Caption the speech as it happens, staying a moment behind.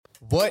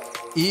What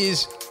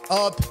is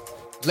up,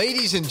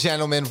 ladies and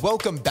gentlemen?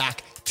 Welcome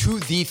back to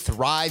the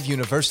Thrive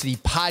University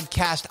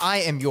podcast.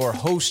 I am your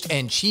host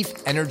and Chief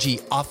Energy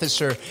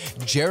Officer,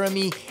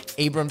 Jeremy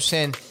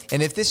Abramson.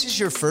 And if this is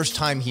your first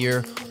time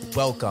here,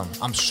 welcome.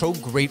 I'm so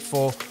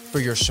grateful for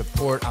your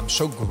support. I'm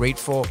so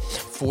grateful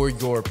for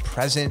your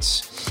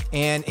presence.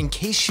 And in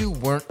case you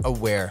weren't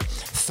aware,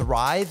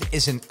 Thrive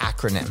is an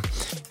acronym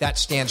that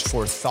stands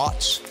for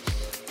thoughts,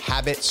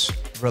 habits,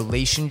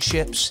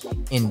 relationships,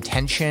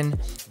 intention,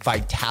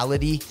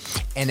 vitality,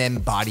 and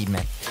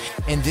embodiment.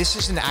 And this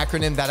is an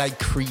acronym that I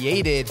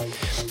created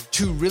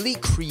to really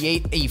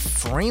create a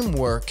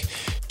framework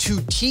to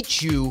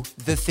teach you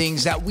the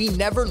things that we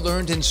never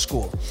learned in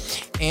school.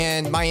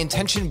 And my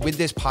intention with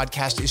this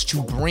podcast is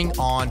to bring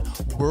on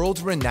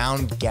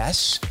world-renowned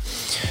guests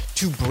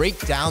to break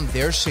down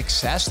their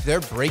success, their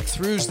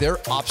breakthroughs, their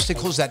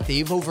obstacles that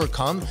they've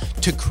overcome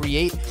to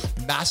create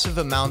massive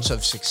amounts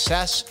of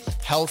success,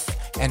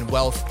 health, and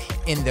wealth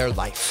in their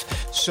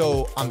life.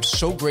 So I'm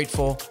so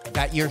grateful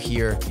that you're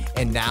here.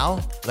 And now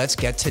let's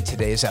get to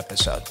today's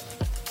episode.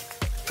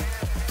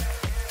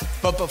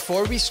 But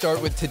before we start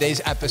with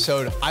today's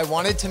episode, I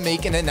wanted to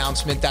make an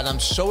announcement that I'm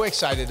so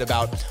excited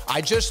about.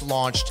 I just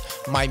launched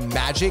my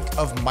Magic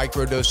of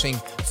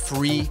Microdosing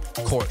free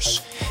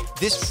course.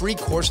 This free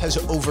course has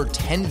over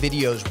 10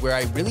 videos where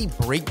I really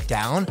break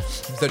down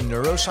the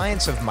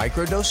neuroscience of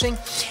microdosing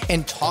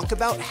and talk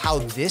about how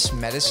this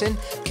medicine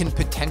can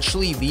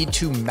potentially lead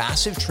to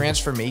massive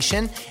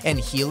transformation and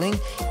healing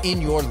in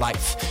your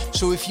life.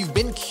 So if you've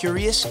been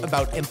curious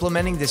about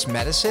implementing this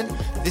medicine,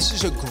 this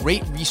is a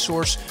great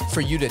resource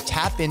for you to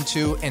tap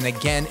into. And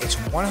again, it's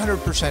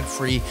 100%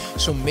 free.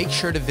 So make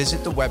sure to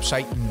visit the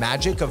website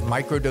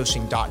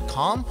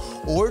magicofmicrodosing.com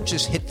or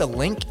just hit the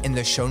link in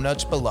the show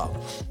notes below.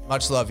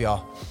 Much love, y'all.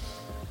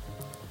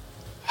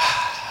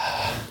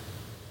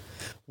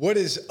 What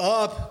is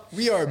up?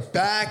 We are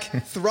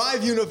back.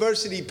 Thrive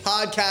University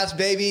podcast,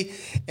 baby.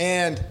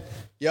 And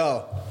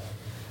yo,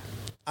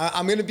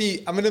 I'm gonna be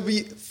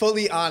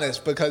fully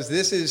honest because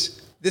this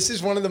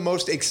is one of the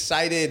most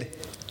excited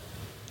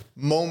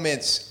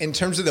moments in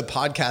terms of the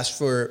podcast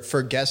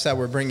for guests that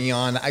we're bringing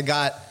on. I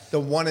got the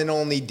one and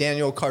only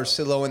Daniel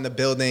Carcillo in the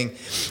building,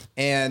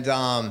 and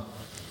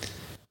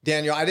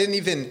Daniel, I didn't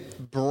even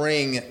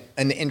bring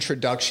an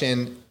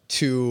introduction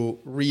to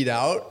read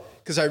out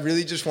because I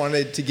really just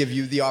wanted to give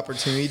you the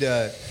opportunity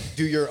to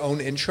do your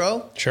own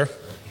intro. Sure.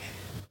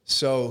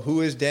 So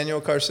who is Daniel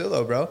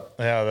Carcillo, bro?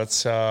 Yeah,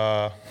 that's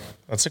a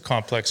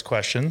complex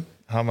question.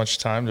 How much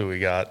time do we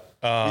got?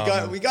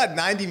 We got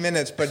 90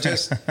 minutes, but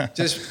just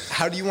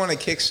how do you want to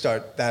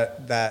kickstart that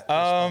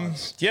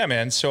response? Yeah,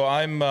 man. So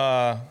I'm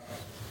a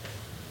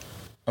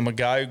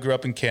guy who grew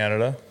up in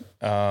Canada.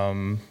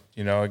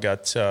 I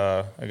got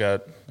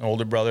an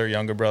older brother,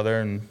 younger brother,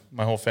 and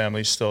my whole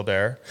family's still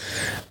there.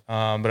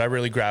 But I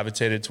really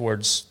gravitated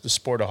towards the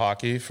sport of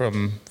hockey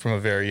from a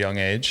very young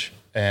age.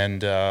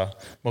 And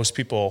most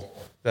people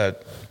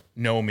that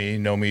know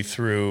me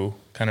through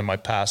kind of my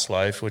past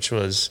life, which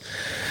was,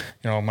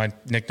 my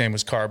nickname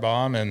was Car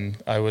Bomb, and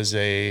I was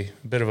a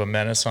bit of a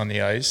menace on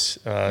the ice.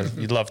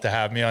 You'd love to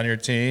have me on your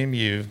team.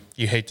 You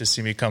hate to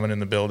see me coming in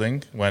the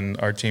building when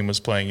our team was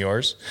playing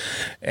yours.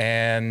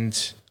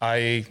 And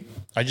I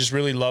just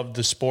really loved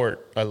the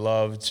sport. I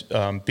loved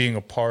being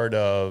a part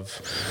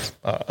of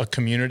a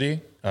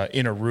community,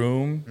 in a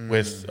room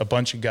with a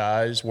bunch of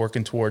guys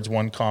working towards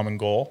one common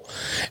goal.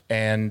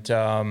 And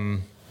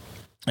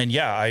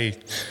yeah, I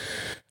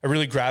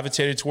really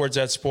gravitated towards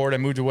that sport. I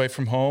moved away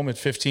from home at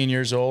 15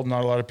 years old.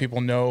 Not a lot of people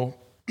know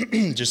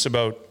just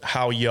about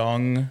how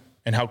young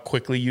and how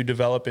quickly you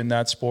develop in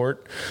that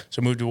sport.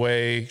 So moved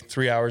away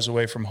 3 hours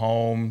away from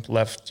home,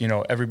 left,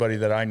 everybody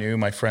that I knew,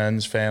 my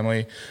friends,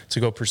 family, to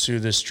go pursue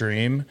this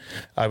dream.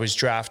 I was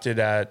drafted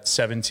at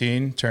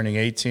 17, turning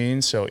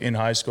 18. So in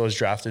high school, I was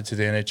drafted to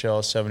the NHL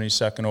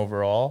 72nd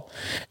overall.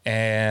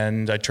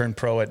 And I turned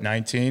pro at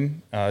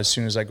 19 as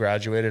soon as I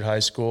graduated high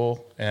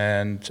school.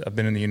 And I've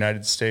been in the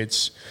United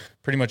States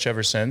pretty much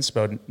ever since,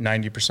 about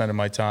 90% of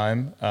my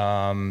time.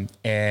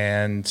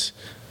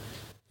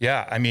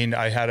 Yeah,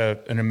 I had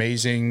an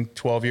amazing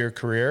 12-year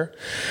career.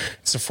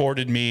 It's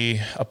afforded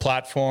me a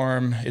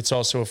platform. It's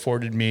also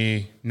afforded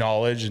me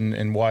knowledge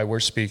and why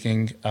we're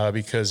speaking,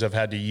 because I've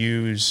had to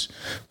use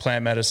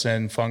plant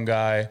medicine,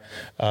 fungi,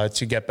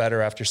 to get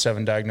better after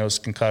 7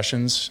 diagnosed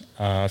concussions.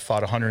 I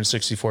fought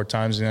 164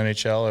 times in the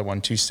NHL. I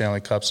won 2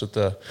 Stanley Cups with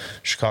the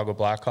Chicago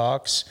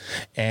Blackhawks.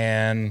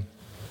 And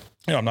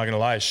I'm not going to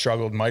lie, I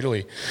struggled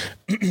mightily.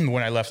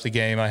 When I left the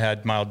game, I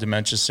had mild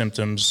dementia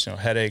symptoms,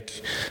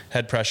 headache,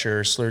 head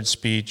pressure, slurred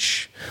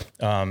speech,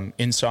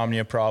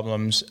 insomnia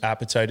problems,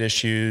 appetite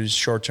issues,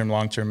 short-term,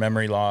 long-term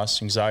memory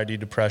loss, anxiety,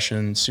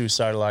 depression,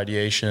 suicidal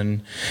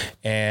ideation.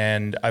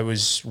 And I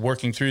was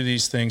working through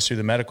these things through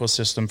the medical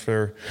system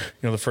for,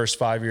 the first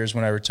 5 years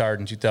when I retired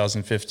in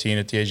 2015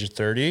 at the age of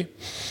 30.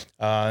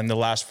 And the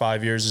last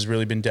 5 years has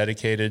really been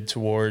dedicated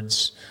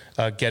towards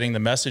getting the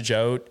message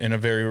out in a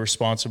very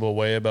responsible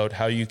way about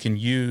how you can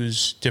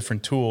use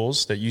different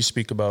tools that you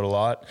speak about a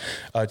lot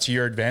to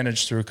your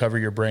advantage to recover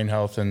your brain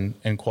health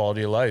and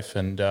quality of life.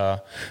 And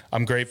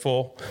I'm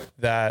grateful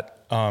that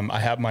I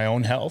have my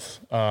own health.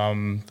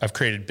 I've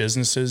created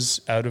businesses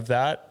out of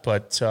that,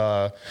 but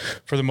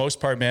for the most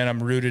part, man,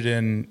 I'm rooted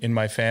in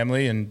my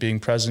family and being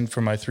present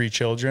for my 3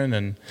 children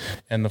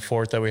and the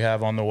 4th that we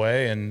have on the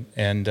way,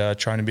 and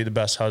trying to be the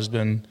best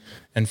husband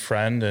and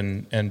friend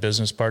and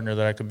business partner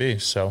that I could be.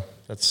 So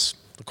that's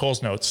the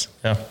Coles Notes.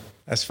 Yeah.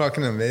 That's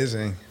fucking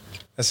amazing.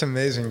 That's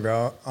amazing,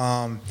 bro.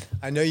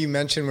 I know you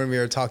mentioned when we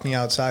were talking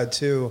outside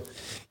too,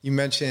 you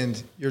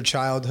mentioned your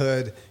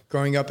childhood,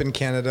 growing up in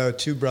Canada,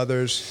 2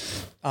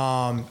 brothers,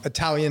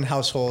 Italian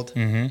household,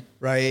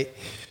 right?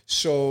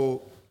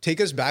 So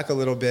take us back a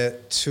little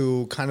bit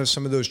to kind of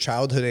some of those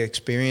childhood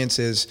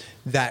experiences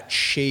that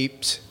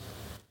shaped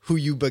who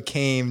you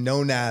became,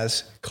 known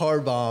as Car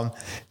Bomb,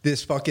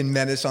 this fucking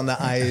menace on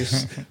the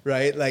ice,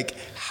 right? Like,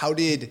 how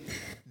did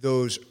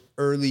those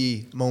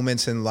early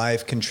moments in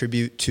life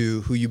contribute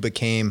to who you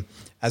became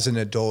as an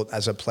adult,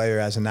 as a player,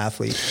 as an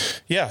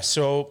athlete? Yeah.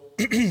 So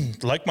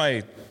like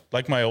my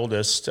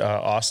oldest,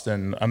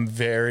 Austin, I'm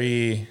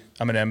an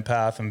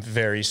empath. I'm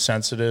very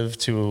sensitive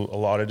to a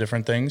lot of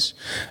different things.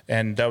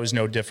 And that was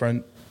no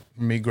different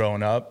for me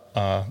growing up.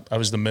 I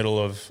was the middle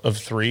of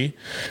 3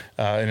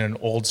 in an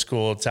old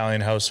school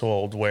Italian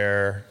household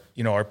where,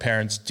 you know, our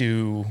parents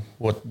do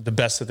the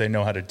best that they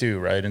know how to do,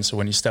 right? And so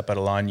when you step out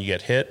of line, you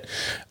get hit.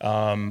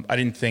 I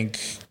didn't think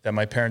that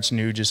my parents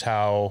knew just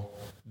how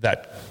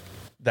that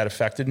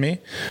affected me.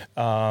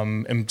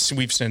 And so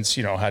we've since,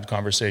 you know, had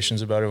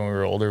conversations about it when we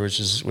were older, which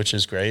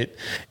is great.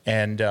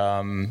 And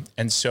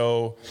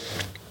so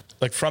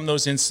like from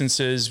those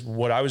instances,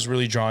 what I was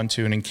really drawn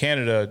to, and in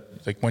Canada,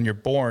 like when you're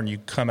born, you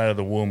come out of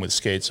the womb with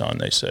skates on,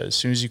 they say. As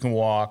soon as you can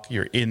walk,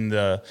 you're in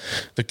the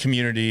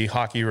community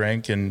hockey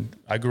rink. And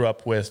I grew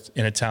up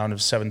in a town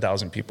of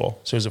 7,000 people.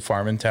 So it was a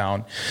farming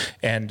town.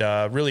 And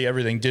really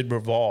everything did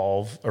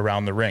revolve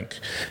around the rink.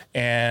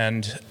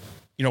 And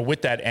you know,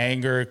 with that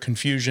anger,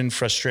 confusion,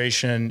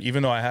 frustration,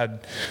 even though let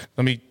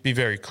me be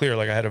very clear,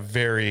 like I had a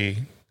very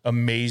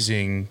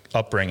amazing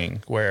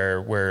upbringing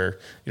where,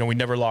 you know, we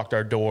never locked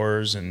our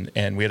doors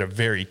and we had a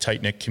very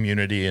tight knit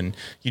community, and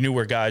you knew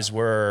where guys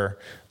were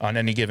on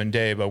any given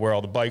day, but where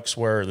all the bikes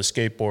were, the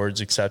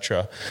skateboards,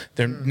 etc.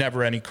 There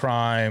never any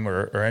crime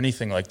or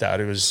anything like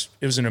that. It was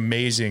an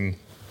amazing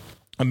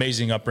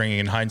upbringing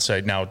in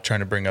hindsight now, trying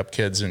to bring up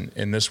kids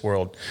in this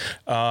world.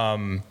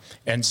 And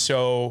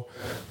so,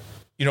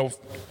 you know,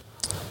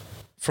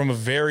 from a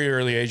very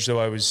early age,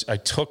 though, I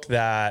took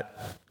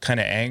that kind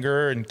of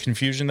anger and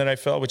confusion that I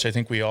felt, which I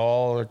think we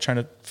all are trying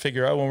to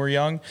figure out when we're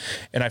young.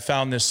 And I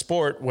found this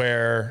sport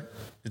where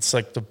it's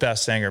like the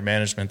best anger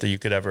management that you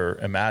could ever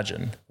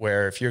imagine,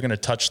 where if you're going to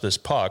touch this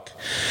puck,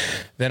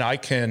 then I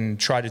can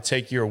try to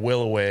take your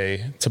will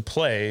away to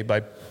play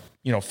by,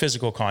 you know,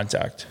 physical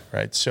contact,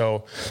 right?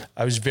 So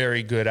I was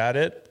very good at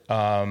it.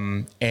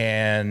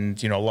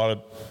 And, you know, a lot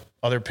of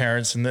other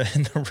parents in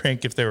the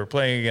rink, if they were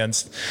playing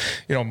against,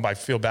 you know, I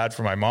feel bad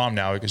for my mom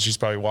now because she's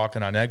probably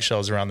walking on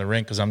eggshells around the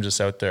rink because I'm just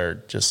out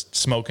there just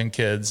smoking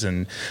kids.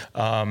 And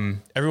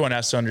everyone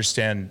has to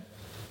understand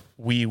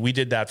we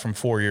did that from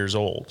 4 years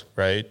old,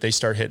 right? They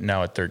start hitting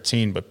now at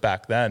 13, but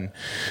back then,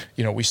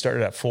 you know, we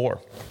started at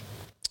 4.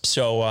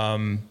 So,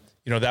 you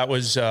know, that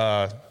was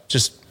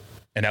just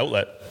an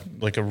outlet,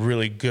 like a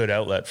really good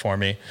outlet for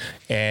me.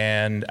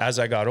 And as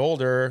I got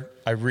older,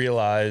 I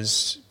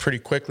realized pretty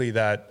quickly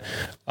that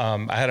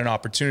I had an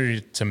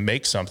opportunity to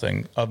make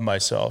something of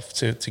myself,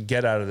 to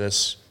get out of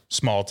this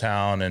small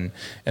town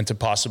and to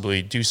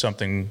possibly do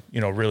something, you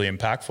know, really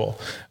impactful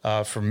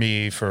for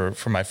me, for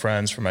my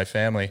friends, for my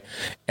family.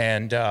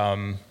 And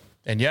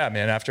yeah,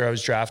 man, after I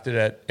was drafted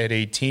at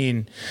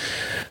 18,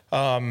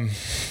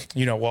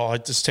 you know, well, I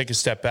just take a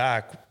step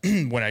back.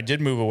 When I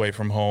did move away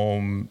from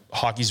home,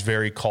 hockey's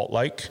very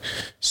cult-like.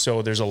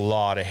 So there's a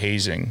lot of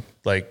hazing,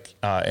 like,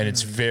 and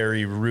it's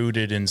very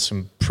rooted in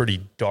some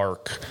pretty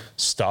dark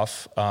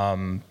stuff. You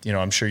know,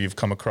 I'm sure you've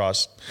come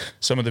across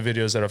some of the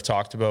videos that I've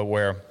talked about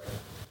where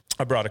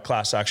I brought a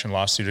class action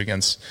lawsuit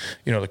against,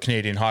 you know, the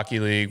Canadian Hockey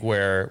League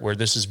where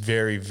this is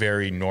very,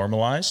 very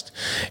normalized.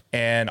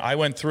 And I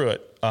went through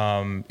it.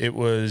 It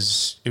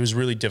was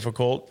really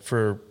difficult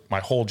for my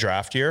whole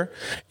draft year.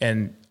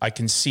 And I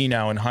can see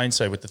now in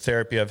hindsight with the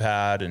therapy I've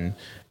had and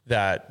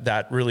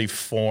that really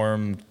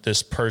formed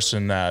this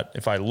person that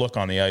if I look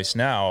on the ice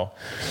now,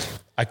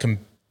 I can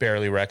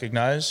barely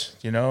recognize,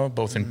 you know,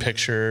 both in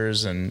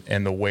pictures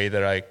and the way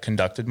that I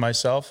conducted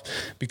myself,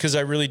 because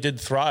I really did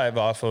thrive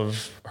off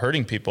of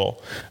hurting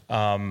people.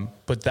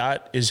 But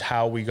that is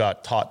how we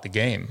got taught the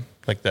game.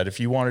 Like that, if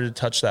you wanted to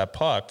touch that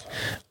puck,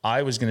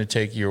 I was going to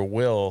take your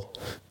will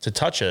to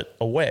touch it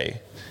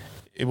away.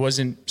 It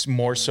wasn't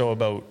more so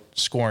about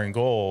scoring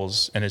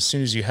goals. And as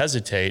soon as you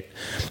hesitate,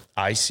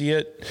 I see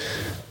it,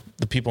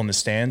 the people in the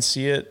stands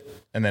see it,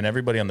 and then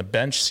everybody on the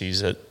bench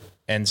sees it.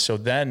 And so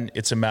then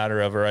it's a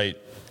matter of, all right,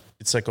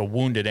 it's like a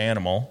wounded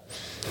animal.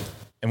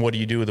 And what do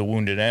you do with a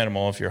wounded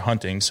animal if you're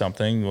hunting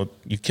something? Well,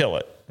 you kill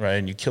it, right?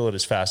 And you kill it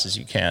as fast as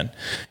you can.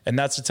 And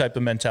that's the type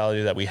of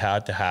mentality that we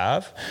had to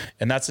have.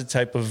 And that's the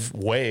type of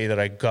way that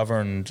I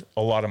governed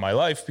a lot of my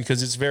life,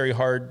 because it's very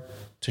hard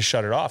to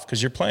shut it off,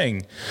 because you're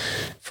playing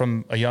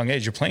from a young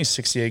age. You're playing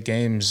 68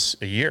 games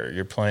a year.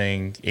 You're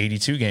playing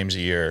 82 games a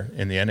year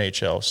in the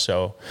NHL.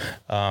 So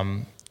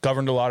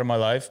governed a lot of my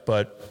life,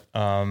 but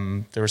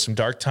there were some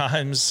dark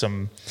times,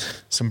 some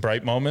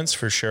bright moments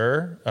for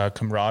sure,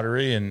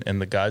 camaraderie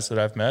and the guys that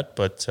I've met.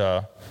 But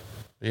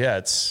yeah,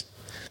 it's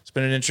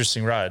been an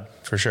interesting ride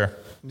for sure.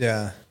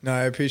 Yeah, no,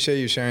 I appreciate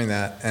you sharing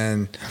that.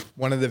 And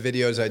one of the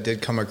videos I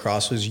did come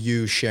across was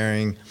you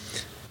sharing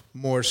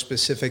more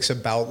specifics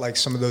about like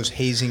some of those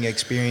hazing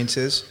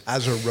experiences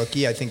as a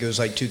rookie. I think it was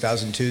like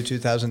 2002,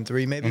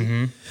 2003, maybe.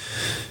 Mm-hmm.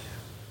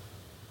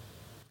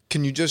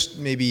 Can you just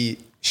maybe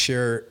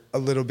share a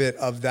little bit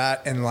of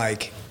that and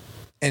like,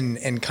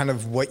 and kind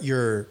of what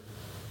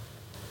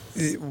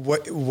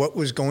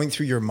was going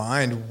through your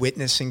mind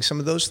witnessing some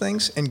of those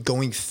things and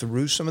going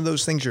through some of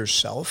those things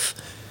yourself?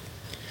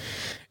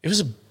 It was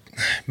a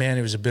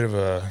bit of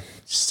a,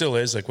 still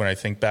is, like when I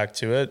think back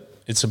to it,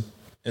 it's a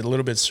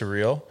little bit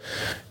surreal,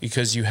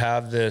 because you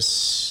have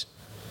this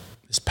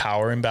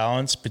power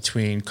imbalance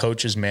between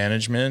coaches,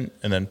 management,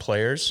 and then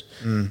players.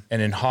 And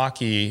in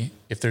hockey,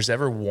 if there's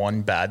ever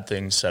one bad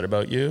thing said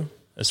about you,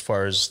 as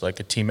far as like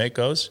a teammate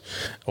goes,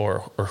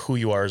 or who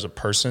you are as a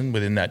person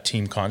within that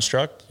team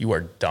construct, you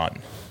are done.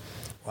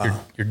 Wow.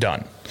 You're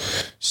done.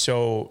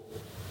 So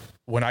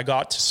when I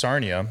got to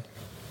Sarnia,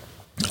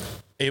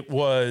 it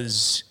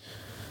was,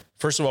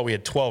 first of all, we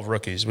had 12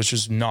 rookies, which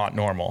is not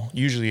normal.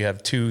 Usually you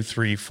have 2,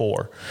 3,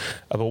 4.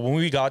 But when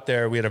we got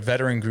there, we had a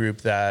veteran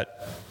group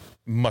that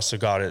must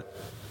have got it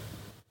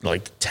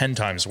like 10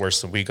 times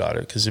worse than we got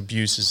it, because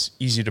abuse is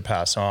easy to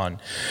pass on.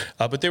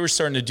 But they were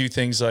starting to do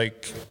things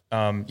like,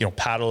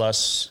 paddle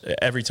us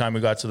every time we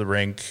got to the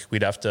rink.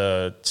 We'd have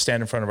to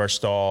stand in front of our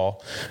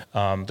stall.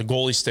 The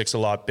goalie stick's a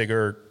lot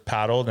bigger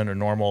paddle than a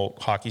normal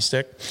hockey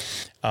stick.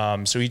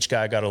 So each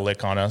guy got a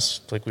lick on us.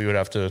 Like we would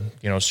have to,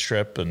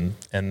 strip and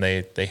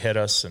they hit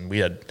us, and we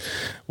had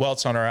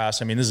welts on our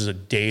ass. I mean, this is a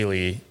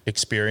daily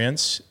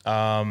experience.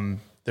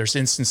 There's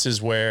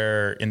instances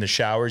where in the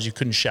showers, you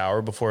couldn't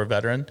shower before a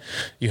veteran.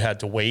 You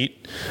had to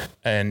wait.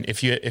 And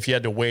if you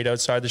had to wait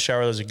outside the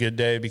shower, that was a good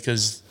day,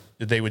 because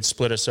they would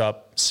split us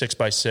up 6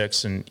 by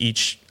 6, and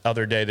each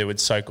other day they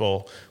would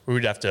cycle where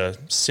we'd have to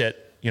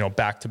sit,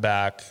 back to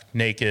back,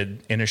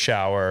 naked in a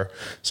shower.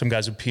 Some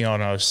guys would pee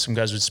on us. Some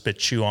guys would spit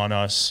chew on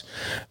us.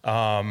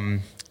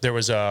 There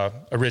was a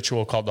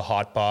ritual called the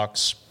hot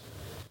box,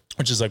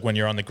 which is like when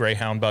you're on the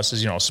Greyhound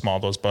buses, how small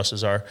those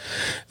buses are.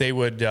 They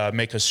would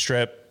make a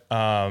strip.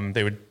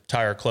 They would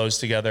tie our clothes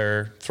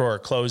together, throw our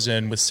clothes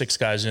in with 6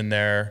 guys in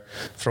there,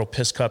 throw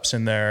piss cups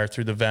in there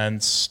through the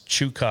vents,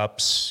 chew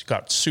cups,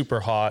 got super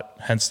hot,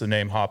 hence the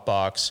name Hot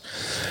Box.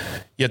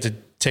 You had to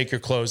take your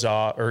clothes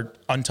off or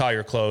untie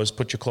your clothes,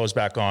 put your clothes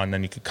back on,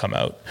 then you could come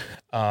out.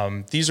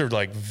 These are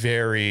like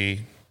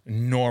very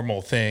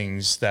normal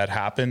things that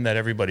happen that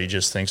everybody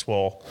just thinks,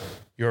 well,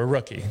 you're a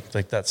rookie.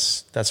 Like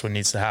that's what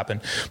needs to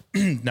happen.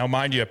 Now,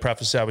 mind you, I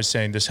preface that I was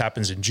saying this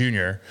happens in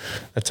junior.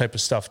 That type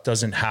of stuff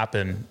doesn't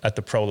happen at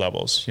the pro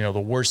levels. The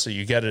worst that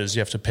you get is you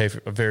have to pay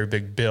for a very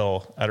big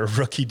bill at a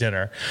rookie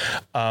dinner.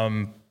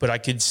 But I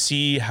could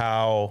see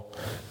how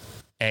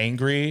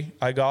angry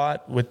I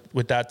got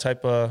with that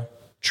type of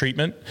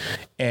treatment.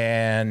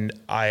 And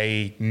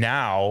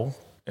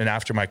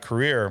after my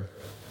career,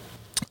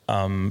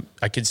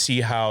 I could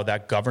see how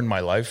that governed my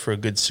life for a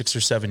good 6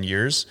 or 7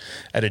 years.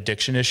 I had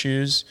addiction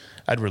issues.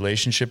 I had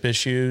relationship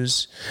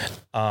issues.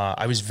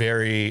 I was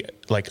very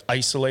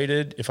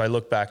isolated. If I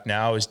look back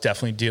now, I was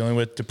definitely dealing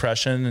with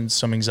depression and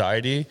some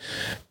anxiety.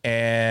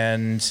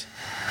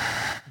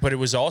 But it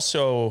was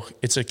also,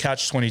 it's a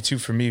catch-22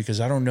 for me,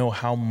 because I don't know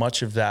how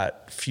much of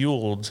that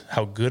fueled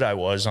how good I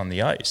was on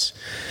the ice.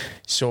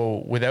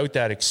 So without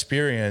that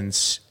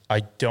experience,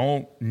 I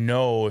don't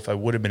know if I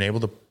would have been able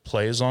to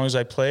play as long as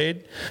I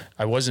played.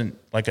 I wasn't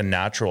like a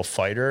natural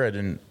fighter. I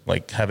didn't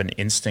have an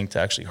instinct to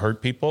actually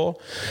hurt people,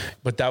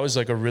 but that was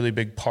like a really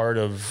big part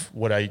of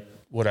what I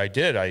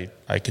did.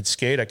 I could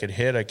skate, I could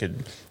hit, I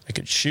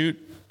could shoot,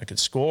 I could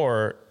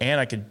score, and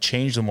I could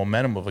change the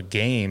momentum of a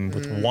game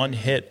with one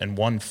hit and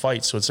one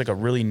fight. So it's like a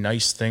really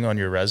nice thing on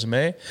your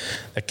resume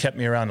that kept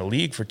me around the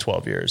league for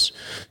 12 years.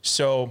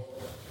 So,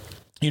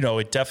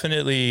 it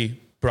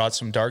definitely brought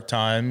some dark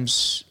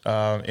times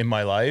in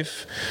my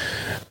life.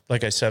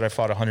 Like I said, I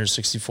fought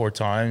 164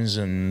 times,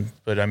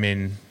 but I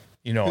mean,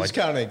 who's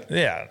counting?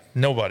 Yeah,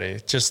 nobody.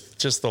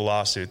 Just the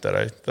lawsuit that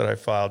I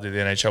filed to the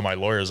NHL. My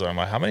lawyers, I'm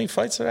like, how many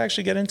fights did I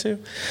actually get into?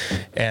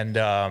 And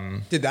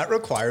did that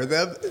require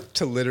them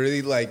to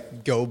literally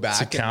go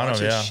back and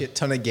watch a shit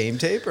ton of game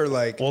tape, or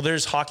Well,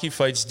 there's Hockey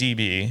Fights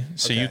DB,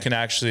 so you can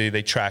actually,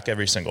 they track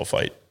every single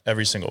fight.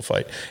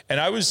 And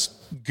I was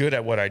good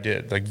at what I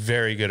did,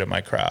 very good at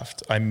my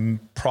craft. I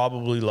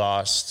probably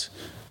lost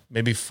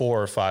maybe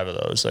 4 or 5 of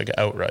those,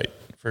 outright,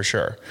 for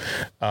sure.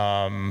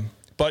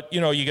 But But,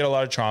 you know, you get a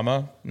lot of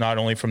trauma, not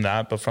only from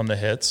that, but from the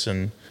hits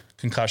and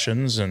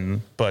concussions.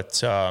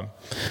 But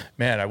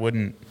man, I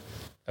wouldn't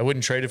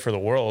trade it for the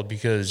world,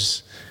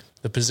 because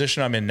the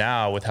position I'm in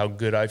now, with how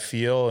good I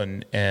feel,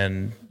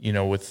 and, you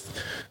know, with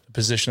the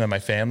position that my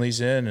family's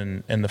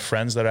in, and the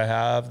friends that I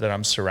have, that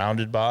I'm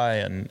surrounded by,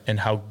 and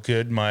how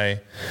good my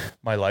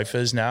life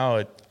is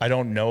now, I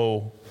don't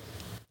know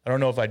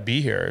if I'd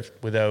be here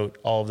without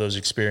all of those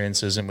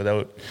experiences and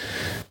without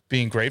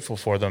being grateful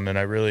for them. And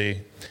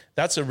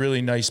that's a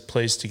really nice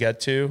place to get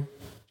to.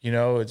 You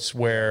know, it's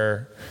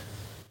where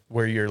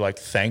you're like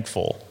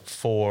thankful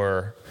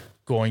for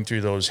going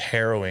through those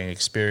harrowing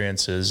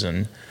experiences. And,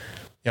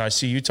 you know, I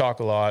see you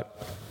talk a lot,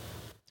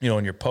 you know,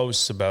 in your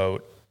posts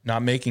about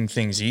not making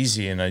things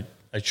easy. And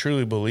I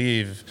truly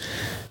believe,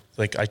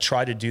 like, I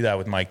try to do that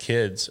with my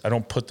kids. I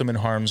don't put them in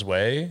harm's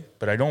way,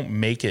 but I don't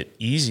make it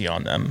easy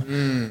on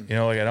them. You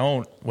know,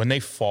 like, when they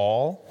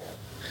fall,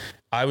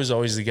 I was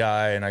always the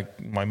guy, and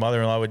my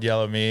mother-in-law would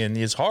yell at me, and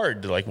it's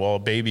hard to, like, well,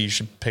 baby, you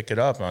should pick it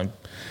up.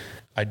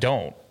 I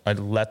don't. I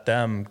let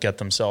them get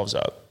themselves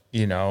up,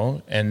 you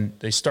know, and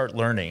they start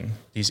learning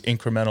these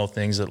incremental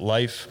things that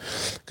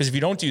life, because if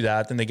you don't do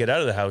that, then they get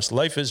out of the house.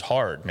 Life is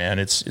hard, man.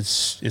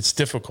 It's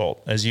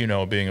difficult, as you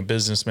know, being a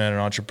businessman, an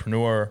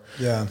entrepreneur.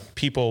 Yeah.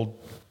 People,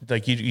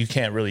 like, you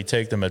can't really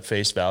take them at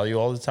face value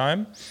all the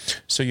time.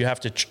 So you have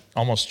to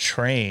almost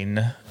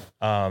train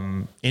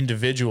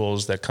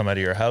individuals that come out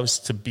of your house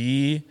to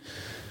be,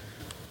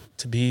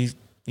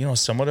 you know,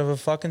 somewhat of a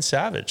fucking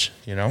savage,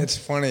 you know? It's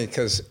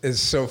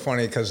so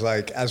funny because,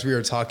 like, as we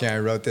were talking, I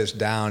wrote this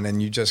down,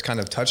 and you just kind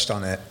of touched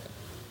on it,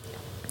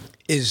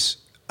 is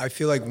I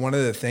feel like one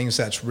of the things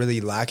that's really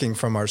lacking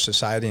from our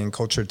society and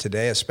culture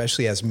today,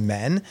 especially as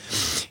men,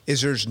 is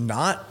there's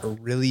not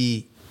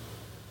really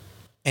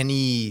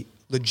any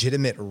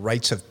legitimate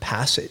rites of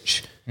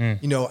passage.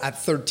 You know, at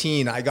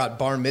 13, I got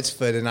bar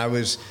mitzvahed, and I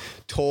was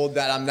told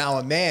that I'm now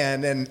a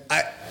man. And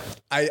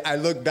I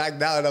look back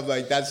now, and I'm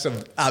like, that's some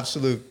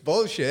absolute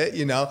bullshit.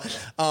 You know,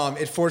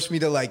 it forced me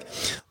to, like,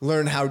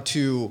 learn how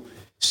to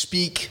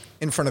speak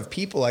in front of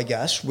people, I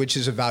guess, which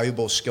is a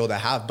valuable skill to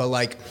have. But,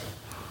 like,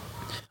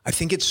 I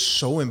think it's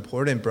so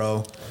important,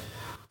 bro,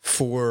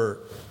 for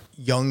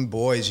young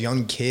boys,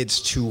 young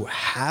kids to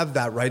have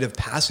that rite of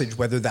passage,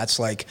 whether that's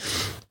like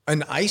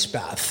an ice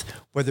bath,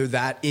 whether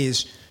that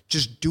is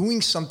just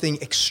doing something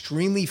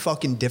extremely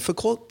fucking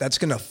difficult that's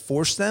going to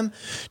force them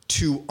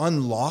to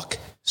unlock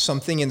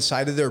something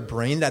inside of their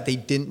brain that they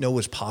didn't know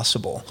was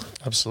possible.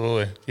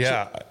 Absolutely.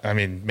 Yeah. I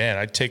mean, man,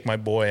 I take my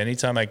boy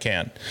anytime I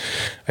can.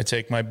 I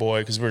take my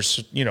boy, cause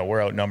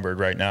we're outnumbered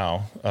right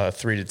now,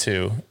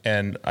 3-2.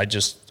 And I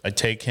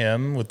take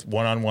him with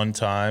one-on-one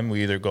time.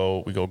 We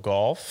go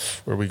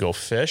golf, or we go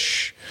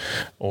fish,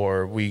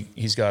 or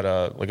he's got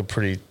a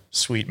pretty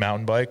sweet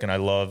mountain bike, and I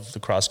love the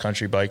cross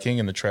country biking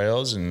and the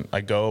trails, and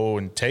I go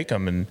and take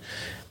him. And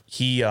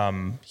he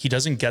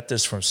doesn't get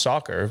this from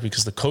soccer,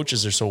 because the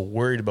coaches are so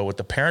worried about what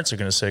the parents are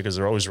going to say, because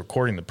they're always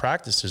recording the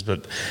practices.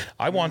 But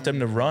I want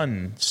them to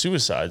run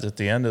suicides at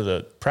the end of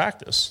the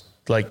practice.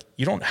 Like,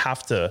 you don't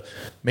have to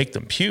make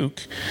them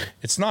puke.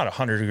 It's not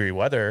 100-degree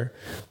weather,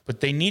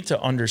 but they need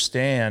to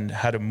understand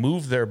how to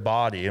move their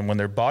body. And when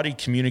their body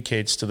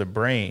communicates to the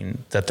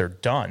brain that they're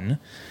done,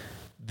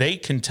 they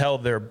can tell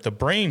the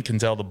brain can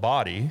tell the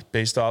body,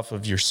 based off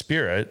of your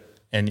spirit,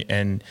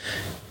 and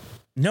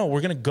no,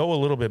 we're going to go a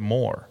little bit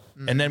more.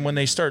 And then when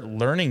they start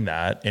learning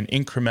that and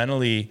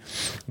incrementally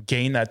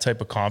gain that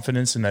type of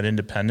confidence and that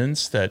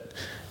independence that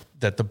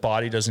the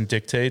body doesn't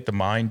dictate, the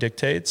mind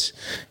dictates,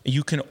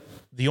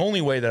 the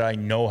only way that I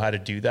know how to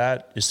do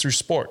that is through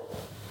sport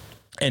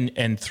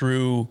and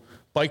through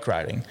bike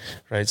riding,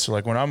 right? So,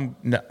 like, when I'm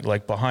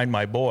like behind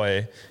my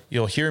boy,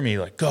 you'll hear me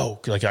like, go,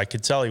 like, I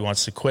could tell he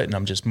wants to quit, and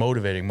I'm just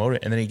motivating. And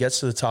then he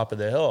gets to the top of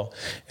the hill,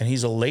 and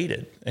he's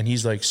elated, and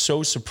he's like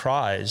so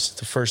surprised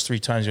the first 3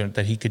 times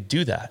that he could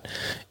do that.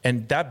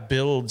 And that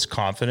builds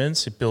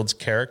confidence, it builds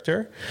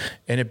character,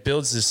 and it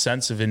builds this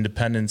sense of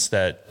independence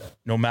that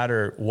no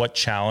matter what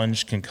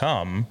challenge can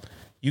come,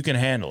 you can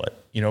handle it,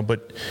 you know.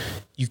 But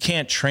you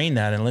can't train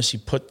that unless you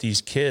put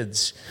these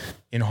kids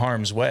in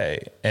harm's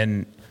way.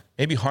 And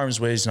maybe harm's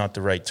way is not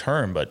the right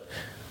term, but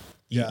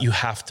you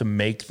have to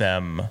make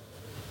them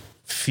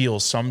feel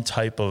some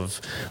type of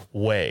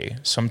way,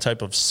 some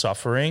type of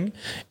suffering,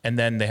 and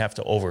then they have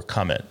to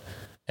overcome it.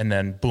 And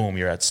then boom,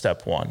 you're at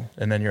step 1,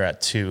 and then you're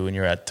at 2, and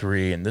you're at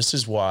 3. And this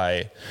is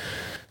why,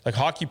 like,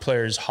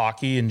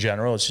 hockey in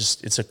general,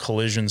 it's a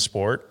collision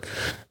sport,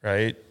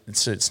 right?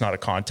 It's not a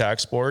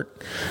contact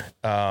sport.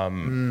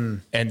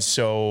 And there's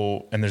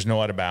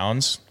no out of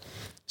bounds.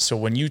 So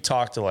when you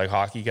talk to, like,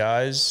 hockey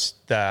guys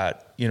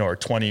that, you know, are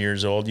 20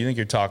 years old, you think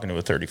you're talking to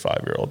a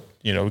 35-year-old,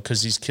 you know,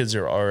 because these kids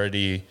are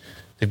they've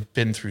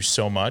been through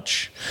so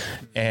much.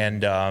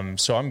 And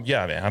so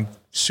I'm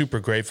super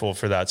grateful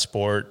for that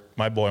sport.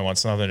 My boy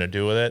wants nothing to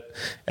do with it,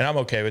 and I'm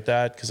okay with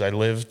that, because I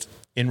lived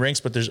in rinks,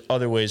 but there's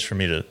other ways for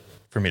me to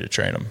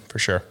train him, for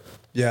sure.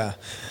 Yeah.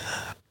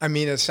 I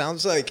mean, it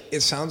sounds like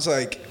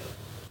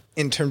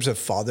in terms of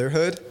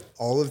fatherhood,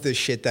 all of the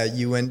shit that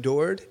you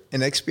endured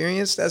and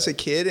experienced as a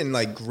kid and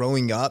like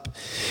growing up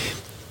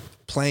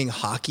playing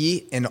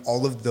hockey and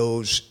all of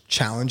those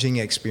challenging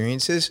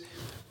experiences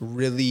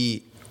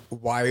really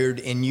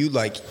wired in you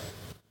like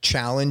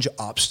challenge,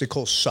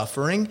 obstacle,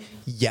 suffering.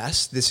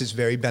 Yes, this is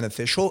very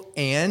beneficial,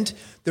 and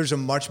there's a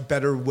much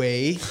better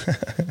way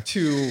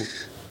to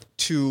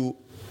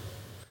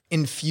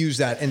infuse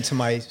that into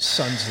my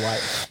son's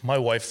life. My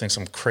wife thinks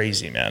I'm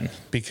crazy, man,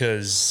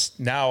 because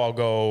now I'll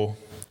go,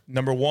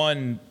 number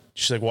one,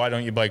 she's like, why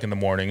don't you bike in the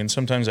morning? And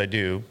sometimes I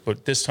do,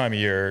 but this time of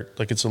year,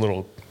 like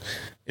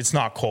it's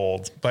not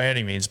cold by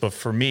any means, but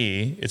for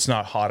me, it's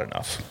not hot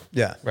enough.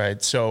 Yeah.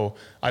 Right. So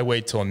I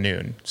wait till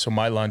noon. So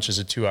my lunch is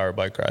a 2-hour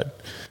bike ride.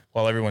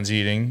 While everyone's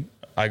eating,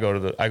 I go to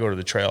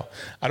the trail.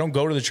 I don't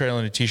go to the trail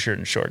in a t-shirt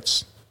and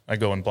shorts. I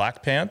go in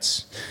black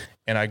pants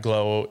and I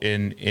go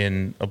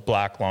in a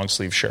black long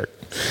sleeve shirt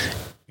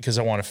because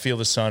I want to feel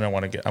the sun. I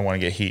want to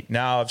get heat.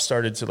 Now I've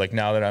started to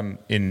now that I'm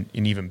in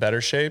even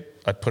better shape,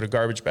 I put a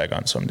garbage bag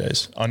on some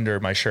days under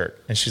my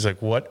shirt. And she's like,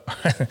 what,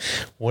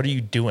 what are you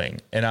doing?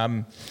 And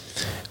I'm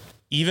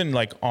even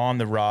like on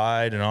the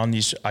ride and on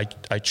these, I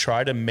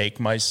try to make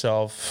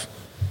myself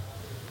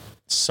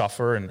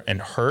suffer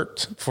and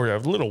hurt for a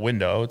little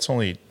window. It's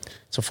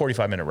a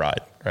 45-minute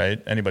ride, right?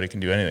 Anybody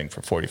can do anything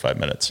for 45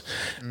 minutes.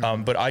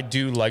 But I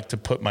do like to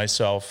put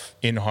myself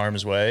in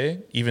harm's way,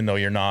 even though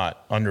you're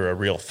not under a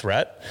real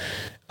threat,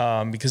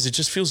 because it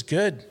just feels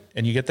good.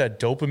 And you get that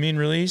dopamine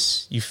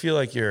release. You feel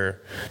like you're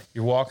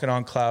walking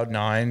on cloud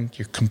 9.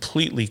 You're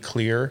completely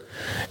clear.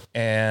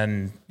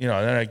 And,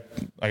 then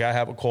I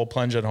have a cold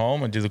plunge at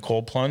home and do the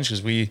cold plunge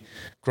because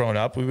growing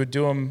up, we would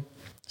do them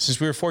since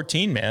we were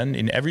 14, man,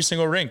 in every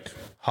single rink,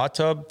 hot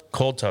tub,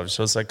 cold tub.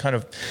 So it's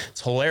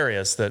it's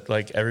hilarious that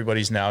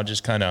everybody's now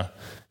just kind of,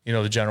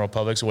 the general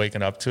public's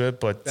waking up to it.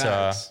 But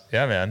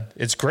yeah, man,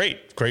 it's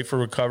great for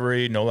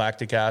recovery, no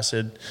lactic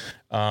acid.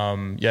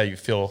 You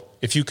feel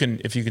if you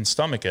can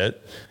stomach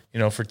it,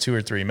 for 2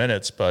 or 3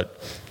 minutes,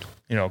 but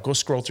go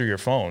scroll through your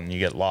phone, you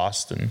get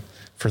lost and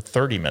for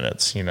 30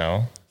 minutes,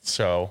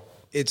 so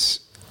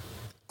it's,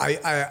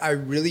 I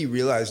really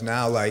realize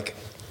now,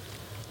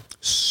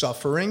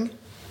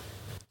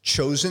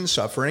 chosen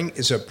suffering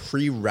is a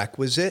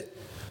prerequisite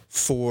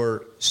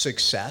for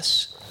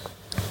success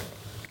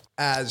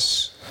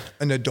as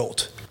an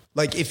adult.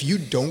 If you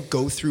don't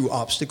go through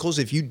obstacles,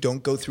 if you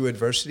don't go through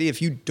adversity,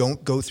 if you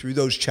don't go through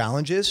those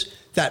challenges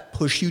that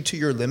push you to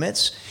your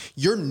limits,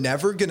 you're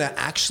never going to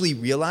actually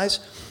realize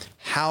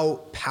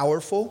how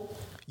powerful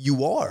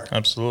you are.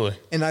 Absolutely.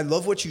 And I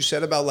love what you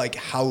said about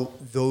how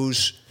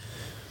those,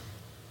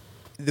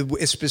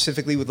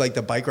 specifically with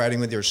the bike riding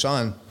with your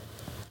son,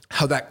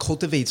 how that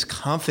cultivates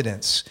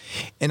confidence.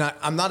 And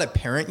I'm not a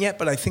parent yet,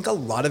 but I think a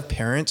lot of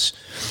parents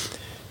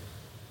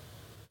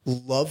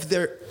love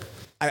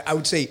I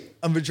would say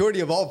a majority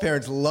of all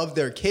parents love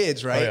their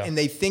kids, right? Oh, yeah. And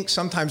they think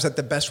sometimes that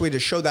the best way to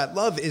show that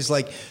love is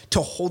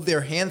to hold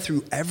their hand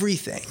through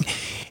everything.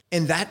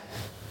 And that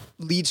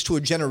leads to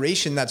a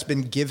generation that's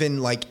been given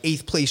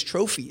 8th place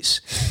trophies.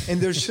 And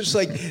there's just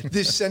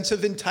this sense of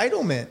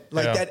entitlement,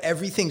 that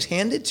everything's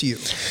handed to you.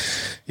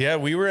 Yeah,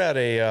 we were at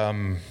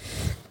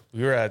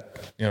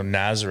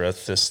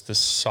Nazareth, this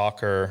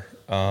soccer,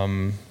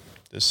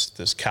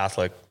 this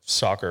Catholic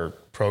soccer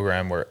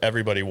program where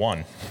everybody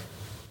won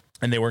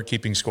and they weren't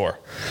keeping score.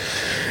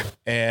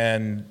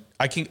 And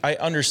I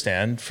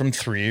understand from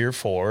 3 or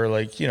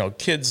 4,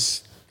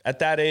 kids at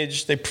that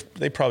age,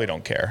 they probably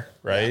don't care.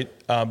 Right.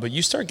 Yeah. But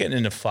you start getting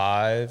into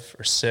 5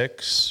 or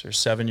 6 or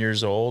 7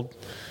 years old.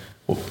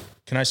 Well,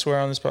 can I swear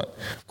on this?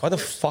 Why the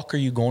fuck are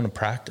you going to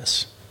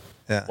practice?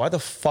 Yeah. Why the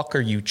fuck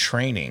are you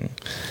training?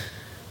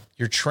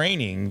 You're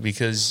training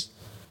because,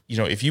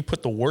 if you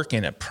put the work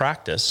in at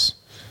practice,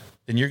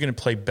 then you're going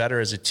to play better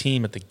as a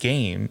team at the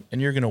game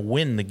and you're going to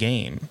win the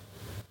game.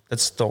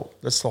 That's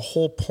the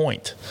whole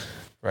point,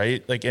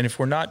 right? And if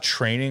we're not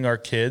training our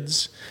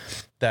kids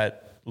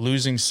that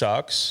losing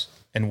sucks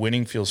and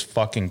winning feels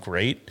fucking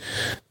great,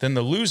 then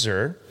the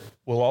loser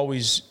will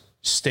always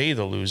stay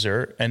the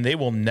loser and they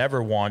will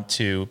never want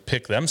to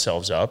pick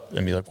themselves up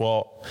and be like,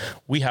 well,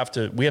 we have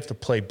to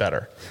play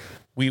better.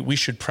 We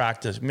should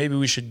practice. Maybe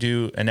we should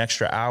do an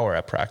extra hour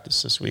at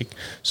practice this week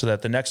so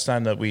that the next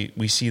time that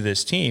we see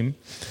this team,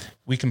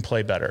 we can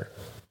play better,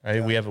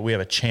 right? Yeah. We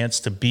have a chance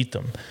to beat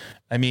them.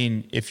 I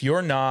mean, if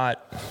you're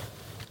not,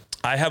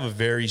 I have a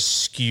very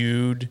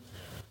skewed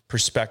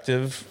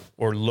perspective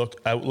or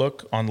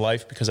outlook on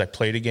life because I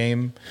played a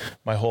game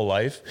my whole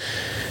life.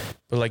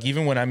 But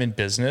even when I'm in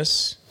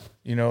business,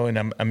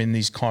 and I'm in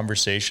these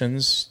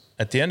conversations,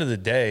 at the end of the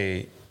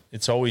day,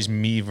 it's always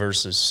me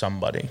versus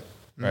somebody.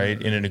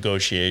 Right, in a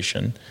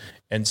negotiation.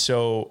 And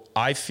so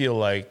I feel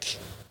like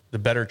the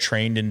better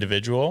trained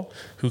individual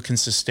who can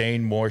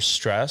sustain more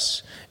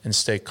stress and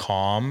stay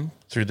calm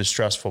through the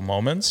stressful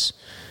moments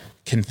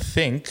can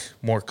think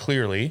more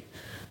clearly.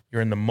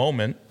 You're in the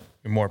moment,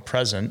 you're more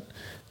present,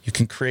 you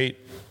can create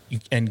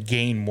and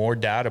gain more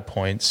data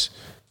points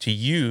to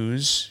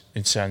use,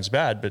 it sounds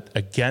bad, but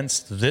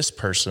against this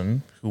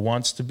person who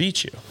wants to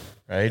beat you.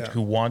 right?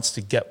 Who wants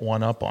to get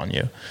one up on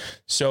you.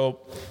 So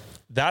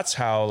that's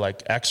how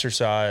like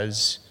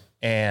exercise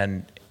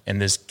and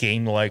this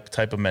game-like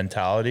type of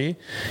mentality.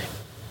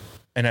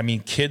 And I mean,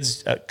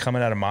 kids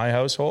coming out of my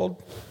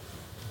household,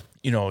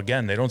 you know,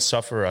 again, they don't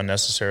suffer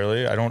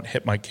unnecessarily. I don't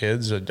hit my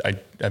kids.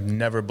 I've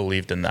never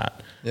believed in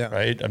that. Yeah.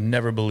 Right. I've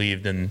never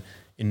believed in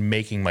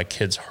making my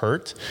kids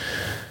hurt,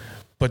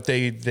 but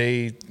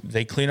they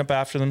clean up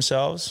after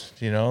themselves.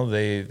 You know,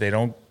 they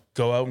don't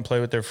go out and play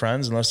with their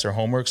friends unless their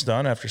homework's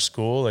done after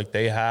school. Like,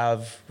 they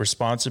have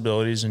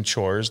responsibilities and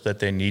chores that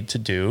they need to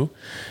do,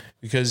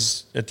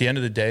 because at the end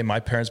of the day, my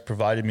parents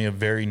provided me a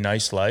very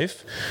nice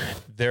life.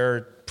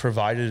 They're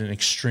provided an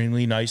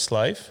extremely nice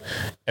life.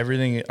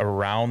 Everything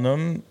around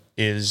them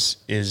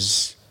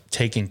is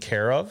taken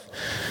care of.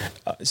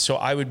 So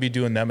I would be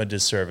doing them a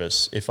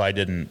disservice if I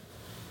didn't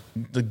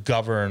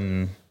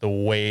govern the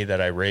way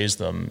that I raised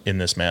them in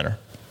this manner.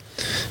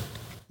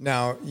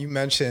 Now, you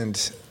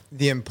mentioned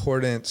the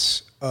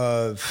importance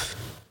of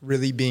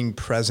really being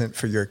present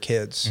for your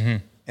kids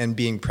and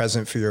being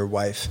present for your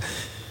wife.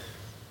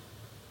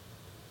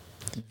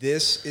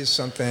 This is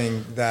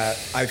something that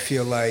I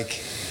feel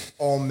like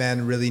all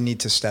men really need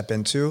to step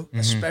into,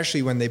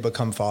 especially when they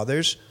become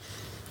fathers,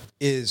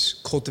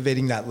 is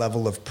cultivating that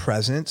level of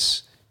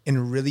presence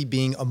and really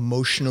being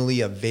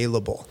emotionally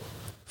available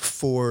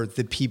for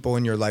the people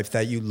in your life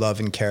that you love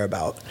and care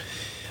about.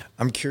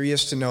 I'm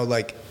curious to know,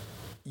 like,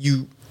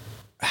 you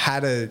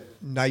had a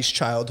nice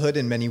childhood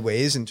in many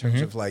ways in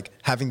terms of like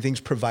having things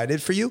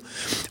provided for you.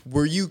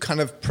 Were you kind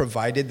of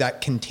provided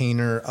that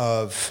container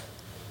of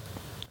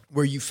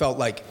where you felt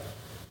like,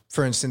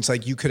 for instance,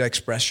 like you could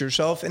express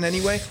yourself in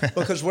any way?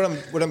 Because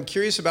what I'm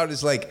curious about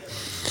is like,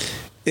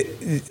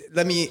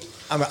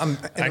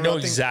 I know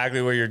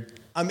exactly where you're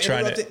I'm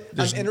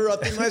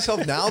interrupting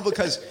myself now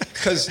because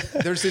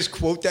there's this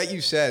quote that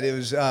you said. It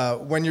was,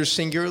 when you're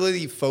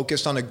singularly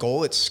focused on a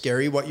goal, it's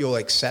scary what you'll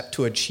accept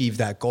to achieve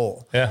that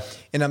goal. Yeah.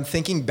 And I'm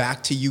thinking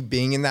back to you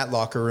being in that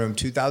locker room,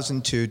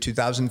 2002,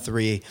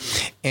 2003,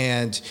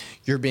 and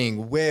you're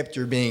being whipped,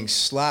 you're being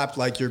slapped,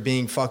 like you're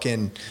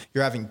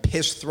having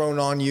piss thrown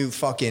on you,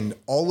 fucking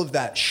all of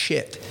that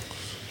shit.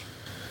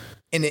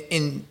 And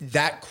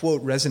that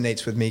quote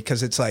resonates with me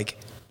because it's like,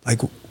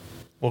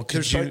 well,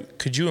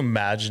 could you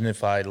imagine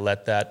if I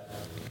let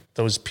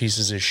those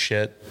pieces of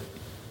shit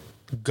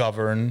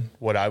govern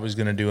what I was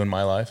going to do in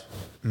my life?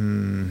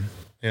 You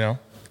know,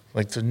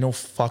 like, there's no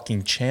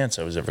fucking chance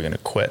I was ever going to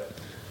quit,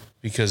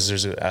 because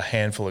there's a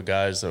handful of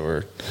guys that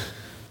were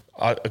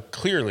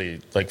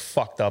clearly like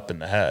fucked up in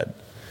the head.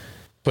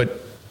 But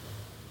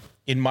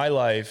in my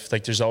life,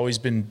 like, there's always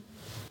been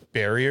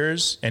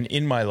barriers, and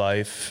in my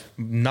life,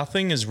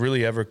 nothing has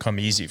really ever come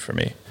easy for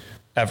me.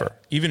 Ever,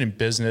 even in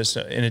business.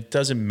 And it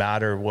doesn't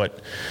matter what,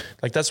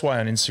 like, that's why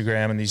on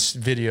Instagram and these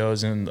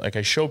videos, and like,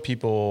 I show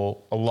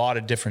people a lot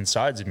of different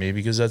sides of me,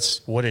 because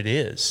that's what it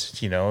is.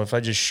 You know, if I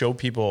just show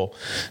people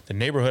the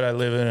neighborhood I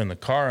live in and the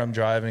car I'm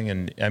driving,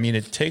 and I mean,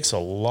 it takes a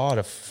lot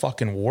of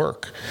fucking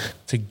work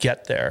to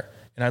get there.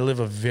 And I live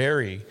a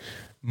very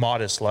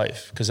modest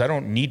life because I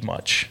don't need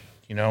much,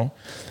 you know.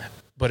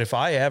 But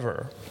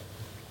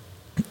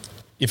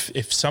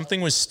if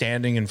something was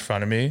standing in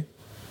front of me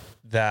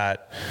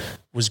that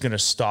was going to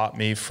stop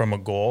me from a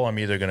goal, I'm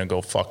either going to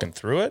go fucking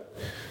through it,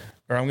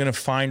 or I'm going to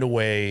find a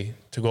way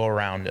to go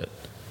around it,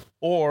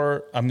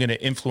 or I'm going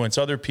to influence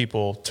other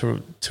people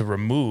to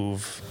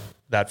remove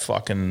that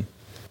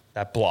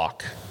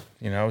block,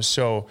 you know?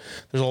 So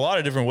there's a lot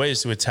of different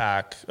ways to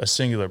attack a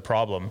singular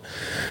problem,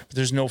 but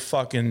there's no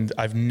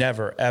I've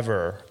never,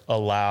 ever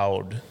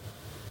allowed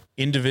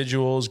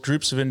individuals,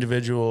 groups of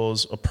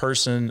individuals, a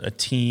person, a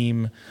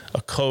team,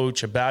 a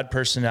coach, a bad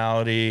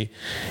personality,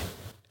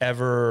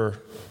 ever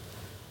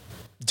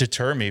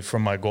deter me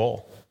from my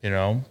goal, you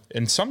know?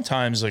 And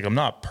sometimes, like, I'm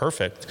not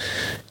perfect.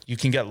 You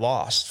can get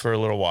lost for a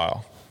little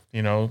while,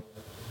 you know,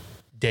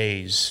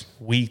 days,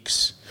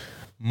 weeks,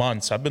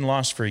 months. I've been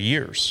lost for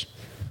years,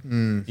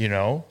 you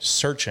know,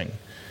 searching.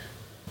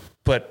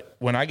 But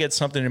when I get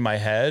something in my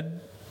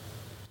head,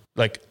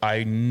 like,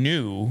 I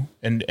knew,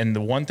 and the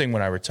one thing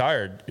when I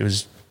retired, it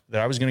was that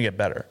I was going to get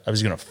better. I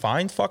was going to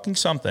find fucking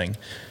something,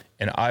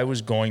 and I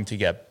was going to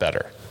get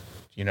better.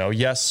 You know,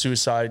 yes,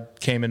 suicide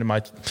came into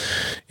my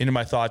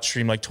thought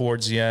stream, like,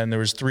 towards the end. There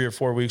was 3 or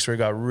 4 weeks where it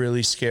got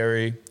really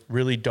scary,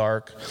 really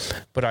dark,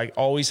 but I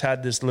always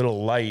had this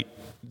little light,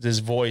 this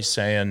voice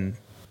saying,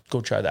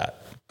 go try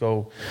that.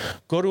 Go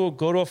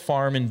to a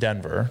farm in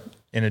Denver,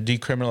 in a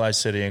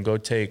decriminalized city, and go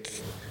take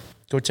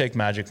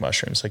magic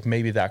mushrooms. Like,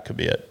 maybe that could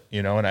be it,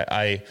 you know? And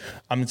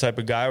I'm the type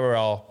of guy where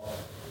I'll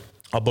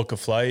book a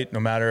flight no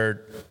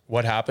matter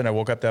what happened. I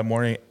woke up that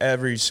morning,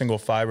 every single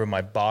fiber of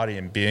my body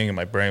and being in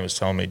my brain was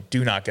telling me,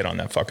 do not get on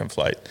that fucking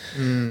flight.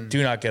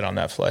 Do not get on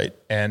that flight.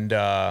 And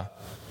I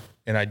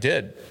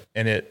did.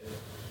 And it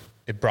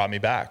brought me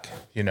back,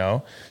 you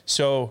know?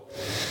 So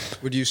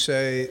would you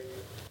say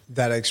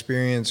that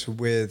experience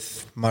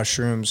with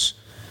mushrooms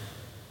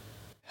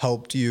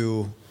helped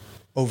you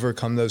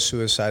overcome those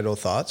suicidal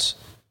thoughts?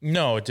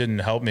 No, it didn't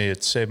help me.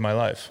 It saved my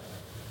life.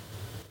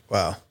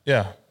 Wow.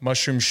 Yeah.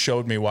 Mushrooms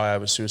showed me why I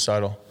was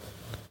suicidal.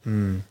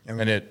 And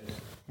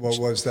what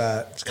was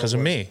that? It's because of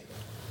me.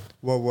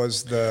 What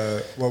was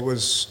the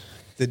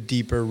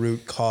deeper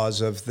root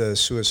cause of the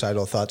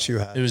suicidal thoughts you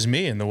had? It was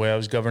me and the way I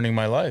was governing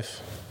my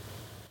life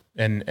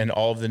and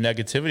all of the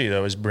negativity that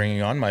I was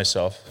bringing on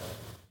myself.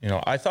 You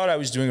know, I thought I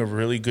was doing a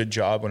really good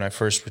job when I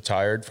first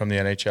retired from the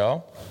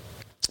NHL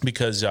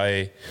because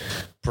I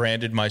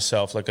branded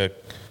myself like a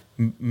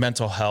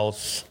mental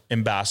health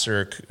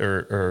ambassador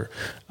or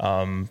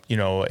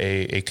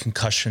a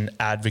concussion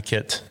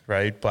advocate,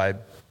 right? By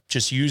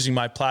just using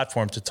my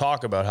platform to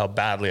talk about how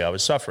badly I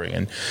was suffering.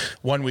 And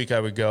one week I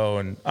would go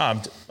and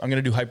I'm going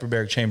to do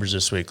hyperbaric chambers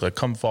this week. Like,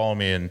 come follow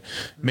me and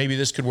maybe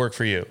this could work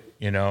for you,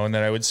 you know? And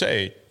then I would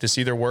say, this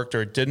either worked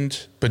or it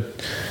didn't,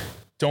 but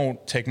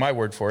don't take my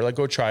word for it. Like,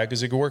 go try it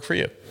because it could work for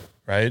you.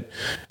 Right.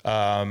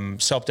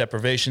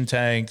 Self-deprivation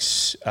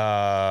tanks,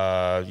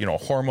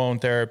 hormone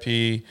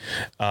therapy,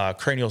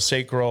 cranial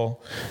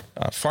sacral,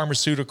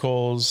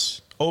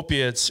 pharmaceuticals,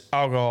 opiates,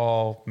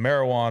 alcohol,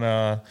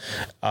 marijuana,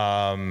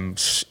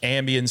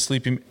 Ambien,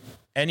 sleeping,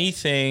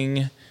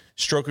 anything,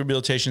 stroke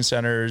rehabilitation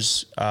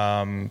centers,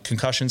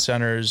 concussion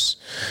centers,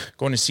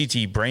 going to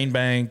CT brain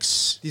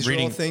banks. These are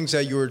all things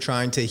that you were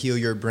trying to heal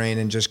your brain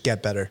and just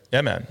get better.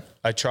 Yeah, man.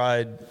 I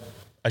tried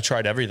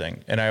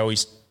everything, and I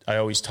always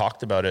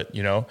talked about it,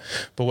 you know,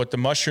 but what the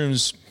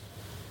mushrooms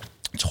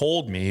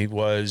told me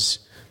was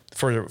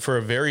for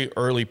a very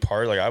early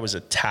part, like I was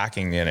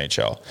attacking the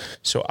NHL.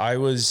 So I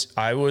was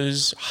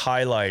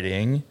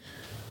highlighting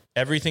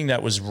everything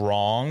that was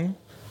wrong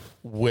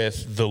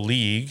with the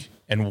league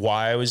and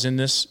why I was in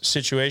this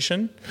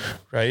situation,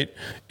 right?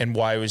 And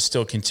why I was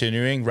still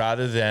continuing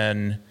rather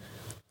than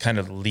kind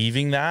of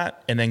leaving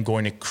that and then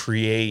going to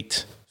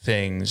create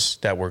things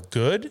that were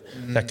good,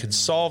 that could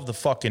solve the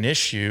fucking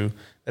issue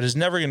that is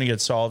never going to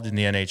get solved in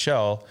the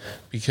NHL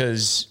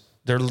because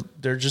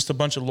they're just a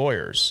bunch of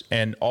lawyers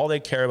and all they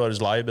care about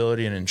is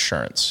liability and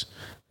insurance,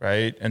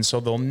 right? And so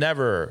they'll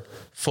never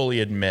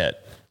fully admit,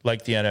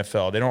 like the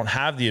NFL, they don't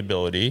have the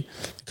ability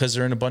because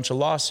they're in a bunch of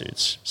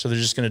lawsuits. So they're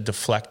just going to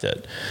deflect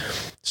it.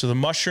 So the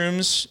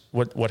mushrooms,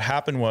 what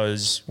happened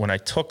was when I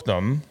took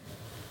them,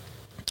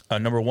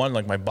 number one,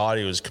 like my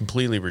body was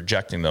completely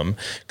rejecting them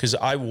because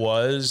I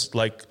was,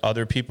 like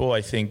other people,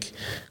 I think,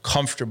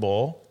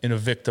 comfortable in a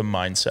victim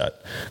mindset,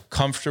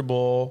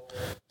 comfortable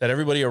that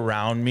everybody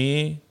around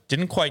me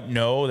didn't quite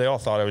know. They all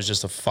thought I was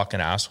just a fucking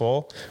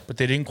asshole, but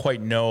they didn't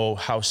quite know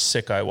how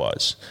sick I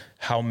was,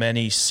 how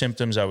many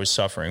symptoms I was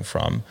suffering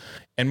from.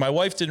 And my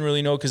wife didn't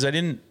really know because I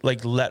didn't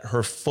like let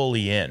her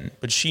fully in,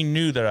 but she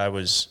knew that I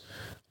was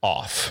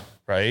off,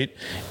 right?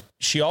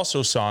 She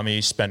also saw me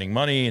spending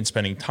money and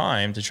spending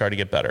time to try to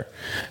get better.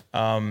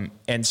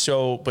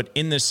 But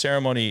in this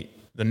ceremony,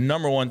 the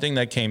number one thing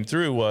that came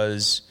through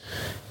was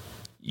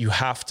you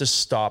have to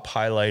stop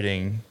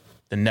highlighting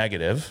the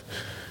negative.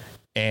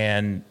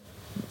 And,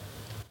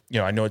 you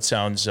know, I know it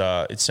sounds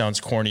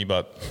corny,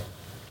 but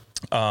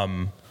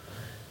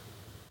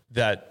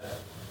that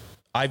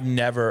I've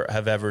never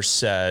have ever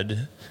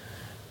said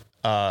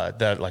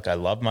that like I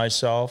love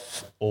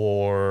myself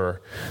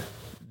or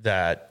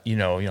that, you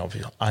know,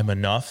 I'm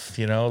enough,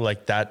 you know,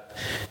 like that.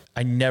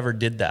 I never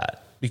did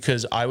that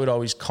because I would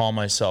always call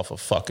myself a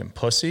fucking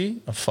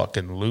pussy, a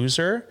fucking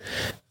loser.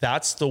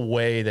 That's the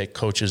way that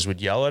coaches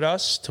would yell at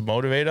us to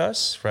motivate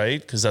us,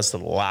 right? Because that's the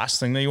last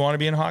thing that you want to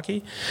be in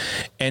hockey.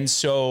 And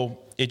so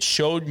it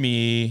showed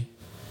me,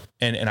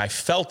 and I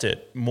felt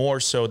it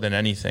more so than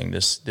anything,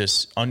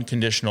 this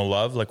unconditional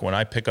love. Like when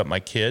I pick up my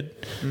kid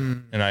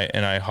and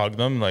I hug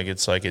them, like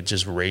it's like it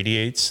just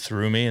radiates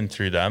through me and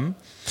through them.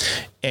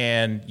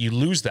 And you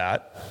lose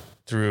that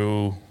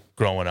through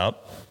growing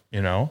up,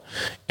 you know,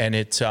 and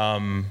it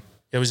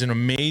was an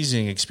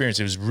amazing experience.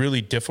 It was really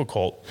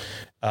difficult.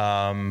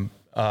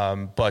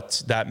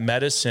 But that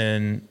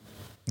medicine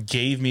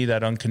gave me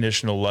that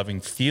unconditional loving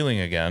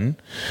feeling again.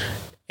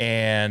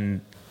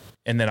 And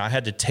then I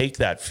had to take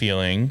that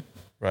feeling,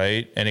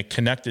 right? And it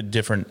connected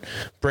different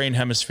brain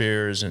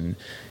hemispheres and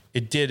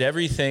it did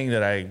everything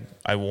that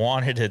I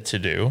wanted it to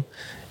do.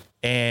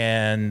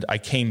 And I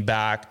came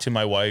back to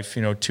my wife,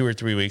 2 or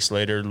 3 weeks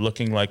later,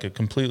 looking like a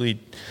completely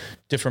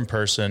different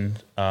person.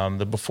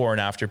 The before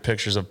and after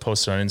pictures I've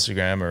posted on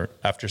Instagram or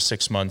after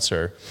 6 months,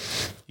 or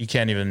you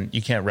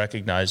can't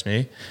recognize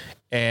me.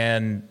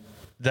 And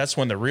that's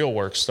when the real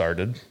work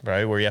started,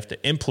 right? Where you have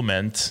to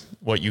implement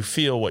what you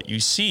feel, what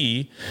you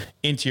see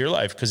into your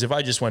life. Because if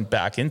I just went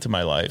back into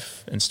my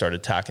life and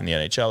started attacking the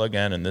NHL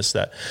again and this,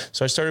 that.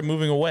 So I started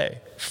moving away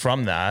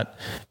from that.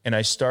 And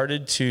I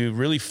started to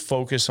really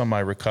focus on my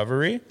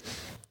recovery.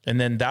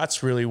 And then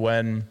that's really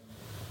when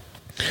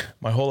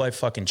my whole life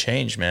fucking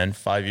changed, man,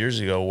 5 years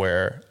ago,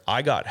 where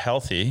I got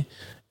healthy.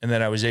 And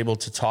then I was able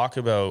to talk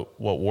about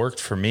what worked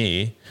for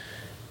me.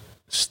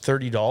 It's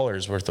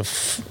 $30 worth of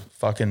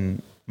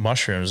fucking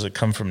mushrooms that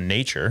come from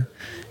nature.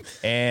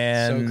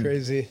 And so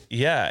crazy.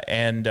 Yeah.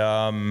 And,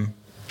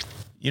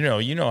 you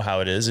know how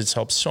it is. It's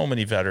helped so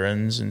many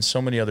veterans and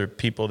so many other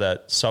people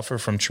that suffer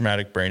from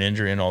traumatic brain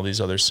injury and all these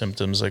other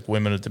symptoms, like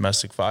women of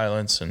domestic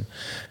violence. And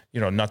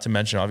not to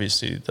mention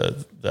obviously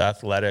the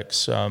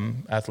athletics,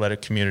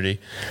 athletic community.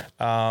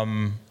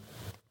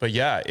 But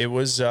yeah, it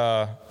was,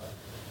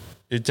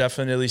 it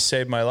definitely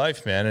saved my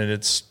life, man. And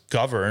it's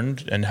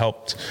governed and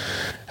helped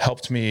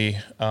me,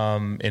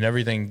 in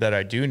everything that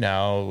I do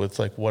now with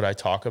like what I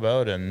talk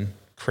about and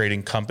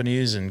creating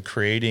companies and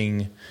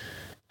creating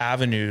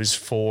avenues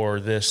for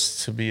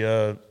this to be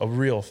a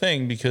real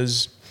thing,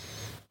 because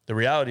the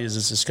reality is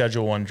it's a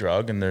Schedule I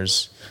drug, and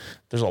there's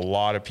a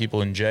lot of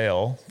people in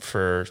jail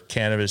for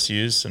cannabis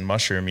use and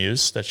mushroom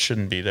use that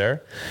shouldn't be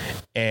there.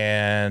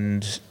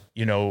 And,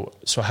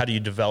 so how do you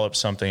develop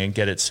something and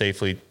get it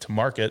safely to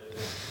market?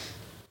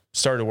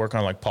 Started to work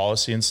on like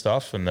policy and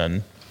stuff. And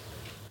then,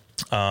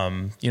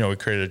 we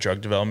created a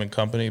drug development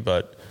company,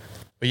 but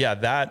yeah,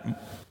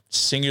 that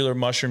singular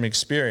mushroom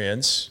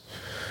experience,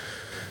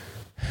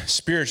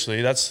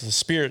 spiritually, that's the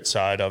spirit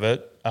side of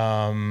it.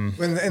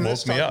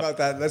 Let's talk about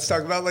that. Let's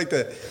talk about like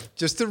the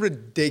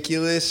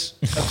ridiculous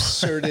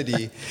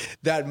absurdity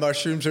that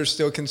mushrooms are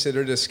still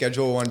considered a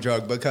Schedule I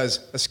drug,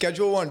 because a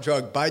Schedule I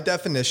drug, by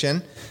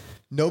definition,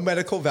 no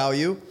medical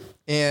value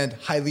and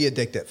highly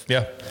addictive.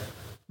 Yeah.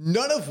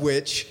 None of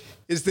which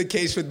is the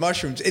case with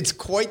mushrooms. It's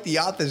quite the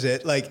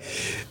opposite. Like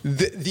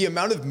the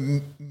amount of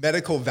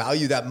medical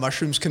value that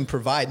mushrooms can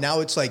provide.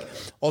 Now it's like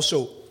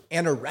also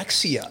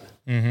anorexia.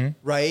 Mm-hmm.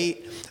 Right?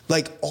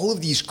 Like all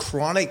of these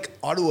chronic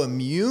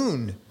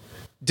autoimmune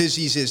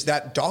diseases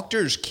that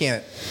doctors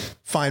can't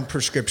find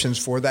prescriptions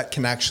for that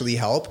can actually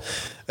help,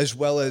 as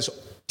well as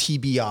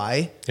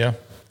TBI,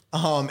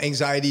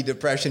 anxiety,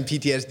 depression,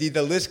 PTSD,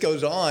 the list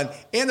goes on,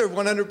 and they're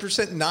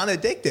 100%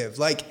 non-addictive.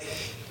 Like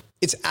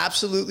it's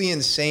absolutely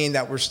insane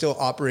that we're still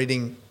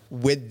operating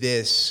with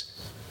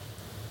this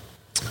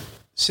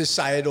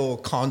societal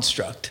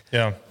construct.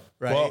 Yeah.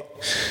 Right. Well,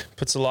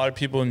 puts a lot of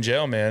people in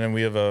jail, man, and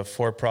we have a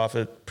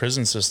for-profit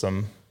prison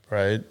system,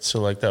 right?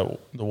 So like the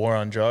war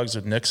on drugs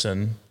with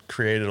Nixon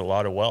created a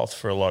lot of wealth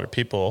for a lot of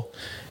people.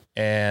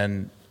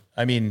 And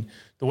I mean,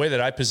 the way that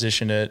I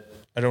position it,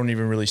 I don't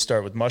even really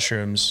start with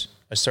mushrooms.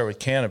 I start with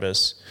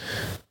cannabis.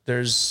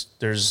 There's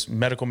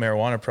medical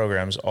marijuana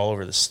programs all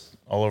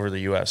over the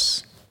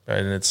US, right?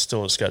 And it's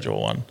still a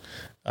Schedule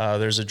I.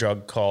 There's a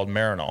drug called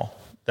Marinol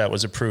that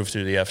was approved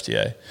through the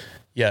FDA,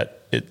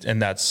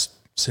 and that's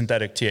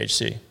synthetic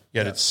THC,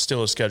 yet it's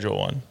still a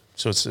Schedule I.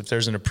 So if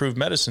there's an approved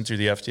medicine through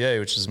the FDA,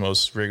 which is the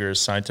most rigorous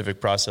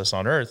scientific process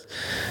on earth,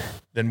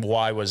 then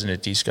why wasn't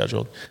it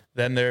descheduled?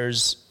 Then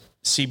there's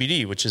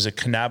CBD, which is a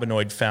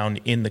cannabinoid found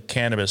in the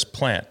cannabis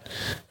plant.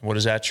 And what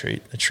does that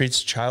treat? It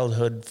treats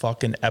childhood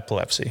fucking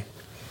epilepsy.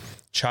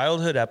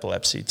 Childhood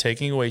epilepsy,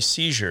 taking away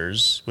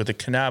seizures with a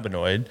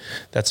cannabinoid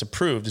that's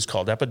approved, is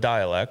called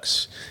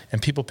Epidiolex,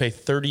 and people pay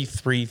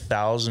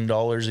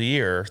 $33,000 a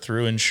year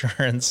through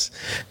insurance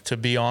to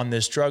be on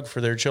this drug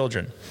for their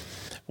children.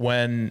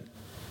 When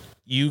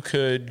you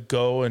could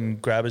go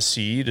and grab a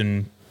seed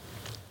and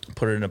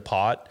put it in a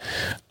pot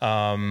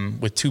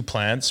with 2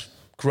 plants,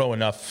 grow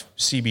enough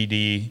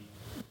CBD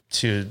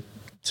to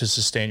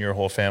sustain your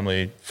whole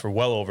family for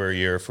well over a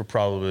year for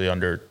probably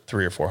under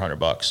 $300 or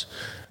 $400.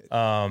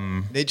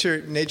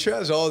 Nature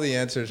has all the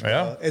answers, bro.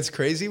 Yeah. It's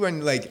crazy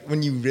when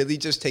you really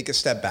just take a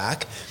step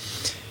back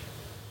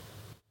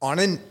on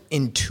an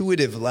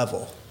intuitive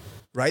level,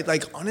 right?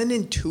 Like on an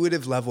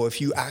intuitive level,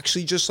 if you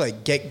actually just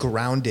like get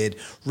grounded,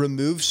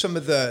 remove some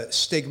of the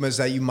stigmas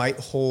that you might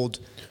hold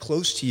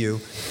close to you,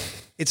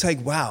 it's like,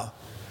 wow,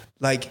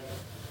 like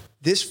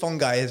this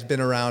fungi has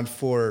been around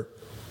for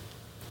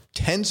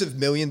tens of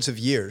millions of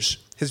years,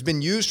 has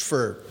been used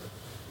for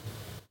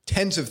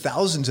tens of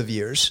thousands of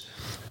years,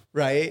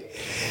 right?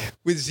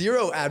 With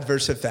zero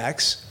adverse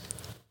effects.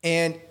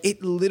 And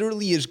it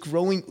literally is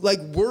growing. Like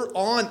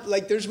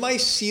there's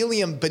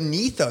mycelium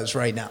beneath us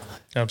right now.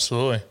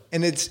 Absolutely.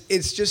 And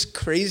it's just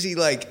crazy.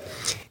 Like,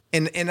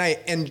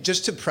 and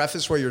just to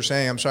preface what you're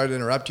saying, I'm sorry to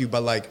interrupt you,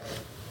 but like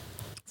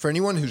for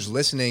anyone who's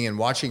listening and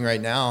watching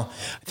right now,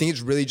 I think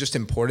it's really just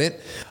important.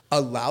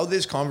 Allow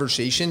this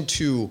conversation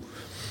to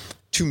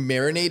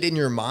marinate in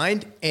your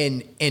mind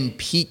and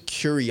pique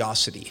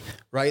curiosity,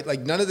 right?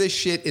 Like none of this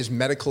shit is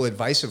medical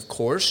advice, of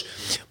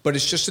course, but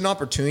it's just an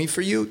opportunity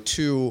for you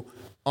to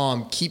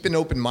keep an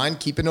open mind,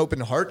 keep an open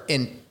heart.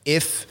 And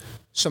if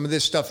some of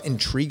this stuff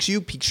intrigues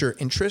you, piques your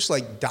interest,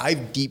 like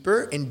dive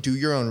deeper and do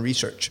your own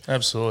research.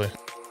 Absolutely.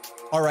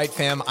 All right,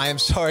 fam, I am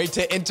sorry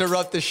to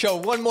interrupt the show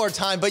one more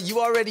time, but you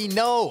already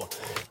know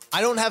I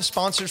don't have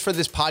sponsors for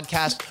this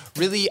podcast.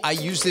 Really, I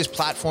use this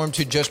platform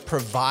to just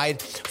provide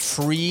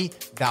free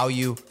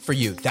value for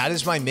you. That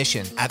is my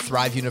mission at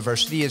Thrive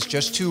University, is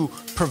just to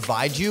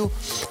provide you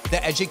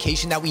the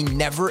education that we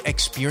never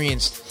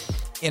experienced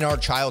in our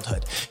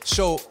childhood.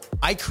 So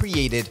I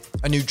created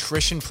a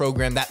nutrition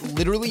program that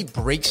literally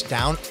breaks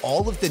down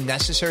all of the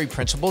necessary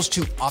principles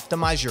to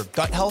optimize your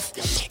gut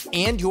health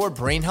and your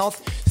brain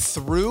health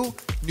through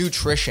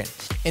nutrition.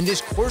 And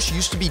this course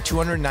used to be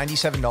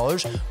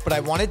 $297, but I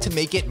wanted to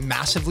make it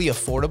massively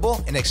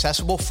affordable and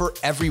accessible for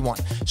everyone.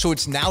 So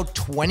it's now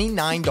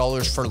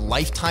 $29 for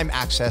lifetime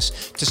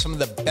access to some of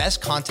the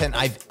best content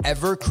I've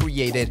ever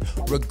created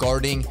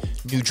regarding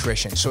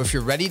nutrition. So if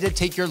you're ready to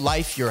take your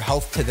life, your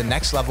health to the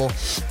next level,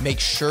 make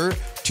sure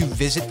to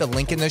visit the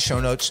link in the show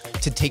notes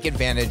to take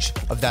advantage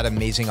of that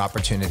amazing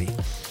opportunity.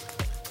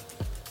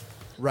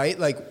 Right?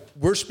 Like,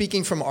 we're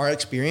speaking from our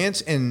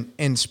experience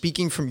and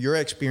speaking from your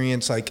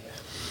experience, like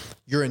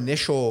your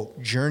initial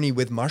journey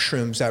with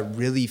mushrooms that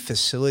really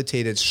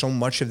facilitated so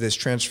much of this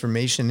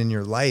transformation in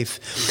your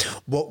life.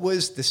 What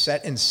was the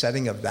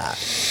setting of that?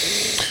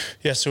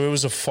 Yeah, so it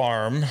was a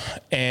farm,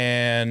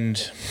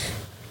 and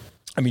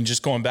I mean,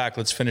 just going back,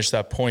 let's finish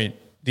that point.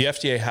 The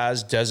FDA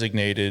has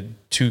designated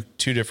two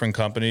different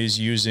companies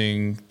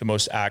using the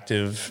most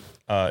active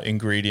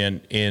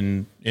ingredient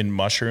in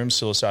mushrooms,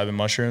 psilocybin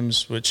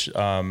mushrooms, which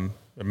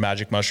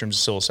magic mushrooms,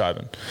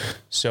 psilocybin.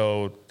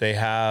 So they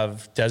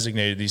have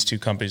designated these two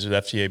companies with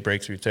FDA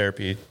breakthrough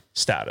therapy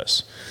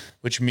status,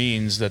 which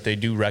means that they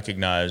do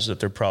recognize that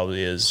there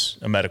probably is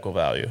a medical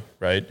value,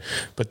 right?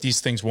 But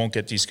these things won't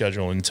get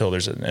descheduled until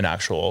there's an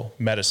actual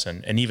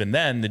medicine. And even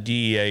then, the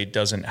DEA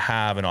doesn't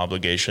have an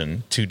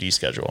obligation to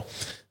deschedule.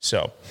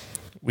 So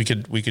we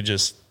could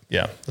just,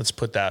 let's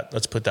put that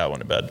one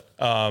to bed.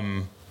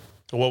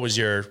 What was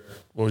your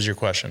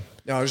question?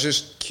 No, I was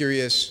just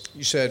curious.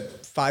 You said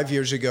 5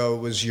 years ago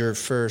was your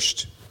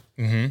first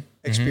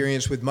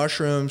experience with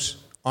mushrooms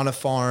on a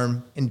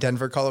farm in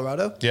Denver,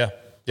 Colorado? Yeah.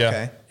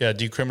 Okay. Yeah.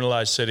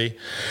 Decriminalized city.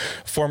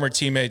 Former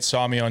teammate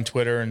saw me on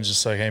Twitter and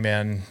just like, hey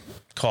man,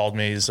 called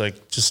me. He's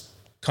like, just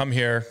come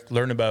here,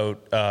 learn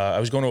about, I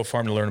was going to a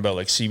farm to learn about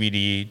like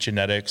CBD,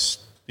 genetics,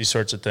 these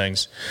sorts of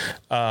things.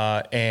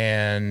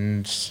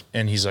 And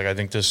he's like, I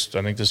think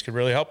this could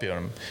really help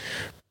you.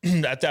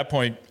 And at that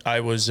point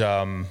I was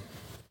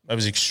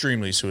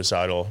extremely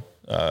suicidal,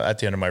 at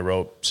the end of my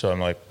rope. So I'm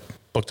like,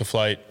 booked a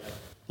flight,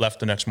 left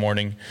the next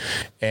morning.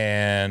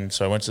 And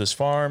so I went to this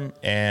farm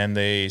and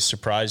they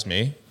surprised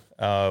me,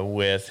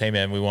 with, hey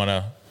man, we want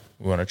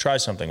to try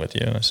something with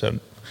you. And I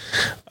said,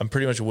 I'm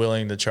pretty much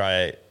willing to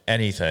try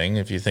anything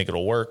if you think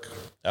it'll work.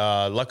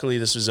 Luckily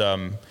this was,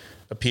 a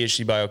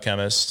PhD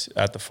biochemist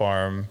at the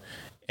farm,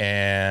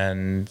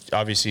 and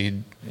obviously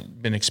he'd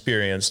been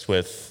experienced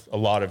with a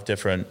lot of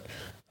different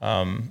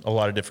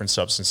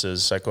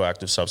substances,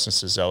 psychoactive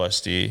substances,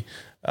 LSD,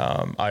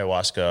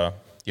 ayahuasca,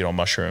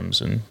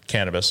 mushrooms and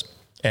cannabis.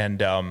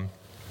 And, I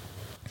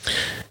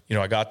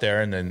got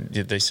there and then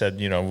they said,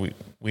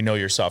 we know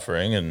you're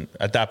suffering. And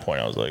at that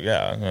point I was like,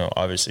 yeah,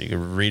 obviously you could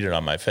read it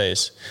on my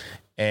face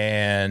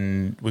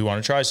and we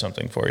want to try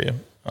something for you.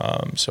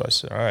 So I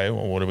said, all right,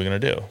 well, what are we going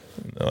to do?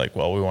 And they're like,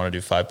 well, we want to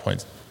do 5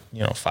 grams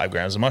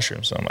of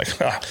mushrooms. So I'm like,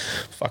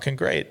 fucking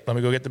great. Let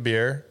me go get the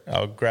beer.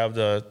 I'll grab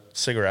the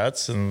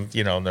cigarettes and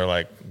they're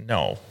like,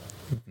 no,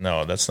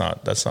 that's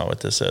not what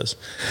this is.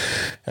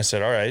 I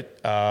said, all right.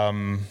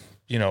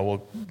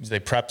 They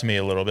prepped me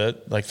a little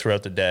bit, like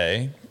throughout the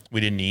day. We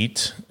didn't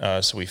eat.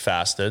 So we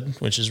fasted,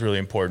 which is really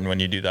important when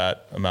you do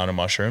that amount of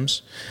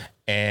mushrooms.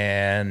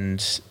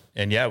 And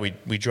yeah,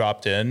 we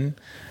dropped in.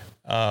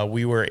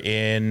 We were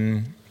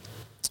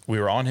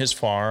on his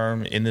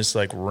farm in this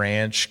like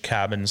ranch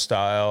cabin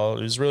style.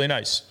 It was really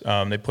nice.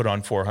 They put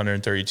on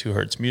 432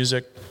 hertz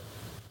music,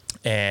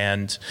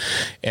 and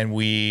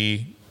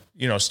we,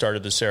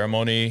 started the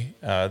ceremony.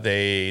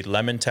 They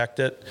lemon teched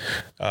it,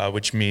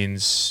 which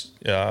means,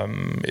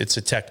 it's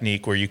a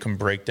technique where you can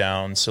break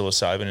down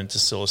psilocybin into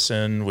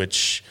psilocin,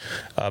 which,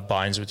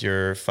 binds with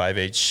your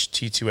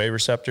 5-HT2A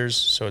receptors.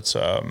 So it's,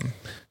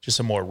 just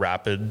a more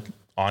rapid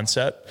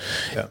onset.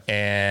 Yeah.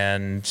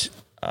 And,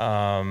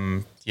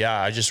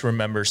 I just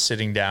remember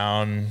sitting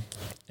down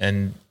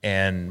and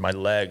my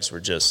legs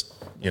were just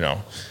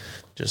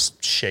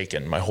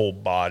shaking. My whole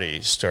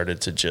body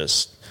started to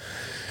just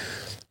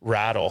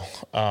rattle.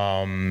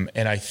 And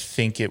I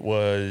think it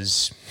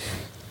was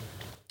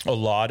a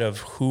lot of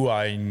who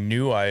I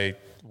knew I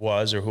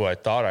was or who I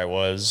thought I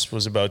was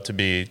about to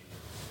be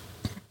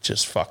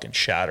just fucking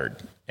shattered.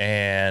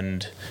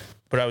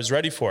 But I was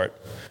ready for it,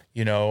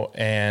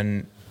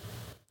 and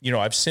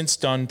I've since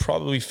done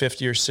probably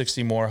 50 or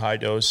 60 more high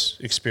dose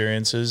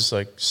experiences,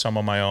 like some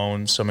on my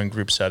own, some in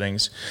group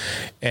settings.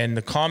 And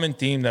the common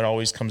theme that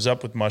always comes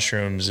up with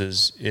mushrooms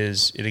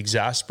is it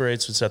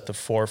exasperates what's at the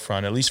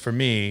forefront, at least for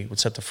me,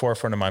 what's at the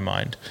forefront of my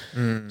mind.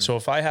 So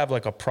if I have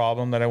like a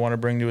problem that I want to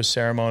bring to a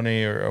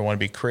ceremony, or I want to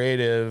be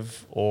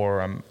creative,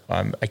 or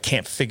I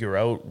can't figure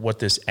out what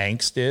this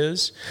angst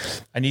is,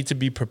 I need to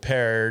be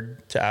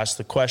prepared to ask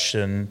the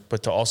question,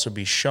 but to also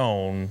be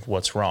shown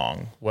what's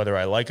wrong, whether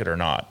I like it or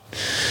not.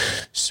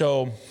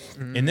 So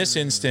in this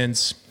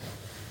instance,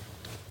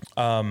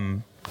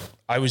 I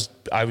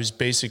was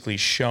basically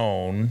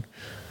shown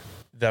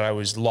that I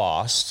was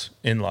lost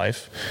in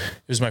life.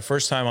 It was my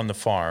first time on the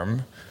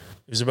farm.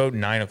 It was about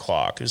 9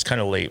 o'clock. It was kind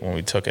of late when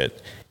we took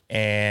it.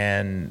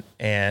 And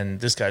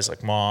this guy's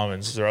like, Mom,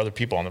 and there are other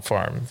people on the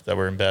farm that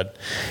were in bed.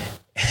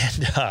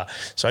 And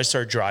so I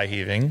started dry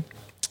heaving,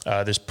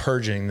 this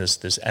purging,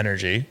 this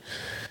energy,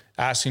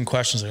 asking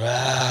questions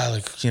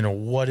like,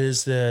 what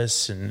is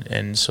this?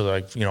 And so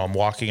like, I'm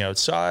walking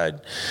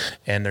outside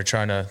and they're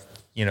trying to,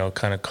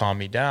 kind of calm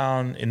me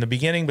down in the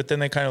beginning, but then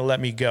they kind of let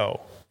me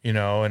go.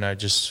 and I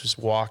just was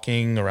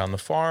walking around the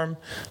farm,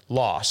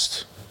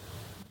 lost.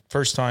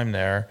 First time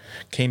there,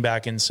 came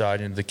back inside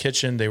into the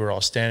kitchen. They were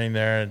all standing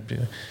there,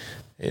 and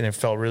it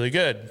felt really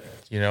good,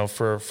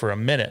 for a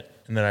minute.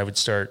 And then I would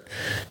start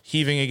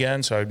heaving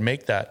again. So I would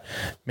make that.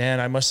 Man,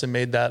 I must have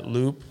made that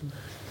loop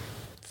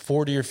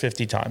 40 or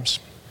 50 times,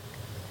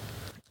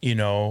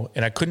 and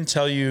I couldn't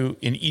tell you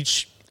in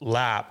each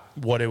lap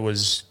what it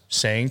was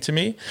saying to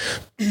me,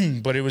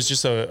 but it was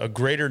just a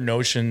greater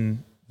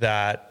notion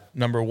that,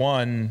 number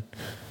one,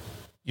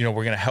 we're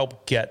going to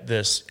help get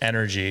this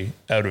energy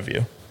out of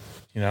you.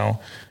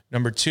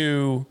 Number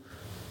two,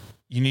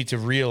 you need to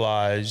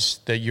realize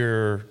that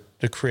you're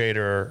the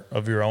creator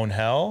of your own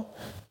hell.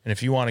 And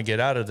if you want to get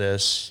out of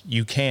this,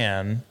 you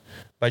can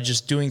by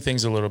just doing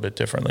things a little bit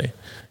differently,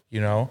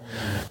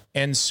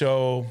 And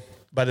so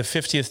by the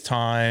 50th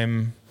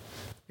time,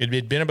 it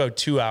had been about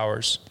 2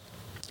 hours.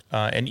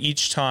 And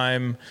each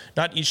time,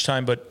 not each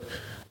time, but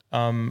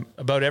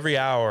about every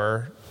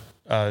hour,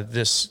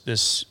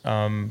 this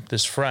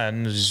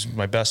friend, who's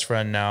my best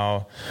friend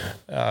now,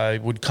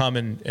 would come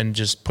and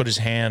just put his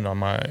hand on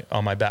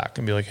my back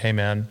and be like, "Hey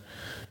man,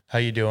 how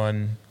you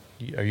doing?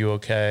 Are you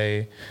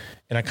okay?"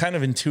 And I kind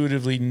of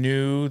intuitively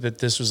knew that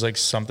this was like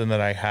something that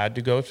I had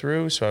to go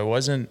through. So I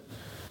wasn't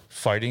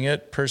fighting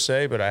it per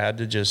se, but I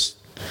just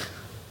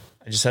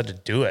had to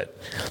do it.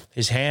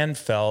 His hand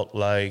felt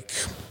like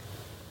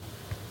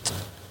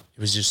it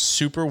was just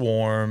super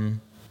warm,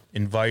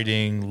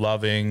 inviting,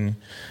 loving.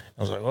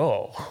 I was like,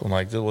 oh, I'm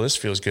like, well, this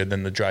feels good.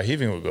 Then the dry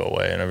heaving would go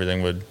away and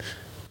everything would,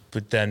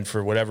 but then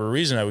for whatever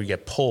reason, I would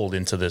get pulled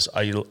into this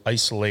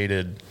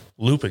isolated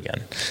loop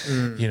again,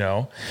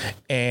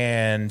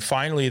 and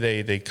finally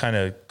they kind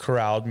of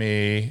corralled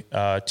me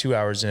 2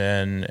 hours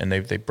in, and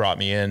they brought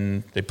me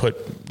in. They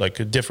put like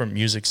a different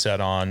music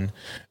set on,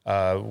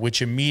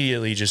 which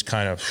immediately just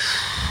kind of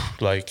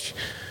like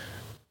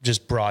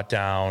just brought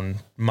down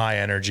my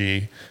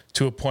energy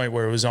to a point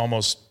where it was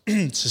almost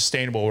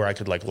sustainable, where I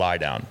could like lie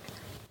down.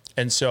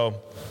 And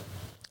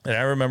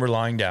I remember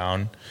lying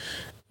down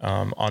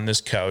on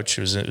this couch.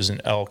 It was an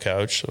L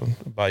couch. So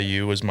by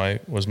you was my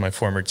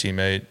former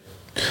teammate.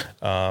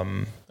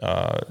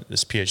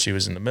 This PhD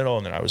was in the middle,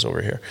 and then I was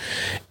over here.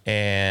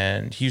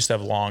 And he used to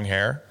have long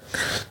hair.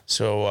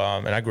 So,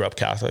 and I grew up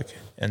Catholic.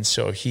 And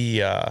so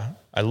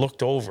I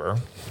looked over,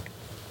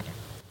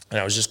 and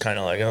I was just kind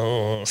of like,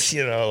 oh,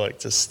 like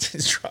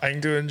just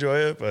trying to enjoy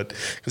it, but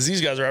because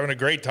these guys are having a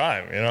great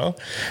time,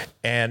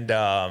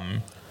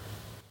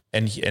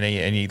 and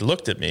he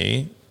looked at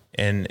me,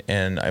 and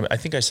I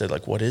think I said,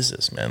 like, what is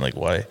this, man? Like,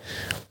 why,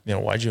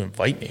 why'd you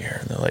invite me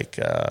here? And they're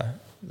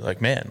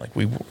like, man, like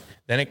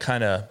then it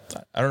kind of,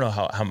 I don't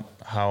know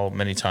how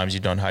many times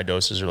you've done high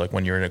doses, or like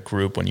when you're in a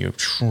group, and you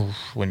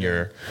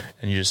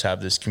just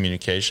have this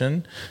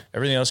communication,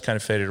 everything else kind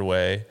of faded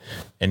away.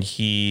 And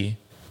he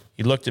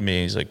looked at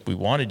me, he's like, we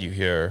wanted you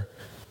here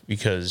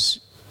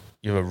because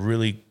you have a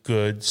really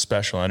good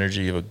special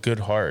energy, you have a good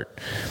heart,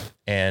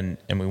 and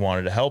we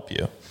wanted to help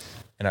you.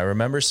 And I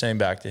remember saying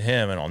back to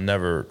him, and I'll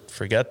never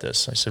forget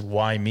this, I said,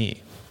 why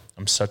me?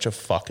 I'm such a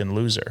fucking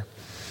loser,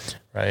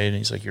 right? And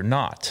he's like, you're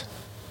not.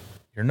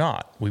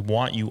 We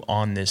want you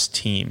on this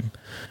team.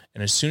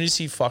 And as soon as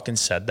he fucking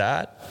said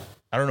that,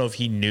 I don't know if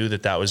he knew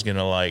that was going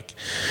to like,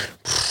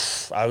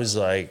 I was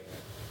like,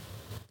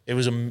 it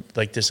was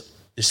like this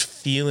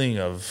feeling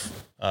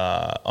of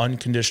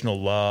unconditional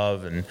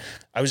love. And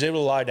I was able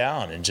to lie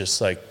down and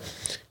just like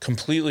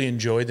completely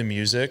enjoy the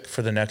music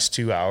for the next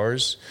 2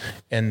 hours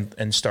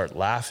and start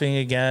laughing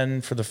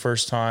again for the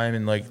first time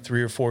in like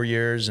 3 or 4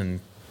 years. And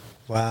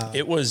wow,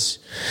 it was,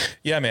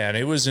 yeah, man,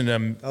 it was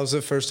that was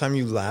the first time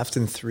you laughed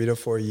in 3 to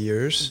 4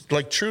 years?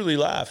 Like truly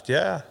laughed.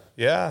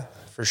 Yeah,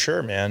 for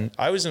sure, man.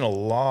 I was in a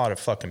lot of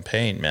fucking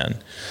pain, man.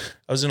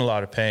 I was in a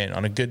lot of pain.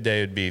 On a good day,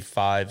 it would be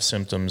 5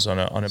 symptoms. On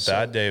a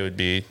bad day, it would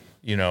be,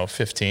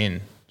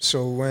 15.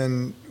 So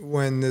when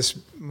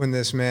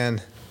this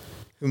man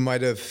who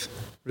might have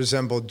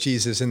resembled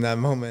Jesus in that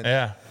moment,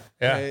 yeah,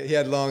 right? He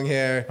had long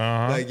hair,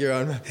 like you're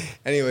on.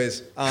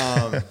 Anyways,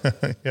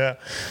 yeah,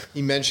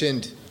 he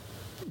mentioned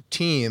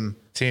team.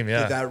 Yeah.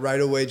 Did that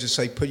right away just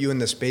like put you in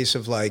the space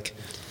of like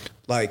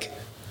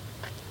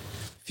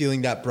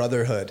feeling that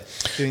brotherhood,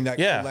 feeling that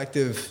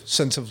collective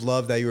sense of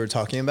love that you were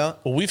talking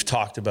about? Well, we've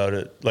talked about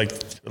it, like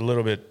a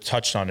little bit,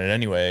 touched on it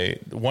anyway.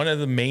 One of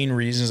the main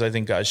reasons I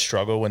think guys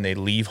struggle when they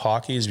leave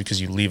hockey is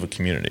because you leave a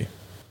community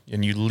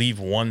and you leave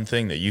one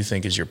thing that you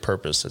think is your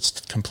purpose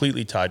that's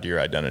completely tied to your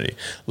identity.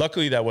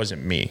 Luckily, that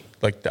wasn't me.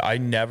 Like I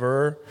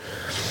never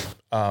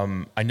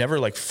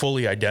like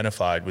fully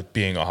identified with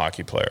being a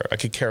hockey player. I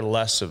could care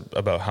less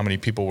about how many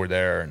people were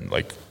there and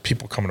like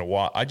people coming to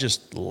watch. I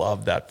just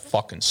loved that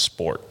fucking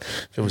sport.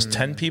 If it was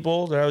 10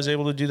 people that I was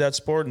able to do that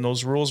sport and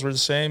those rules were the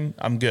same,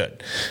 I'm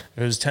good.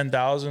 If it was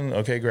 10,000,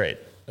 okay, great.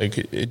 Like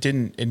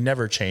it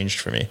never changed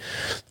for me.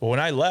 But when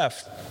I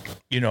left,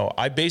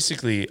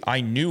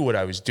 I knew what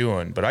I was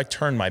doing, but I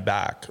turned my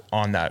back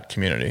on that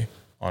community,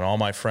 on all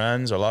my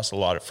friends. I lost a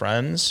lot of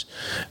friends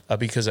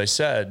because I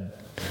said,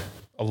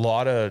 a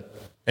lot of,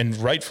 and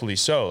rightfully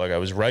so, like I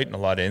was right in a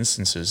lot of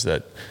instances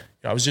that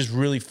I was just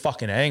really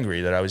fucking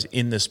angry that I was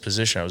in this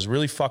position. I was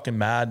really fucking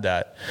mad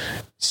that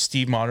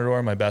Steve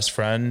Monador, my best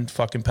friend,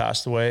 fucking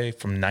passed away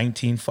from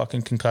 19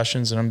 fucking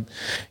concussions. And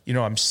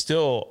I'm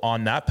still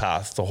on that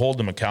path to hold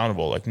him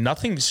accountable. Like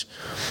nothing's,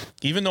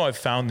 even though I've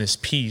found this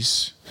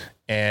peace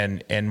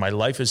and my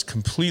life has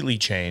completely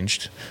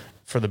changed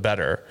for the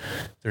better,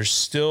 there's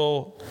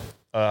still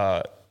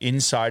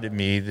inside of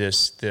me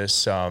this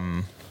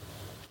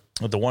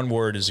the one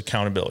word is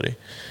accountability.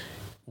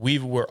 We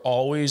were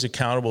always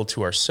accountable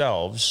to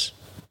ourselves.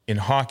 In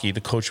hockey, the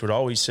coach would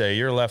always say,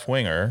 you're a left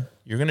winger.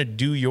 You're going to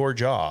do your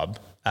job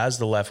as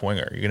the left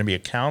winger. You're going to be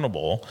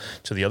accountable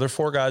to the other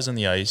 4 guys on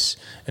the ice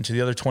and to the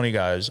other 20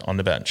 guys on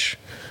the bench,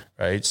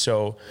 right?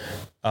 So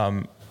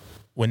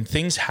when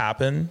things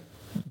happen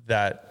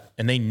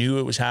and they knew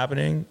it was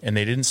happening and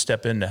they didn't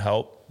step in to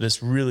help,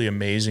 this really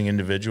amazing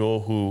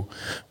individual who,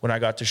 when I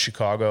got to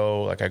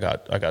Chicago, like I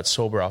got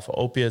sober off of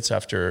opiates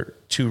after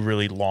 2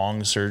 really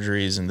long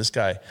surgeries. And this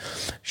guy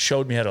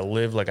showed me how to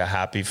live like a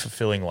happy,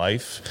 fulfilling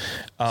life.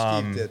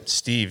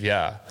 Steve,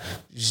 yeah.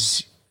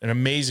 He's an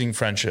amazing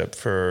friendship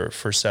for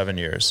 7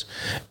 years.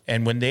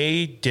 And when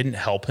they didn't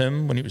help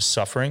him when he was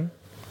suffering,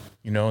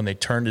 and they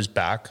turned his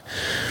back,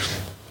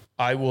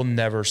 I will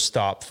never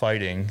stop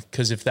fighting,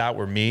 because if that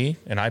were me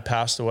and I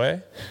passed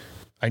away,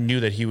 I knew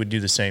that he would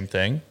do the same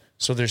thing.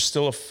 So there's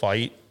still a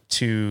fight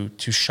to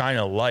shine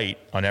a light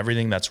on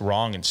everything that's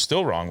wrong and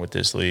still wrong with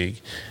this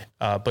league,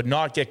 but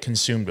not get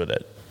consumed with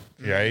it,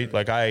 right?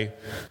 Like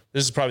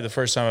this is probably the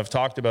first time I've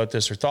talked about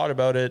this or thought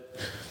about it,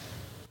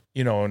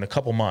 in a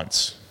couple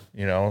months,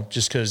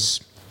 just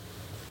because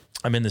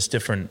I'm in this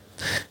different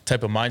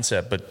type of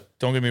mindset. But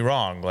don't get me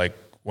wrong, like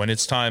when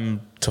it's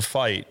time to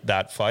fight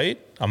that fight,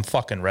 I'm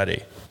fucking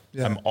ready.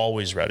 Yeah. I'm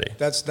always ready.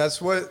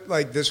 That's what,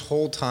 like, this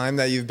whole time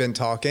that you've been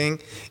talking,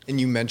 and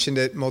you mentioned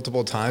it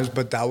multiple times,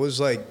 but that was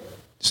like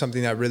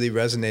something that really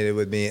resonated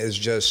with me, is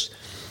just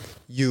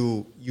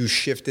you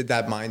shifted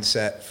that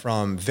mindset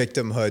from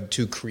victimhood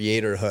to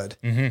creatorhood.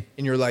 Mm-hmm.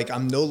 And you're like,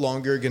 I'm no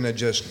longer going to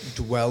just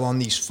dwell on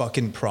these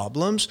fucking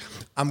problems.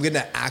 I'm going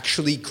to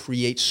actually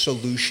create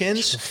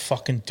solutions. Just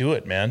fucking do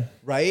it, man.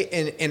 Right.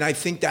 And I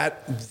think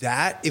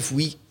that if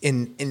we,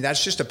 and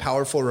that's just a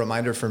powerful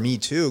reminder for me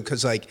too.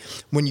 Cause like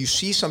when you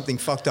see something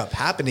fucked up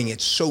happening,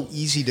 it's so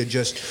easy to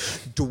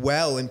just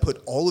dwell and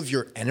put all of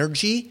your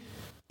energy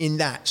in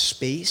that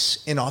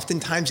space. And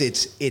oftentimes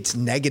it's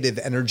negative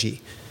energy.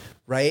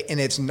 Right. And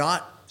it's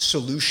not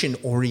solution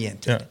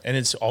oriented. Yeah. And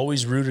it's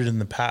always rooted in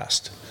the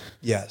past.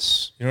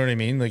 Yes. You know what I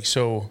mean? Like,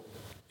 so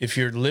if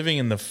you're living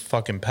in the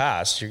fucking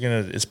past,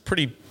 it's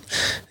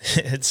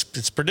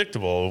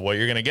predictable what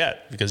you're going to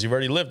get because you've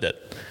already lived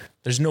it.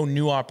 There's no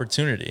new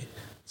opportunity.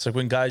 It's like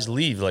when guys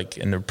leave, like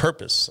in their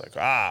purpose,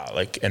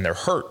 and they're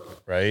hurt,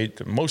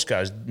 right? Most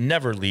guys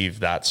never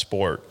leave that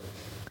sport.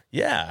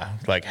 Yeah,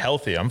 like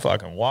healthy. I'm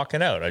fucking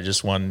walking out. I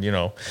just won,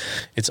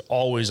 it's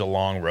always a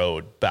long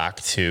road back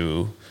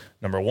to,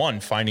 number one,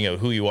 finding out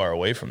who you are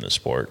away from the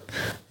sport,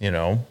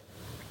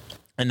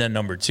 and then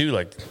number two,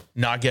 like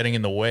not getting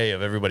in the way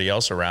of everybody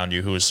else around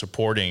you who is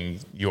supporting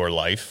your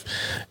life,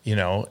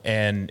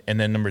 and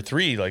then number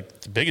three,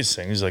 like the biggest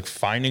thing is like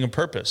finding a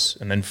purpose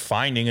and then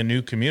finding a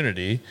new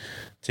community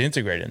to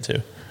integrate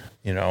into,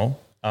 Did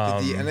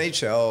the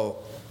NHL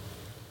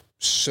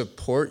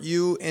support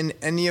you in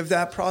any of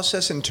that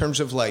process in terms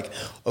of like,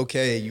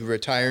 okay, you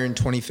retire in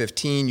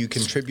 2015, you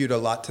contribute a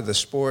lot to the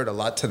sport, a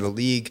lot to the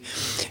league.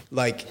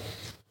 Like,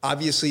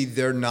 obviously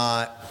they're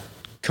not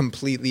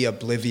completely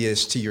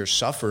oblivious to your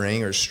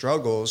suffering or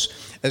struggles,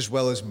 as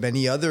well as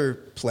many other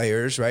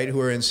players, right,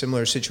 who are in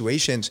similar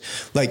situations.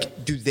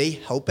 Like, do they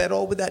help at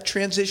all with that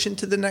transition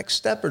to the next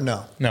step or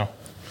no? No.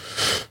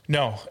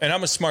 And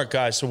I'm a smart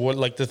guy. So what,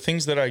 like the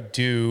things that I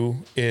do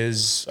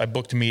is I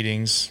booked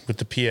meetings with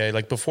the PA.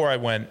 Like before I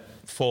went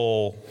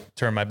full,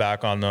 turn my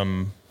back on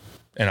them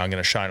and I'm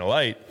going to shine a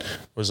light,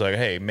 was like,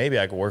 hey, maybe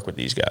I could work with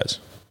these guys.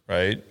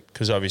 Right.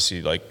 Because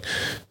obviously like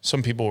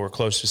some people were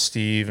close to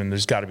Steve and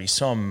there's got to be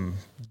some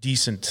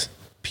decent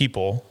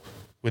people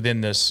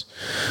within this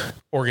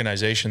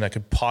organization that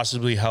could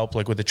possibly help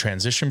like with the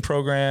transition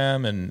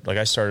program. And like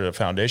I started a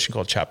foundation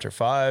called Chapter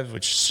 5,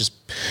 which is just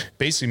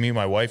basically me and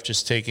my wife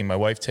taking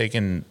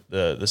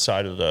the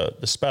side of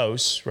the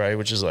spouse, right?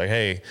 Which is like,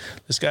 hey,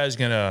 this guy's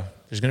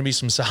there's going to be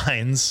some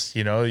signs,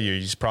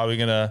 he's probably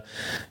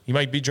he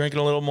might be drinking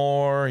a little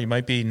more. He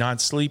might be not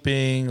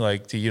sleeping.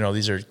 Like,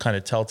 these are kind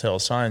of telltale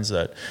signs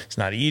that he's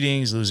not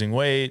eating, he's losing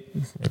weight,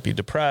 might be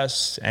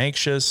depressed,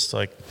 anxious,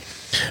 like,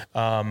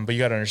 but you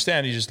got to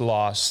understand, he just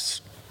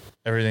lost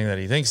everything that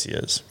he thinks he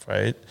is,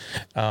 right?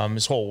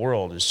 His whole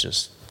world is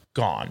just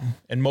gone.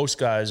 And most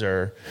guys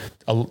are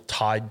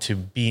tied to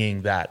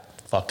being that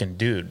fucking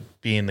dude,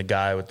 being the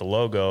guy with the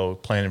logo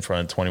playing in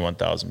front of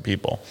 21,000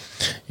 people,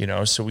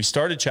 So we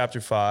started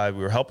Chapter 5.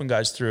 We were helping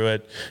guys through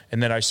it.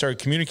 And then I started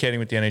communicating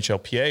with the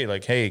NHLPA,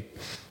 like, hey,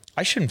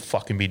 I shouldn't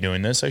fucking be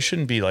doing this. I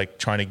shouldn't be like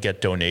trying to get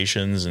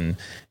donations, and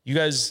you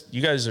guys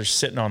are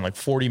sitting on like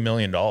 $40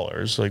 million.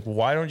 Like,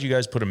 why don't you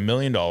guys put $1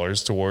 million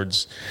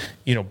towards,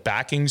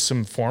 backing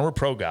some former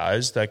pro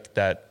guys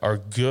that are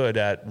good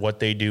at what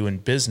they do in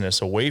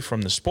business away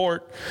from the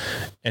sport,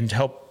 and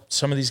help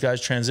some of these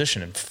guys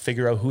transition and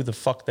figure out who the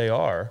fuck they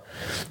are,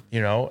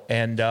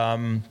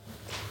 and,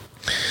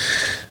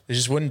 they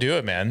just wouldn't do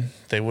it, man.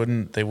 They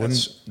wouldn't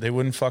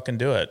fucking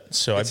do it.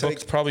 So I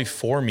booked probably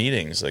 4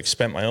 meetings, like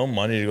spent my own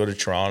money to go to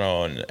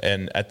Toronto.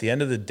 And at the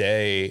end of the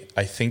day,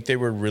 I think they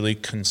were really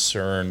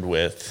concerned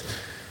with,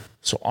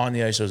 so on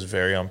the ice, it was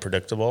very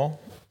unpredictable.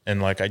 And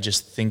like, I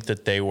just think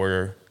that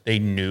they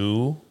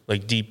knew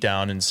like deep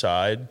down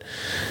inside,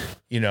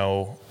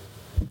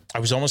 I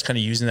was almost kind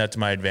of using that to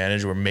my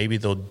advantage, where maybe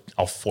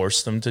I'll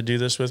force them to do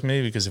this with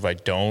me, because if I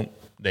don't,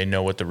 they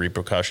know what the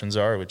repercussions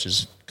are, which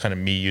is kind of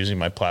me using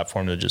my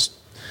platform to just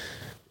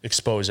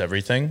expose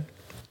everything.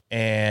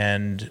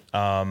 And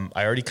I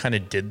already kind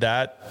of did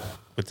that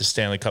with the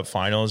Stanley Cup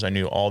Finals. I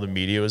knew all the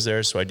media was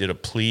there, so I did a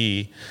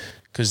plea,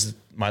 because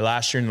my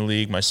last year in the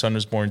league, my son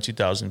was born in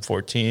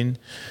 2014.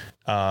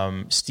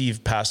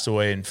 Steve passed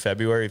away in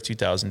February of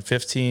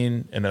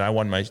 2015. And then I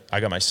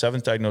got my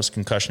 7th diagnosed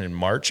concussion in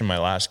March in my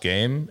last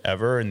game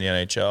ever in the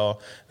NHL.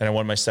 And I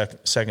won my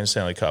second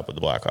Stanley Cup with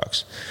the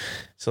Blackhawks.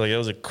 So like, it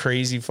was a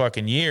crazy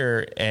fucking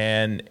year.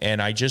 And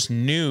I just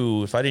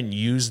knew if I didn't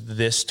use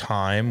this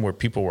time where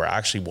people were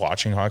actually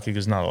watching hockey,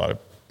 because not a lot of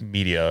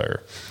media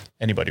or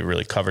anybody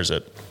really covers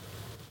it.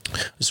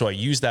 So I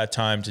used that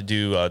time to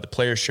do the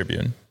Players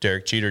Tribune.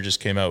 Derek Jeter just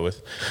came out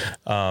with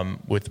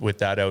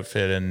that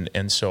outfit,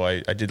 and so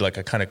I did like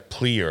a kind of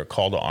plea or a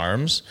call to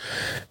arms.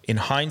 In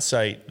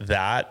hindsight,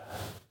 that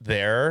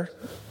there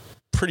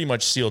pretty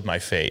much sealed my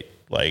fate.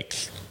 Like,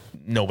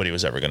 nobody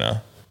was ever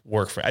gonna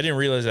work for me. I didn't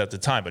realize it at the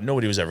time, but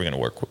nobody was ever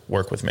gonna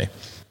work with me.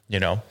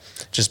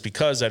 Just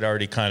because I'd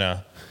already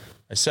I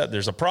said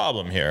there's a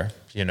problem here,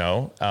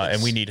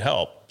 and we need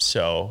help.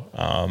 So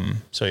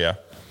yeah.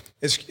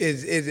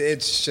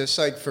 It's just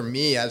like, for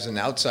me as an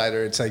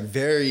outsider, it's like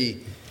very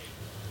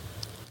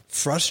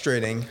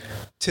frustrating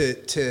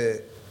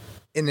and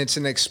it's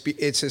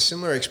a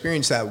similar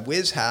experience that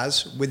Wiz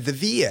has with the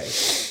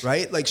VA,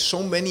 right? Like,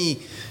 so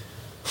many,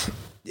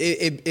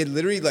 it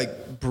literally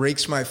like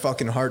breaks my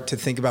fucking heart to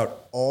think about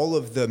all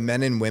of the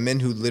men and women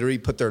who literally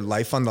put their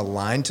life on the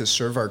line to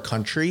serve our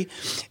country.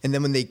 And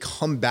then when they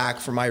come back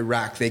from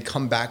Iraq, they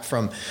come back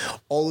from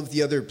all of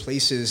the other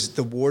places,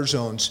 the war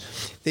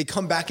zones, they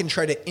come back and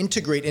try to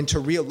integrate into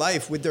real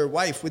life with their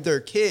wife, with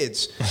their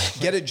kids,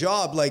 get a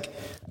job. Like,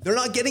 they're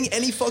not getting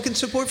any fucking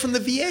support from the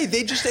VA.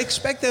 They just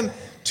expect them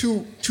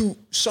to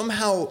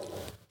somehow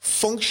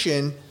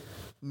function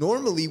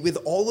normally with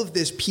all of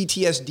this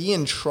PTSD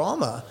and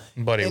trauma.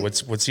 Buddy,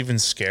 what's even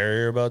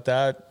scarier about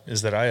that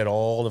is that I had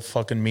all the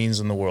fucking means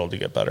in the world to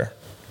get better.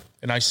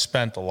 And I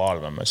spent a lot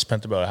of them. I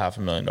spent about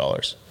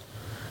 $500,000.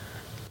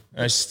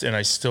 And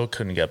I still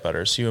couldn't get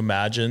better. So you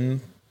imagine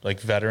like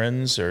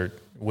veterans or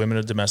women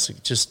of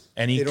domestic, just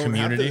any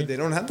community. They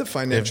don't have the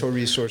financial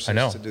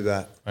resources to do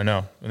that. I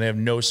know. And they have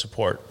no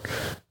support,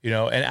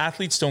 and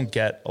athletes don't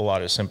get a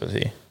lot of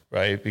sympathy.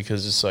 Right?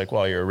 Because it's like,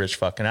 well, you're a rich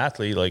fucking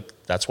athlete. Like,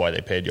 that's why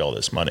they paid you all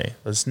this money.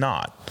 That's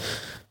not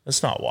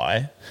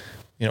why.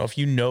 If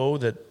you know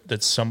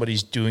that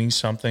somebody's doing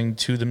something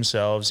to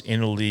themselves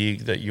in a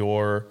league that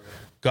you're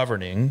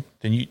governing,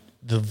 then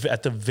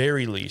at the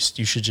very least,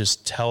 you should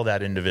just tell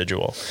that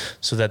individual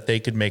so that they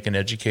could make an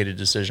educated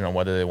decision on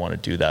whether they want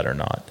to do that or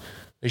not.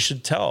 They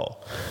should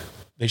tell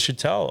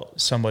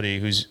somebody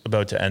who's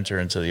about to enter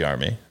into the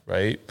Army,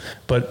 right?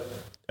 But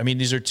I mean,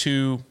 these are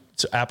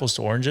it's apples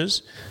to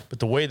oranges, but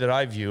the way that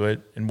I view it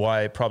and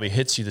why it probably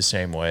hits you the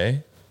same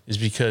way is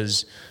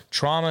because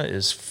trauma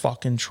is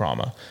fucking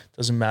trauma.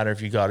 Doesn't matter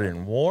if you got it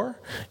in war,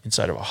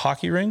 inside of a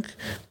hockey rink,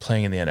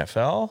 playing in the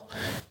NFL,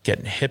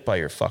 getting hit by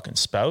your fucking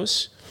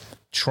spouse.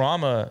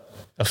 Trauma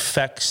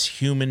affects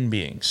human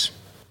beings.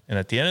 And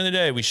at the end of the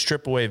day, we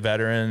strip away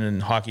veteran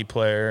and hockey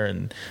player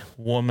and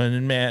woman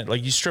and man.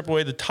 Like, you strip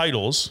away the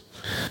titles,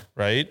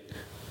 right?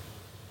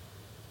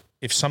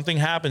 If something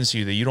happens to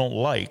you that you don't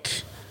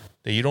like,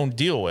 that you don't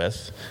deal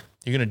with,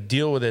 you're going to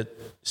deal with it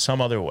some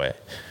other way.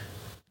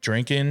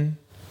 Drinking,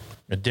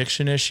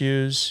 addiction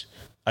issues,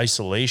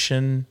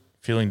 isolation,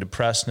 feeling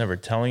depressed, never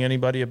telling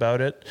anybody about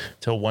it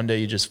till one day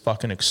you just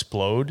fucking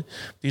explode.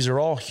 These are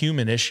all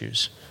human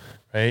issues,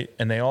 right?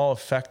 And they all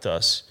affect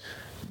us.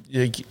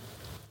 Like,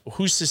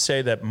 who's to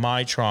say that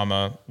my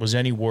trauma was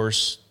any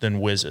worse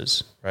than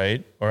Wiz's,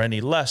 right? Or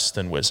any less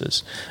than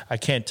Wiz's? I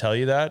can't tell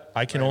you that.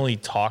 I can only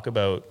talk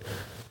about,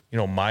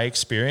 my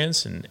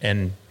experience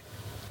and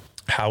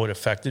how it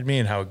affected me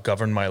and how it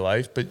governed my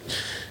life. But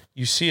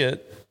you see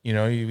it,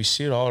 we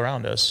see it all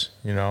around us.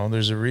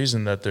 There's a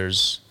reason that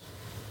there's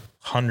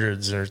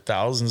hundreds or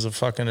thousands of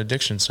fucking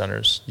addiction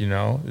centers.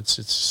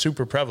 It's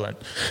super prevalent,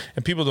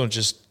 and people don't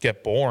just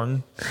get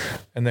born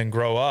and then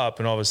grow up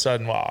and all of a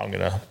sudden, wow, I'm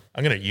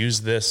gonna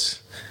use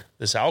this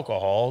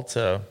alcohol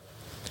to,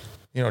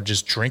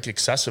 just drink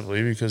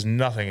excessively because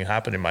nothing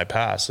happened in my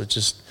past.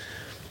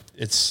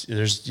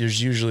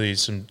 there's usually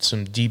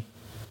some deep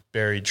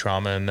buried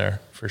trauma in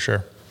there for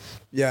sure.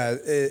 Yeah,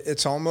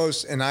 it's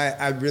almost, and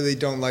I really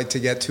don't like to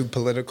get too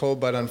political,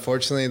 but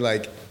unfortunately,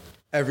 like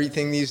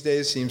everything these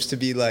days seems to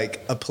be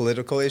like a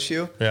political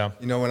issue. Yeah.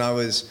 You know, when I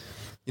was,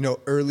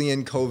 early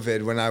in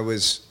COVID, when I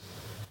was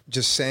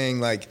just saying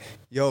like,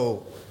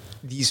 yo,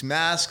 these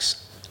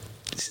masks,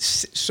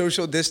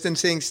 social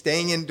distancing,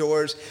 staying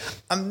indoors,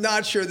 I'm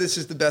not sure this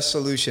is the best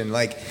solution.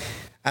 Like,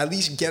 at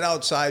least get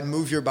outside,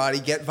 move your body,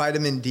 get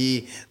vitamin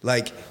D,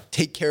 like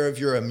take care of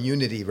your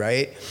immunity,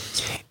 right?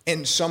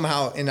 And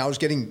somehow, I was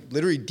getting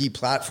literally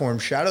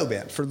deplatformed, shadow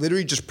banned for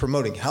literally just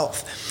promoting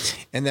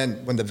health. And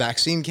then when the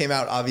vaccine came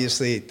out,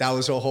 obviously that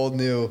was a whole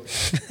new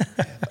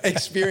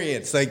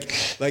experience.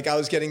 Like I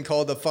was getting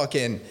called a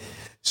fucking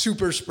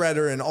super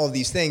spreader and all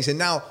these things. And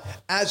now,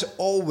 as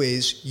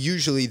always,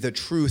 usually the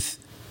truth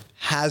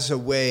has a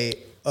way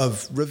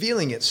of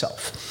revealing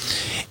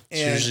itself.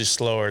 It's usually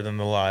slower than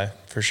the lie,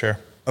 for sure.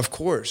 Of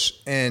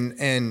course.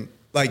 And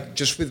like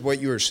just with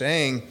what you were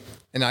saying,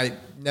 and I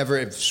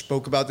never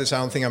spoke about this, I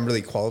don't think I'm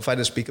really qualified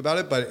to speak about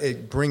it, but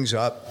it brings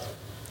up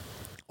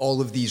all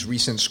of these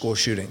recent school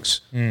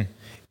shootings.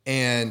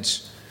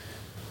 And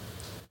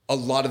a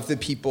lot of the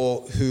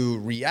people who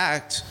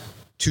react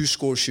to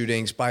school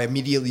shootings by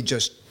immediately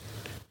just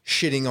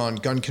shitting on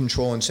gun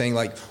control and saying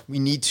like, we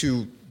need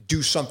to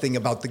do something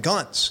about the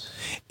guns.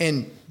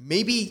 And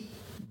maybe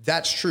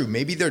that's true.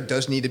 Maybe there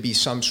does need to be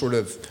some sort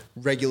of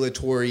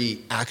regulatory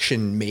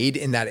action made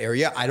in that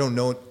area. I don't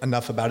know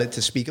enough about it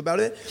to speak about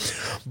it.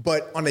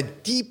 But on a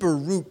deeper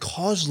root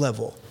cause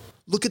level,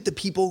 look at the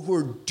people who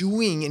are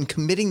doing and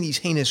committing these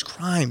heinous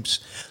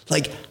crimes.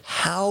 Like,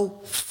 how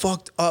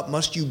fucked up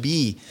must you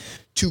be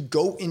to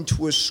go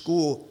into a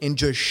school and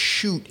just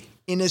shoot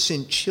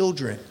innocent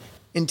children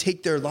and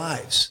take their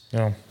lives?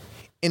 Yeah.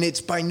 And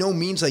it's by no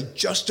means like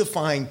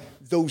justifying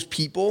those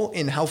people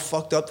and how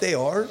fucked up they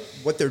are,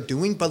 what they're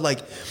doing. But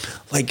like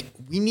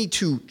we need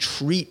to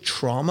treat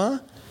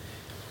trauma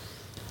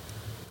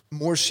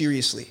more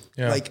seriously,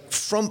 like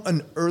from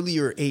an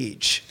earlier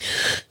age.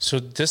 So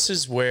this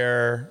is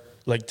where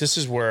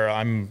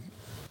I'm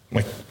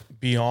like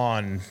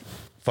beyond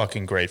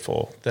fucking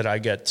grateful that I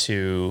get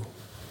to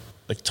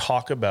like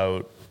talk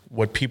about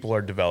what people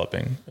are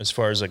developing as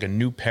far as like a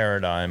new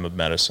paradigm of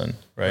medicine,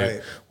 right?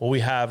 What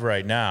we have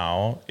right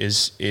now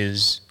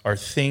are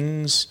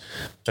things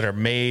that are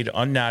made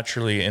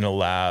unnaturally in a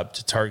lab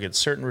to target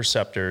certain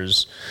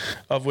receptors,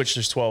 of which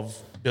there's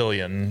 12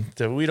 billion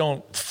that we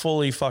don't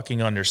fully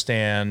fucking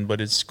understand,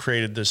 but it's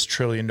created this $1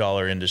 trillion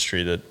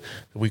industry that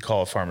we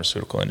call a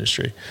pharmaceutical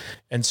industry.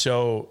 And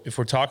so if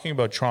we're talking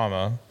about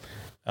trauma,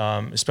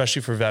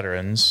 especially for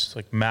veterans,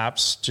 like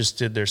MAPS just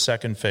did their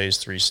second phase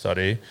 3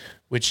 study,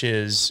 which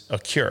is a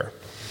cure.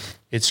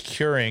 It's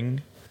curing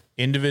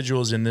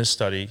individuals in this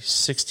study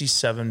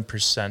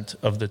 67%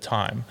 of the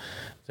time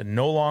that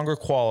no longer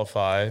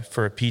qualify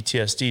for a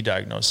PTSD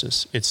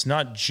diagnosis. It's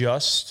not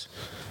just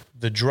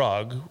the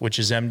drug, which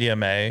is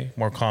MDMA,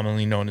 more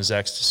commonly known as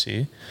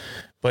ecstasy,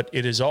 but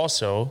it is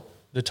also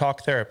the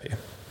talk therapy.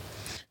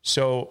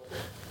 So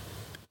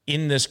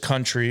in this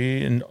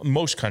country, in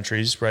most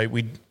countries, right,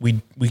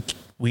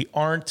 we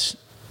aren't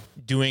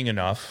doing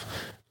enough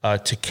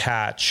to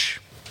catch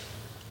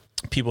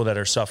people that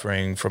are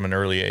suffering from an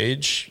early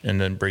age and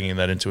then bringing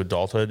that into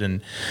adulthood.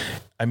 And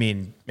I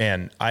mean,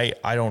 man, I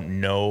don't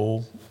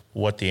know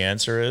what the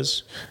answer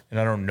is, and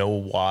I don't know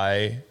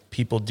why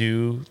people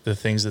do the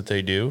things that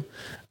they do.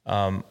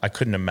 I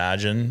couldn't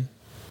imagine,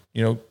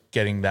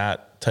 getting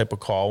that type of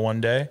call one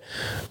day,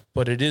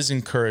 but it is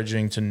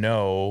encouraging to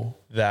know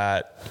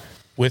that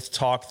with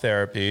talk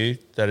therapy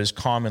that is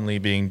commonly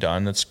being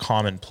done, that's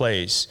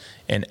commonplace,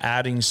 and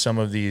adding some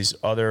of these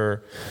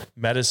other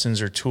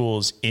medicines or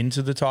tools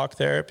into the talk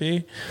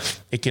therapy,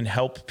 it can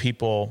help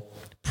people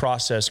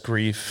process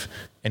grief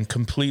and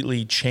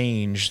completely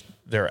change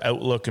their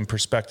outlook and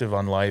perspective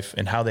on life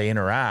and how they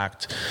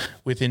interact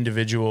with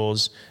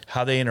individuals,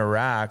 how they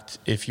interact.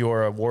 If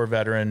you're a war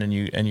veteran and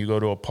you go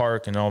to a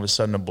park and all of a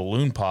sudden a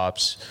balloon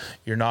pops,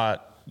 you're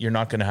not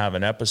going to have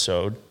an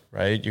episode,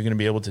 right? You're going to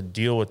be able to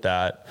deal with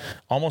that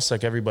almost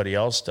like everybody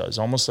else does,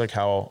 almost like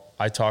how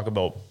I talk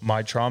about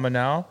my trauma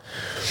now.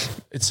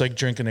 It's like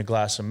drinking a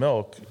glass of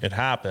milk. It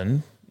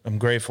happened. I'm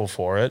grateful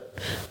for it.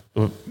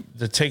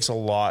 It takes a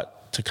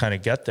lot to kind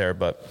of get there,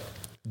 but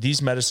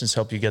these medicines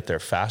help you get there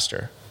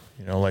faster.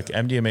 Like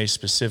MDMA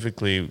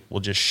specifically will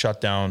just shut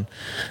down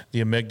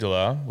the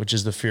amygdala, which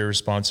is the fear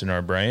response in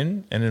our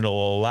brain, and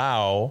it'll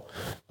allow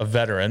a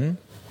veteran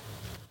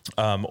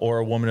or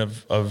a woman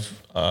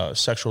of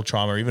sexual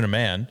trauma, or even a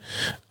man,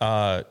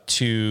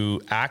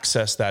 to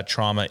access that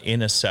trauma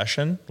in a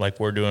session like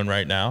we're doing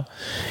right now,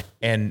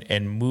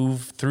 and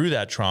move through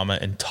that trauma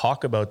and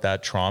talk about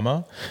that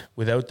trauma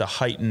without the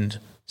heightened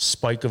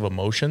spike of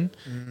emotion,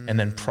 and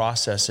then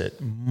process it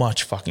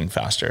much fucking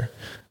faster.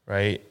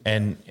 Right.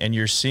 And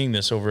you're seeing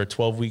this over a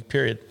 12-week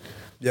period.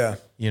 Yeah.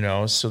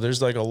 So there's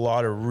like a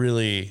lot of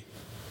really,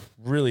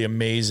 really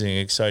amazing,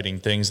 exciting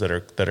things that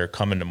are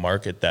coming to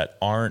market that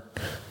aren't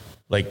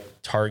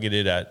like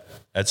targeted at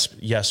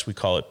yes, we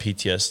call it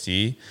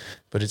PTSD,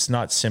 but it's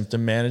not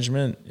symptom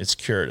management, it's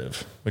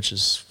curative, which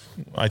is,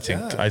 I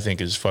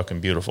think is fucking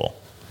beautiful.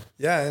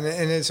 Yeah. And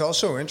it's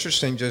also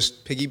interesting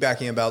just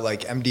piggybacking about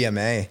like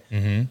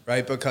MDMA,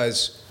 right?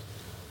 Because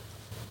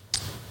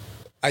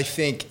I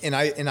think, and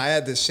I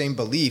had the same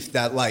belief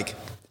that like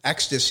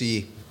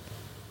ecstasy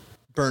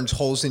burns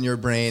holes in your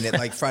brain. It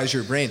like fries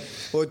your brain.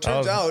 Well, it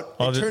turns out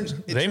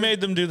they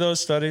made them do those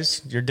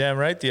studies. You're damn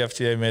right. The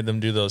FDA made them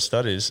do those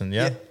studies, and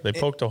they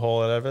poked a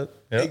hole out of it.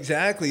 Yep.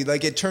 Exactly.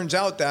 Like it turns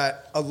out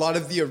that a lot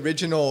of the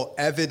original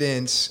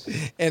evidence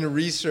and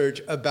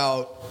research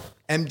about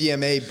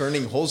MDMA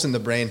burning holes in the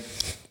brain,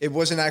 it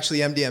wasn't actually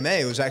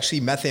MDMA. It was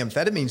actually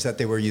methamphetamines that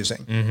they were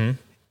using.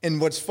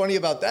 And what's funny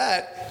about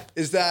that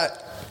is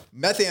that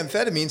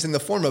methamphetamines in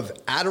the form of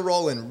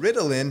Adderall and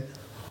Ritalin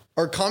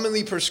are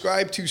commonly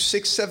prescribed to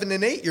 6, 7,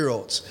 and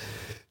 8-year-olds.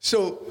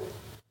 So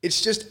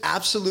it's just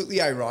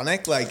absolutely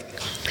ironic, like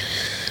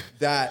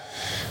that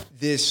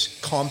this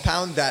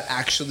compound that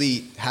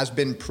actually has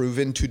been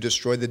proven to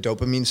destroy the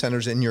dopamine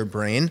centers in your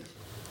brain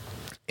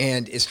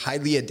and is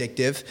highly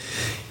addictive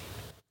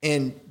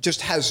and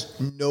just has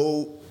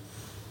no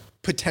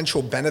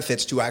potential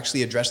benefits to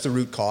actually address the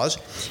root cause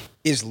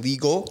is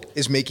legal,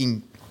 is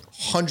making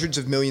hundreds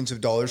of millions of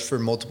dollars for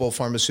multiple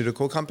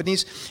pharmaceutical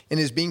companies, and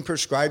is being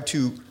prescribed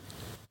to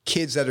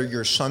kids that are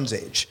your son's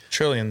age.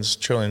 Trillions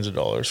of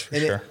dollars for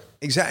sure.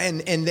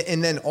 Exactly.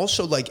 And then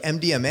also like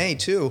MDMA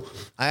too.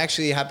 I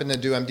actually happened to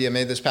do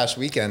MDMA this past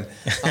weekend.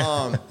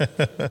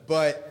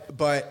 But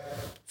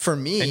for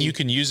me, and you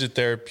can use it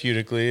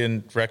therapeutically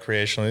and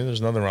recreationally.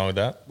 There's nothing wrong with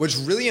that. What's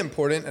really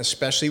important,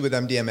 especially with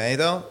MDMA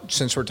though,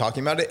 since we're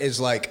talking about it, is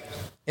like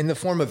in the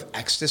form of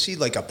ecstasy,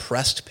 like a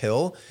pressed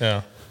pill.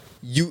 Yeah.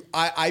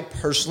 I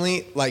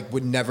personally like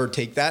would never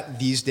take that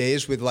these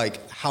days with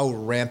like how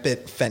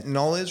rampant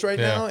fentanyl is right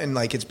now, and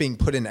like it's being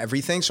put in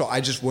everything. So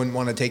I just wouldn't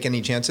want to take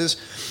any chances.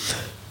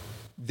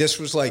 This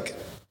was like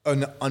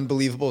an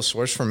unbelievable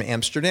source from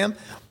Amsterdam,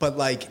 but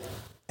like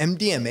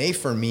MDMA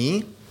for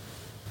me,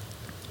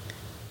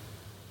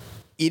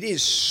 it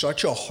is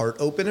such a heart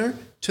opener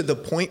to the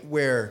point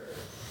where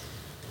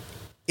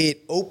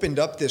it opened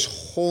up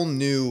this whole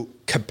new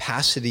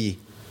capacity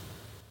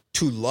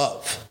to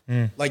love,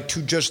 like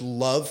to just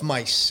love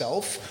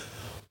myself,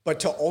 but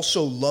to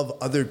also love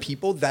other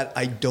people that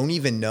I don't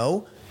even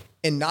know,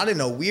 and not in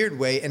a weird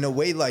way, in a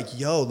way like,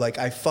 yo, like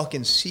I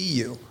fucking see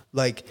you.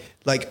 Like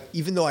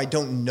even though I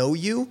don't know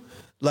you,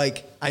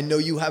 like I know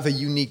you have a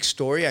unique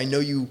story. I know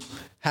you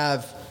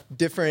have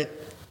different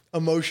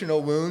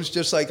emotional wounds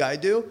just like I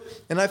do.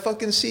 And I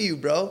fucking see you,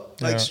 bro.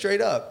 Like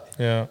straight up.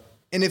 Yeah.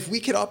 And if we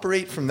could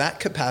operate from that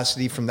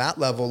capacity, from that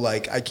level,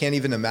 like I can't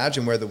even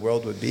imagine where the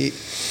world would be.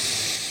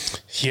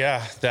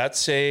 Yeah,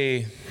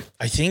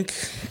 I think,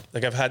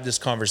 like I've had this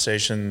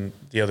conversation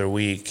the other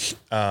week.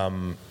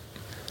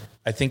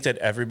 I think that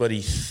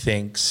everybody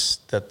thinks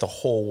that the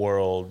whole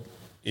world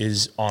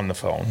is on the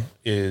phone,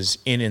 is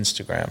in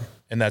Instagram,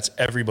 and that's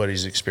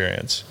everybody's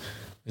experience.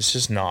 It's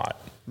just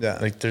not. Yeah.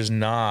 Like there's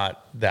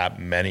not that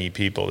many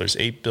people. There's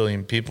 8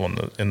 billion people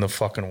in the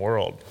fucking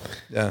world.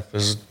 Yeah.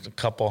 There's a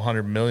couple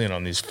 100 million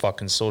on these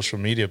fucking social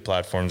media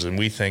platforms, and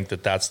we think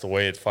that that's the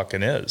way it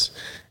fucking is.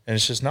 And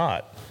it's just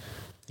not.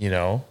 You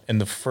know,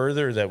 and the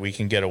further that we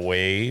can get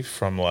away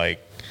from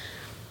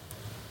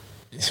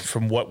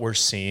from what we're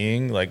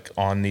seeing like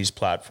on these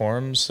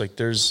platforms, like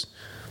there's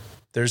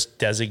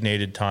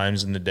designated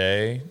times in the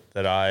day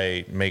that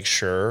I make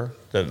sure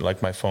that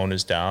like my phone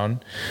is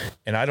down,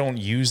 and I don't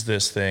use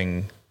this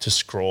thing to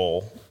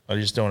scroll. I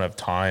just don't have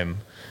time.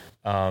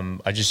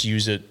 I just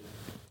use it.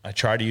 I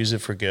try to use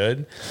it for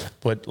good,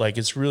 but like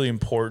it's really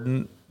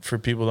important for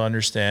people to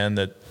understand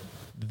that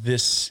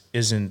this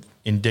isn't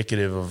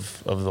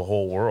indicative of the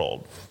whole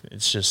world.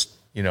 It's just,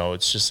 you know,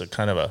 it's just a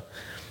kind of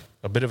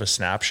a bit of a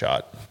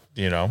snapshot,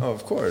 you know? Oh,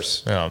 of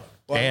course. Yeah.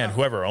 Well, and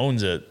whoever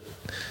owns it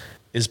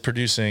is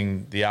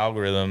producing the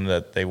algorithm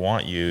that they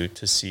want you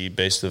to see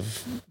based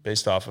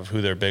off of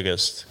who their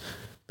biggest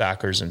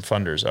backers and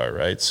funders are,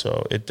 right?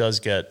 So it does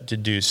get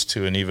deduced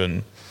to an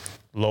even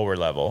lower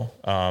level.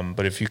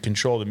 But if you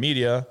control the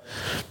media,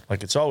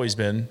 like it's always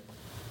been,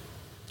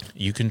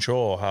 you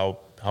control how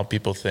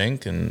people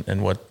think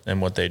and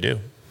what they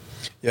do.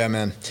 Yeah,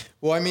 man.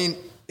 Well, I mean,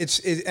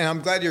 and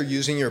I'm glad you're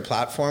using your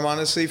platform,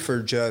 honestly,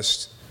 for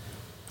just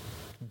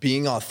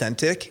being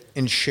authentic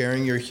and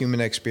sharing your human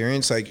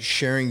experience, like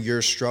sharing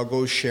your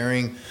struggles,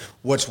 sharing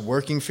what's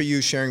working for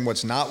you, sharing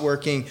what's not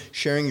working,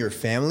 sharing your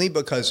family,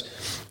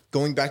 because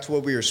going back to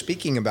what we were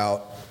speaking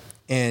about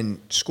and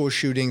school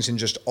shootings and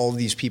just all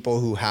these people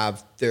who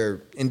have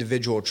their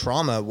individual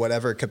trauma,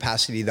 whatever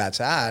capacity that's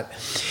at,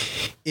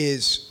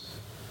 is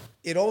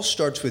it all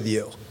starts with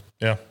you.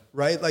 Yeah.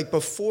 Right? Like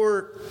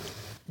before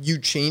you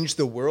change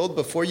the world,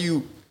 before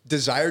you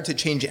desire to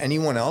change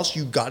anyone else,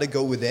 you got to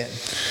go within.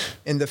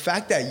 And the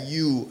fact that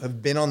you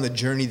have been on the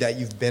journey that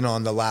you've been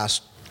on the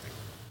last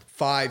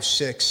 5,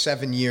 6,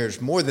 7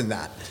 years, more than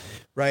that,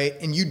 right?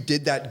 And you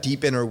did that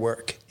deep inner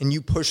work and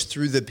you pushed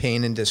through the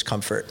pain and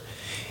discomfort.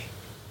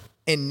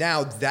 And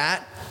now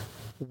that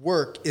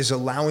work is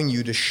allowing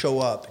you to show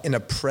up in a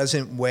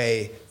present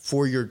way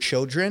for your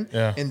children.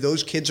 Yeah. And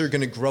those kids are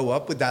going to grow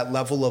up with that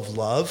level of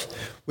love,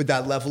 with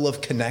that level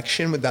of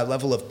connection, with that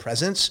level of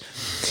presence.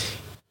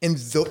 And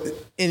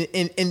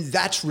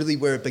that's really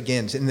where it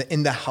begins,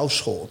 in the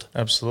household.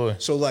 Absolutely.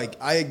 So like,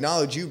 I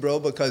acknowledge you, bro,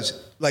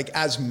 because like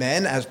as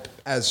men,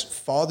 as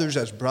fathers,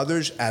 as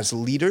brothers, as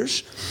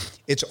leaders,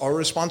 it's our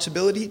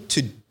responsibility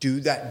to do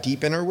that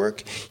deep inner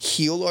work,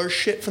 heal our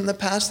shit from the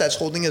past that's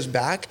holding us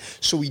back,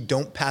 so we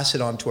don't pass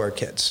it on to our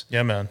kids.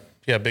 Yeah, man.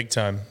 Yeah, big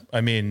time.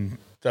 I mean,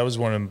 that was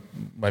one of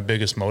my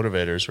biggest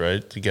motivators,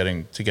 right? To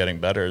getting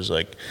better is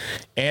like,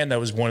 and that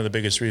was one of the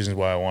biggest reasons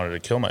why I wanted to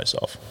kill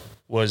myself,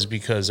 was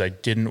because I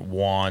didn't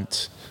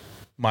want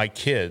my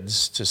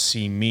kids to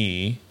see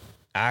me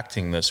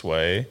acting this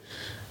way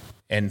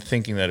and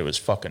thinking that it was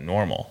fucking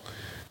normal.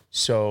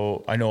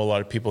 So I know a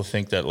lot of people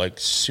think that like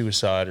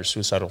suicide or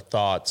suicidal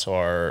thoughts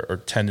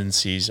or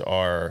tendencies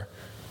are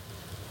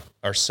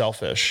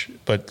selfish,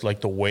 but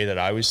like the way that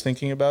I was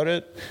thinking about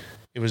it,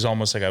 it was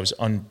almost like I was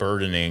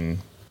unburdening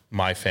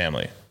my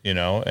family, you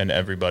know, and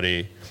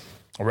everybody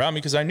around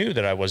me, because I knew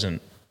that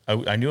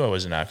I knew I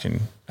wasn't acting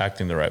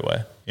the right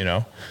way, you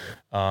know?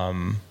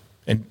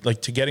 And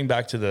like, to getting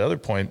back to the other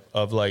point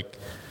of like,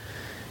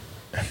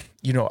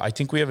 you know, I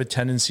think we have a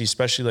tendency,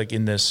 especially like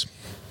in this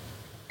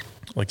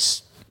like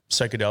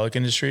psychedelic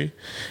industry,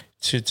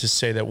 to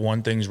say that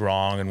one thing's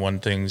wrong and one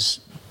thing's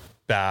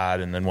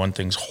bad, and then one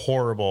thing's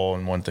horrible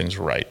and one thing's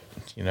right,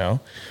 you know?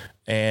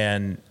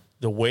 And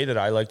the way that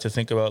I like to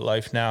think about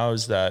life now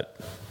is that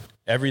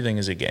everything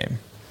is a game,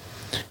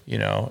 you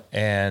know,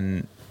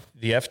 and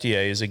the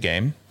FDA is a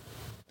game.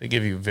 They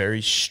give you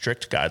very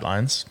strict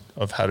guidelines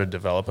of how to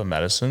develop a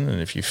medicine.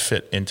 And if you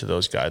fit into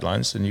those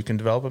guidelines, then you can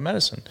develop a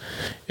medicine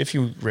if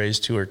you raise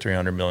 $200 or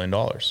 $300 million,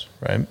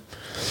 right?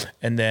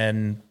 And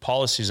then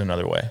policy is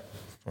another way,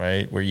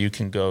 right? Where you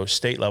can go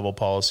state level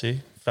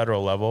policy,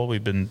 federal level.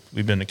 We've been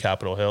to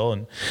Capitol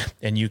Hill,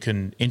 and you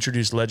can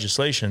introduce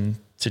legislation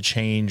to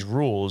change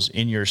rules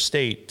in your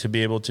state to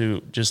be able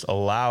to just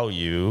allow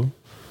you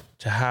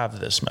to have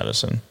this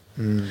medicine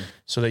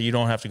so that you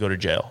don't have to go to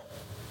jail,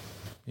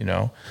 you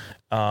know?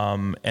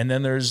 And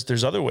then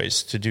there's other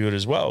ways to do it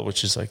as well,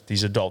 which is like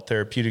these adult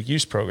therapeutic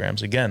use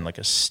programs, again, like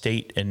a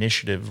state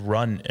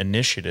run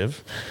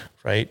initiative,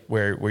 right?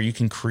 Where you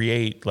can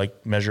create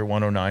like Measure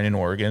 109 in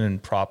Oregon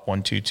and Prop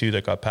 122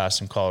 that got passed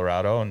in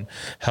Colorado and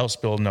House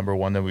Bill number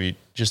 1 that we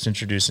just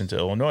introduced into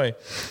Illinois.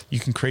 You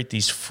can create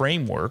these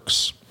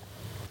frameworks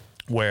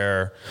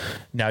where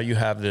now you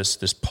have this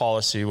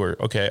policy where,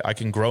 okay, I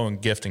can grow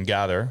and gift and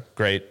gather,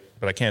 great,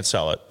 but I can't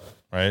sell it,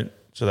 right?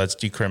 So that's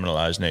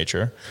decriminalized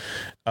nature.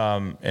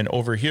 And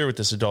over here with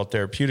this adult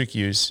therapeutic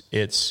use,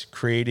 it's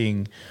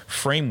creating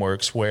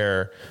frameworks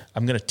where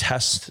I'm going to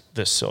test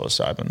this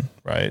psilocybin,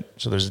 right?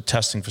 So there's a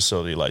testing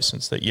facility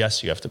license that,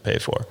 yes, you have to pay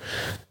for.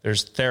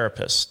 There's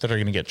therapists that are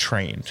going to get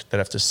trained, that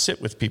have to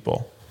sit with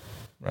people,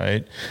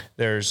 right?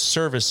 There's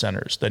service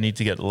centers that need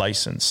to get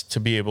licensed to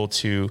be able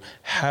to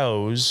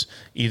house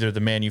either the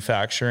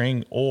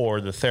manufacturing or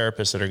the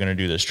therapists that are going to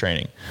do this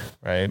training,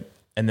 right?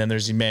 And then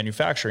there's the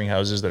manufacturing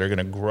houses that are going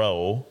to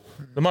grow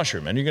the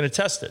mushroom, and you're going to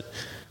test it.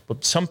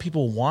 But some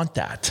people want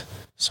that.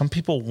 Some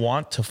people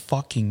want to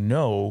fucking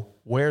know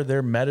where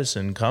their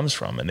medicine comes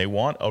from, and they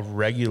want a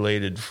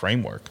regulated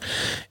framework.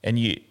 And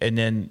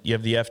then you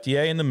have the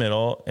FDA in the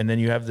middle, and then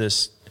you have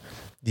these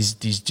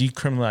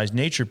decriminalized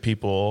nature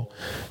people,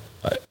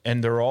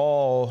 and they're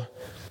all,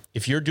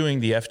 if you're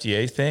doing the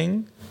FDA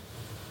thing,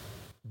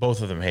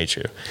 both of them hate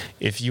you.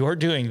 If you're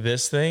doing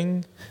this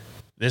thing,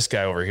 this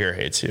guy over here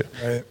hates you.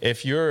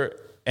 Right.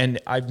 And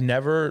I've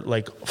never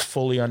like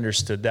fully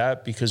understood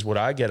that, because what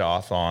I get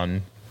off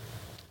on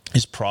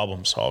is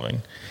problem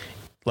solving.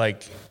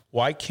 Like,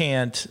 why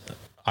can't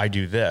I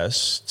do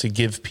this to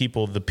give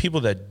the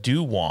people that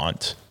do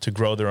want to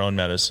grow their own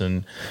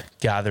medicine,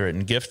 gather it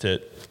and gift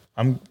it?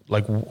 I'm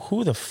like,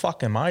 who the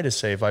fuck am I to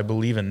say if I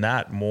believe in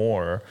that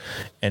more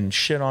and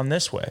shit on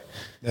this way?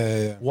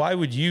 Yeah. Why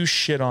would you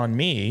shit on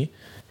me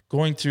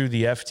going through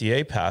the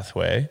FDA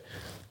pathway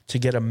to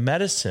get a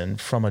medicine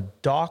from a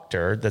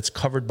doctor that's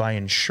covered by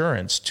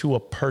insurance to a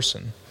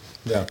person?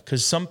 Yeah.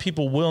 Because some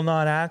people will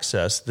not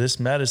access this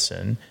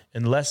medicine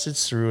unless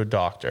it's through a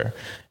doctor.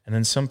 And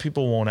then some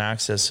people won't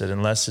access it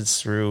unless it's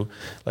through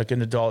like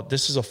an adult.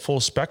 This is a full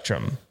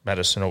spectrum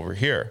medicine over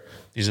here,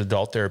 these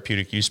adult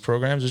therapeutic use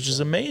programs, which is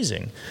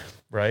amazing,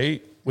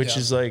 right? Which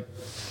is like,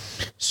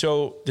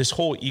 so this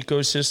whole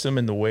ecosystem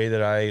and the way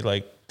that I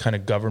like kind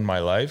of govern my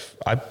life,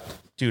 I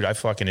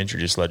fucking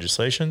introduced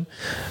legislation.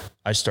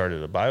 I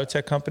started a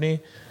biotech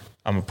company.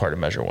 I'm a part of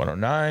Measure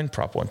 109,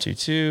 Prop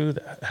 122,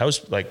 the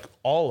House, like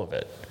all of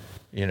it,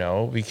 you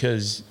know,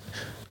 because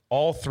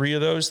all three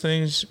of those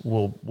things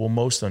will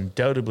most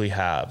undoubtedly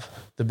have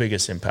the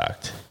biggest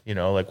impact. You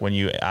know, like when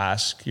you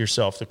ask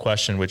yourself the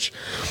question, which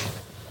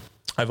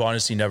I've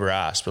honestly never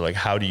asked, but like,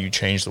 how do you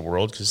change the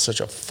world? Because it's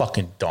such a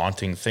fucking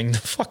daunting thing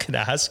to fucking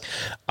ask.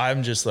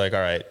 I'm just like,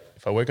 all right,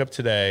 if I wake up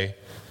today,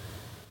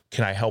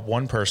 can I help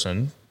one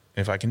person?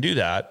 If I can do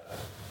that,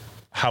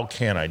 how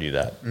can I do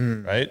that?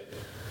 Right.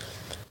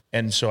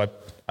 And so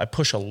I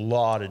push a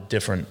lot of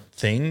different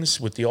things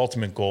with the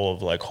ultimate goal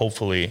of like,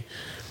 hopefully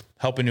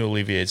helping to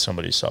alleviate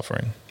somebody's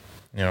suffering,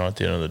 at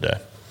the end of the day.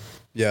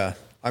 Yeah.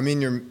 I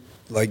mean,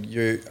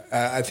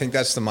 I think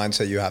that's the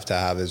mindset you have to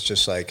have, is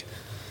just like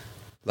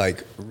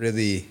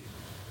really,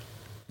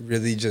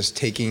 really just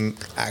taking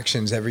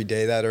actions every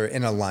day that are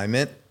in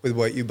alignment with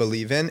what you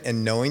believe in,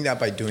 and knowing that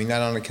by doing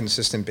that on a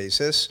consistent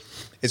basis,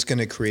 it's going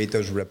to create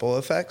those ripple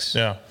effects.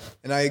 Yeah.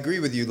 And I agree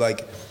with you. Like,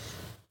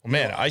 well,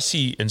 man, I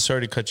see, and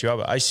sorry to cut you off,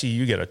 but I see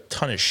you get a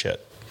ton of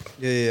shit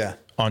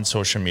on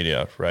social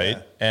media, right?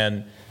 Yeah.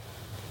 And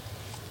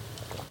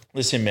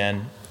listen,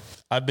 man,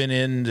 I've been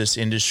in this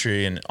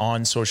industry and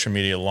on social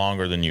media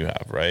longer than you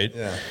have, right?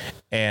 Yeah.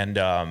 And,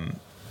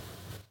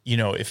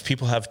 if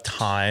people have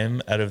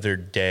time out of their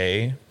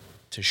day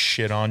to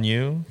shit on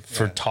you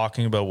for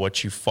talking about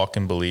what you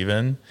fucking believe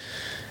in,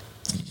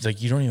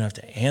 like, you don't even have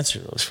to answer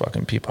those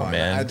fucking people,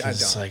 man.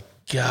 It's like,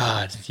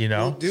 God,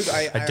 Well, dude,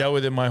 I dealt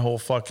with it my whole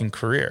fucking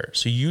career.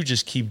 So you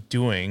just keep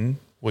doing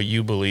what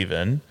you believe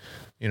in.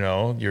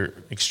 You're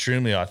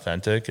extremely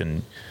authentic.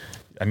 And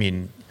I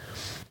mean,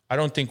 I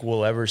don't think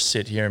we'll ever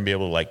sit here and be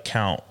able to like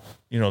count,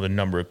 the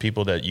number of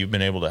people that you've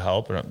been able to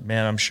help. And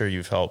man, I'm sure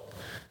you've helped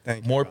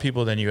more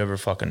people than you ever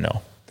fucking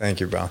know. Thank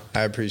you, bro.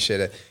 I appreciate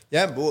it.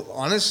 Yeah, but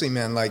honestly,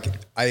 man, like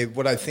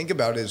what I think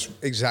about is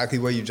exactly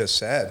what you just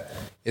said,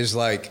 is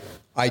like,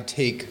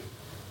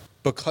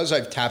 because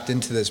I've tapped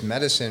into this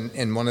medicine,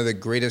 and one of the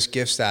greatest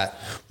gifts that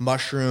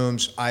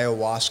mushrooms,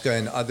 ayahuasca,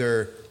 and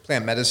other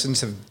plant medicines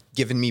have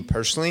given me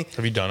personally.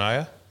 Have you done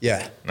Aya?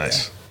 Yeah.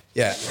 Nice.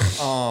 Yeah.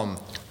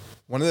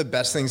 One of the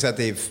best things that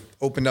they've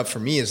opened up for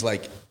me is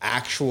like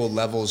actual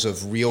levels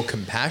of real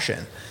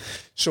compassion.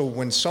 So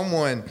when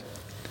someone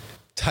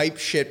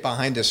types shit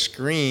behind a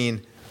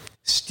screen,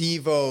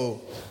 Steve-O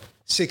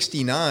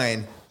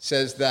 69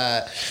 says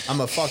that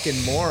I'm a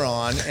fucking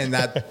moron and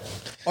that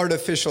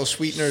artificial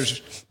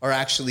sweeteners are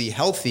actually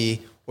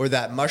healthy, or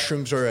that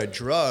mushrooms are a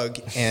drug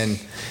and,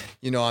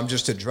 I'm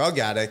just a drug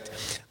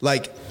addict.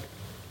 Like,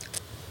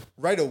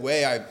 right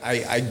away,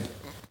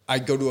 I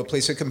go to a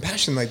place of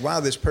compassion. Like, wow,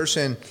 this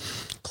person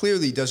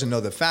clearly doesn't know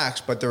the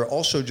facts, but they're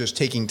also just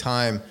taking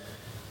time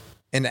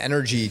and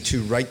energy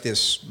to write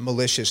this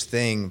malicious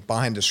thing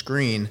behind a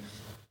screen,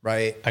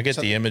 right? I get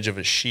the image of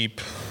a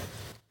sheep.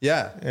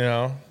 Yeah.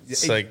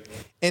 It's like,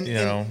 but you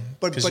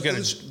gotta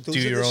those do are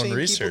your the own same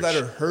research. people that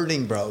are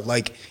hurting, bro.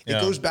 Like, it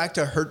goes back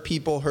to hurt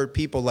people.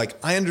 Like,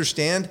 I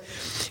understand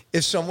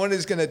if someone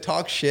is going to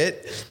talk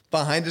shit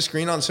behind a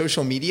screen on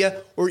social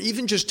media, or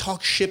even just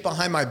talk shit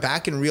behind my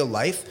back in real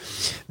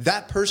life,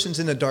 that person's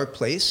in a dark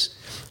place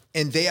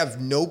and they have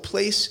no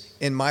place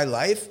in my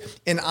life.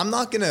 And I'm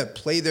not going to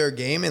play their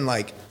game and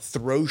like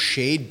throw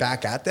shade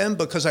back at them,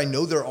 because I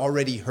know they're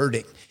already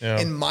hurting. Yeah.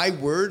 And my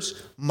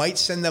words might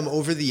send them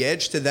over the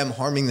edge to them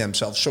harming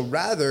themselves. So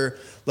rather,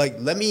 like,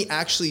 let me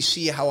actually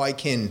see how I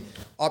can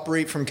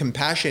operate from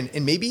compassion,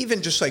 and maybe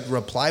even just like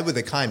reply with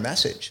a kind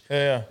message.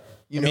 Yeah.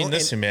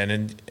 Listen,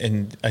 man,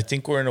 and I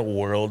think we're in a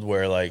world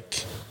where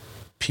like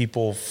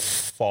people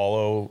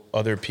follow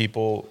other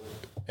people,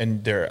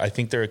 and I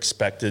think they're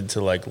expected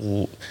to like,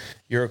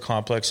 you're a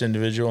complex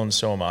individual and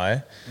so am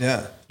I.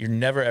 Yeah. You're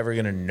never ever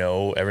going to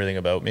know everything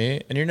about me,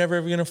 and you're never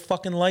ever going to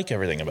fucking like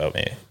everything about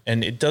me.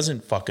 And it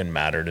doesn't fucking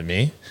matter to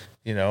me.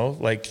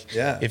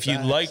 If you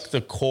like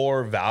the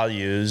core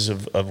values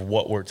of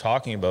what we're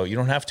talking about, you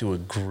don't have to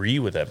agree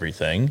with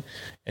everything.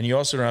 And you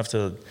also don't have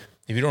to,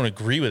 if you don't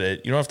agree with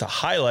it, you don't have to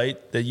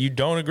highlight that you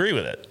don't agree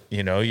with it.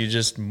 You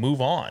just move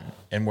on.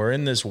 And we're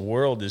in this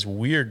world, this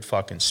weird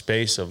fucking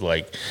space of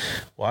like,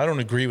 well, I don't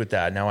agree with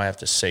that. Now I have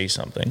to say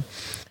something.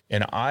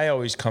 And I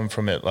always come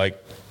from it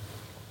like,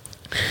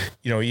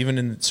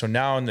 even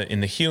now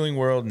in the healing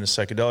world, in the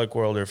psychedelic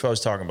world, or if I was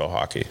talking about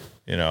hockey,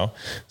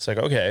 it's like,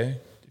 okay,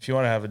 if you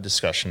want to have a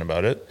discussion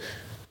about it,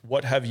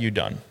 what have you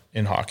done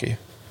in hockey?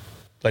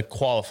 Like,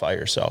 qualify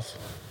yourself,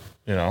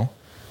 and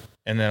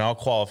then I'll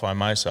qualify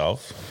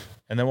myself,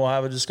 and then we'll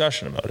have a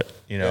discussion about it,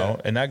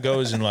 and that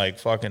goes in like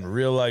fucking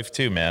real life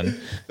too,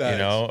 man,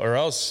 or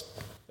else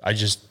I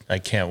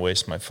can't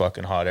waste my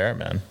fucking hot air,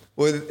 man.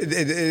 Well,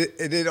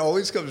 it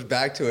always comes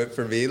back to it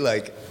for me.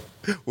 Like,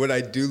 when I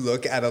do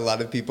look at a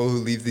lot of people who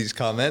leave these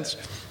comments,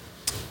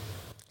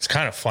 it's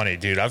kind of funny,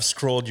 dude. I've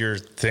scrolled your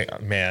thing,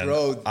 man.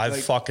 Bro,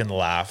 I've fucking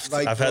laughed.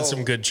 I've had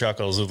some good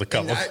chuckles with a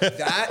couple.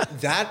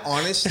 That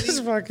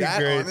honestly,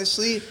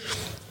 honestly,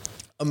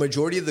 a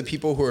majority of the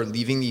people who are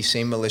leaving these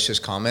same malicious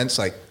comments,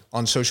 like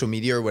on social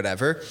media or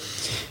whatever,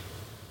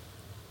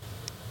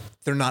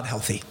 they're not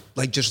healthy.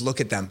 Like, just look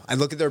at them. I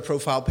look at their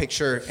profile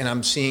picture and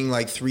I'm seeing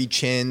like 3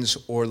 chins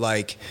or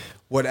like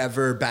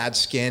whatever, bad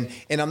skin.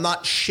 And I'm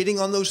not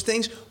shitting on those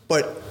things,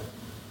 but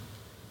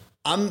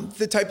I'm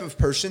the type of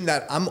person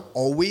that I'm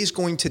always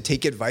going to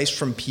take advice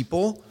from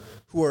people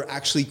who are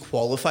actually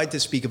qualified to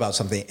speak about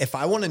something. If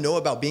I want to know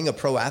about being a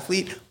pro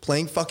athlete,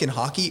 playing fucking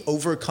hockey,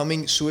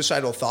 overcoming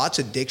suicidal thoughts,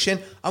 addiction,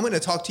 I'm going to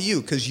talk to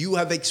you because you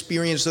have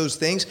experienced those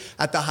things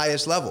at the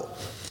highest level.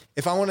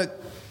 If I want to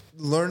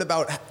learn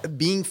about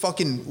being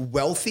fucking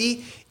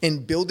wealthy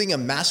and building a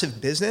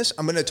massive business,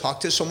 I'm going to talk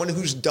to someone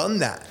who's done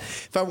that.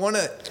 If I want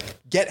to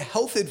get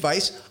health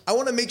advice, I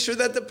want to make sure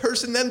that the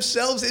person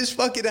themselves is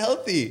fucking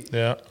healthy.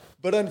 Yeah.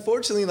 But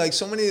unfortunately, like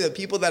so many of the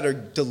people that are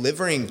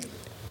delivering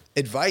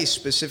advice,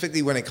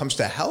 specifically when it comes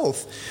to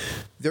health,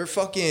 they're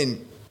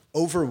fucking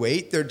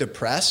overweight, they're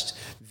depressed,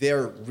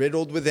 they're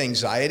riddled with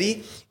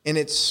anxiety. And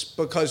it's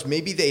because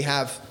maybe they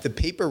have the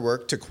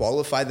paperwork to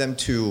qualify them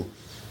to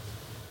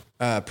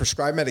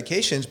prescribe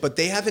medications, but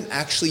they haven't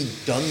actually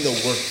done the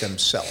work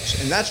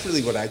themselves. And that's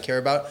really what I care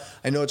about.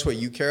 I know it's what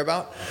you care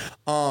about.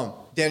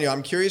 Daniel,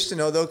 I'm curious to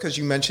know though, because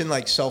you mentioned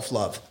like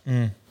self-love.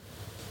 And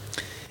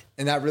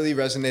that really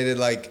resonated,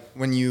 like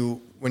when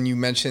you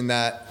mentioned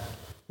that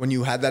when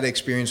you had that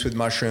experience with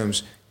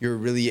mushrooms, you're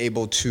really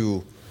able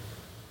to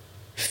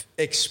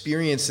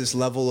experience this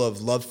level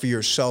of love for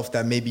yourself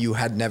that maybe you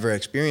had never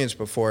experienced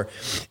before.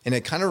 And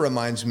it kind of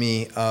reminds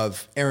me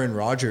of Aaron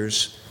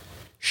Rodgers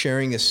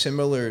sharing a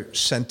similar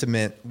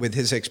sentiment with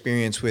his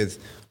experience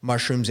with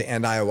mushrooms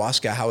and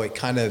ayahuasca, how it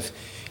kind of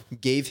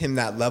gave him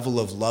that level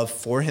of love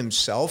for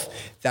himself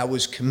that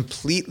was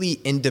completely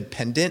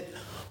independent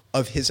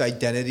of his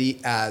identity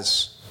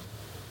as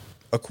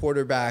a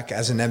quarterback,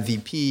 as an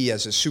MVP,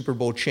 as a Super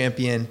Bowl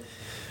champion.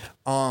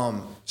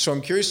 So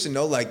I'm curious to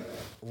know, like,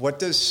 what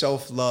does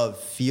self-love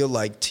feel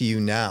like to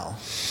you now?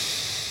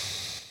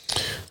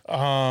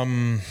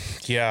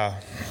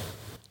 Yeah,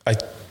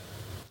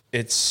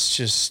 it's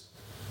just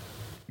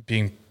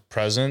being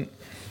present,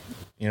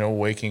 you know,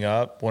 waking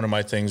up. One of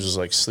my things was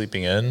like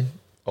sleeping in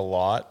a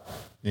lot,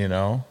 you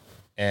know,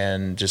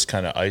 and just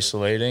kind of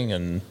isolating.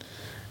 And,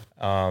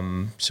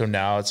 so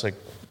now it's like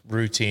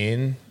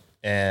routine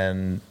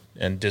and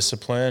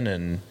discipline.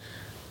 And,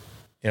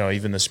 you know,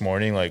 even this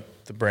morning, like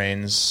the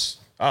brain's,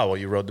 oh, well,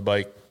 you rode the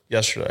bike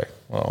yesterday.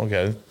 Well,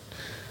 okay.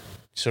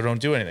 So don't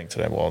do anything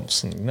today. Well,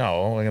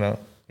 no, I'm going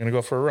to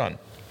go for a run.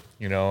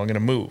 You know, I'm going to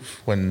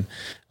move. When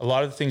a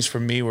lot of the things for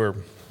me were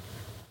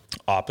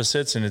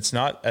opposites, and it's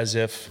not as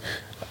if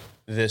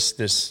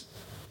this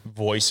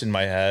voice in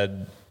my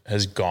head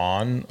has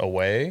gone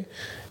away.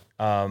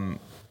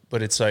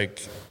 But it's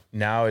like,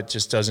 now it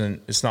just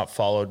doesn't, it's not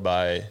followed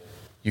by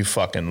you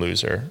fucking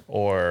loser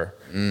or,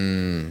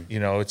 you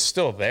know, it's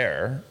still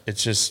there.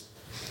 It's just,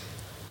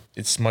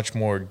 it's much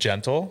more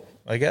gentle,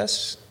 I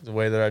guess, the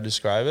way that I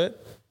describe it.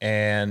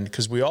 And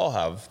because we all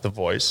have the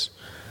voice,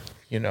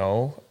 you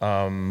know,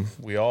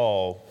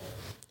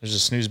 there's a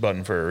snooze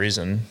button for a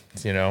reason,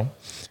 you know,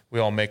 we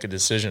all make a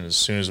decision as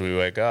soon as we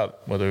wake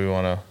up, whether we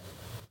want to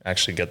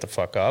actually get the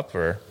fuck up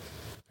or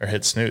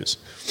hit snooze.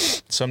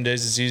 Some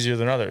days it's easier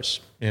than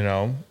others, you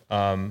know.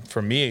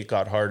 For me, it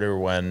got harder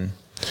when,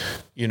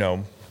 you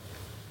know,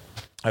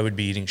 I would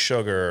be eating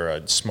sugar,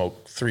 I'd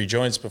smoke 3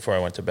 joints before I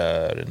went to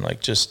bed, and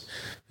like just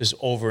this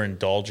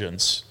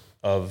overindulgence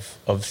of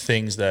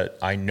things that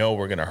I know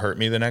were going to hurt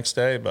me the next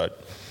day,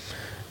 but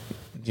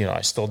you know,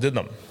 I still did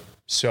them.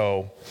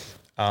 So,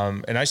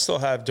 and I still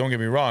have, don't get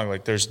me wrong,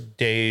 like there's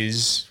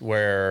days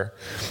where,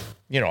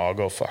 you know, I'll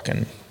go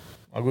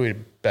eat a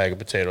bag of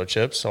potato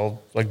chips.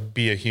 I'll like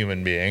be a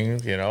human being,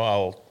 you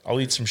know,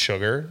 I'll eat some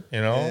sugar,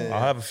 you know,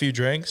 I'll have a few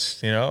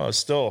drinks, you know, I'll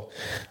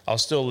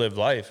still live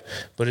life,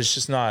 but it's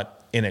just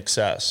not in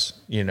excess,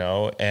 you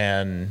know,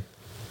 and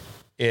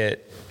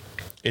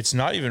it's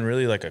not even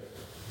really like a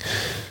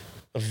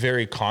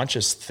very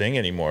conscious thing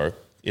anymore.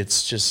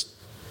 It's just,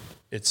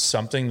 it's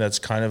something that's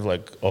kind of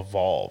like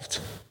evolved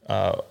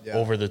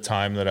over the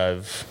time that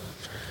I've,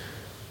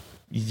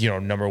 you know,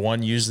 number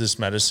one, use this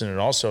medicine and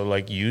also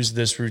like use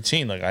this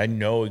routine. Like I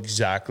know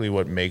exactly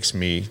what makes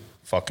me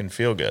fucking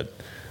feel good.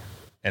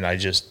 And I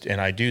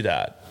do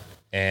that.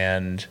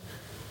 And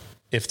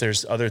if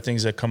there's other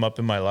things that come up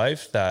in my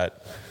life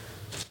that,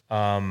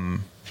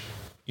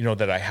 you know,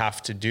 that I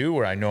have to do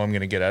where I know I'm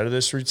going to get out of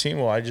this routine,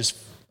 well,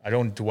 I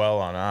don't dwell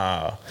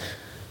on,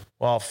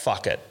 well,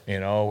 fuck it. You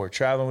know, we're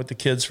traveling with the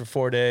kids for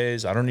 4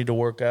 days. I don't need to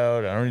work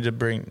out. I don't need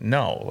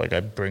to like I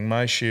bring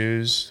my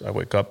shoes. I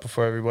wake up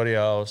before everybody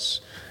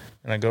else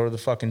and I go to the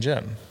fucking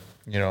gym,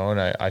 you know, and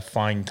I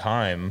find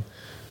time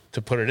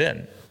to put it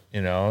in,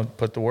 you know,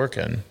 put the work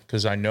in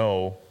because I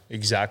know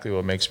exactly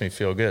what makes me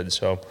feel good.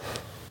 So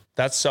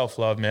that's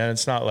self-love, man.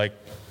 It's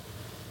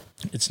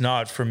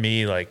not for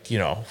me, like, you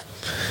know,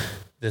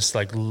 this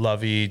like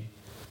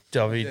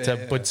lovey-dovey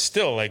type, but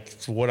still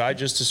like what I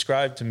just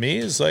described to me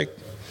is like,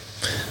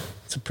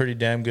 it's a pretty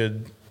damn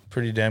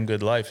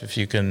good life if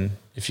you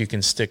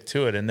can stick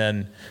to it. And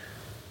then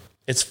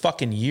it's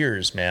fucking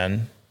years,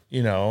 man.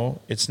 You know,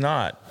 it's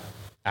not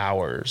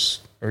hours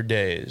or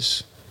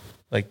days.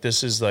 Like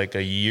this is like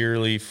a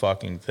yearly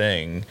fucking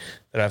thing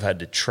that I've had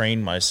to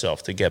train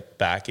myself to get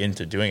back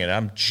into doing it.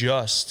 I'm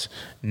just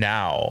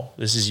now,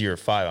 this is year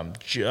 5.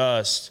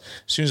 As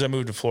soon as I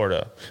moved to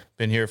Florida,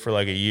 been here for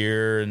like a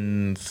year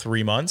and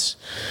 3 months.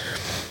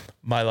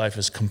 My life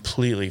has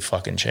completely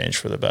fucking changed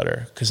for the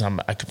better because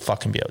I can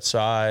fucking be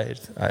outside.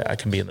 I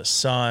can be in the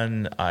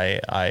sun.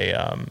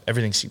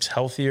 Everything seems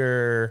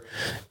healthier.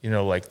 You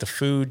know, like the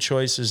food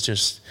choices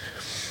just,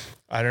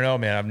 I don't know,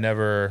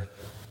 man.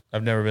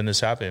 I've never been this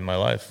happy in my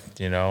life,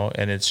 you know,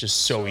 and it's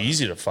just so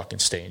easy to fucking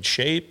stay in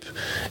shape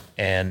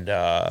and,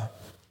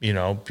 you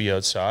know, be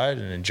outside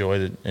and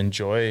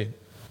enjoy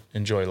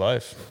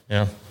life.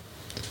 Yeah.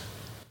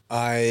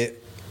 I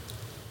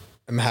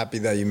am happy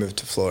that you moved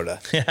to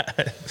Florida. Yeah.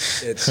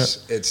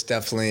 It's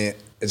definitely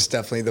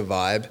the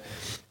vibe.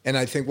 And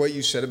I think what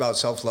you said about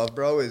self-love,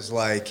 bro, is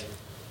like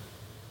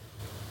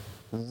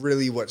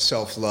really what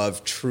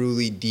self-love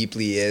truly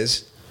deeply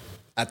is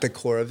at the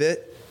core of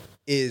it,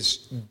 is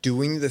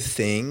doing the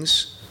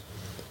things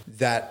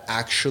that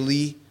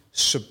actually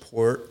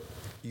support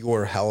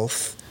your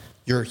health,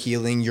 your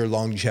healing, your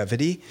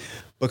longevity.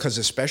 Because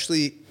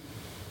especially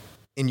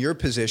in your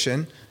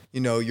position, you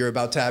know, you're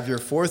about to have your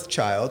 4th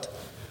child,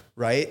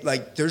 right?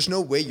 Like, there's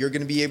no way you're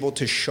going to be able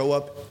to show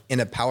up in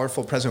a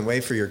powerful, present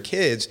way for your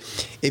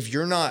kids if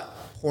you're not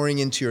pouring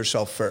into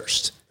yourself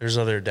first. There's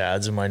other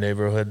dads in my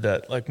neighborhood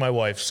that, like, my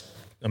wife's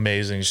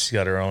amazing. She's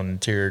got her own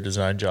interior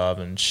design job,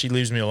 and she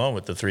leaves me alone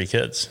with the 3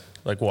 kids.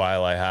 Like,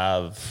 while I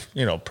have,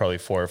 you know, probably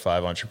 4 or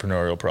 5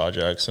 entrepreneurial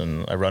projects,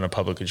 and I run a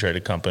publicly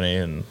traded company,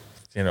 and,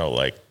 you know,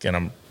 like,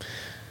 and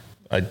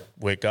I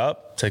wake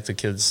up, take the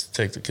kids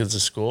to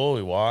school.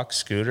 We walk,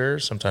 scooter.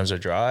 Sometimes I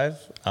drive,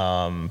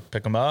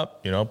 pick them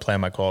up, you know,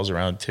 plan my calls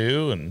around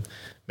 2 and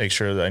make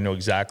sure that I know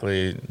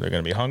exactly they're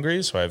going to be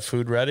hungry. So I have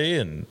food ready,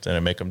 and then I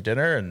make them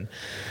dinner. And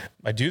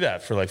I do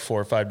that for like 4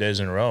 or 5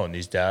 days in a row. And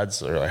these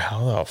dads are like,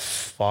 how the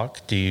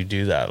fuck do you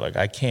do that? Like,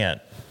 I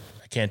can't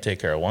take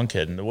care of one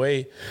kid. And the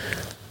way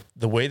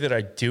that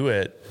I do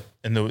it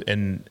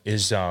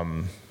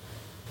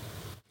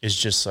is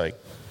just like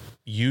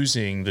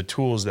using the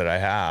tools that I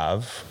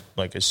have.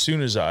 Like, as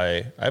soon as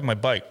I have my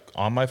bike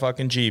on my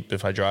fucking Jeep,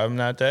 if I drive them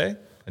that day,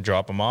 I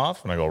drop them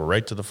off and I go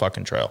right to the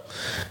fucking trail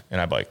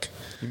and I bike.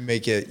 You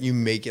make it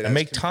I as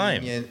make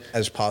convenient time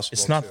as possible.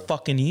 It's not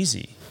fucking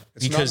easy.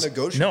 It's not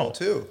negotiable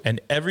too.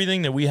 And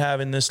everything that we have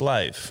in this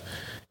life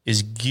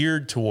is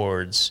geared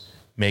towards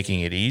making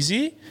it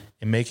easy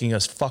and making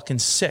us fucking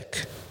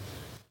sick.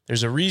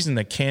 There's a reason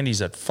that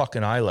candy's at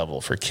fucking eye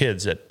level for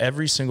kids at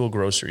every single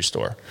grocery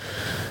store.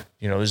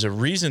 You know, there's a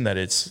reason that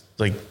it's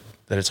like,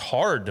 that it's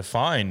hard to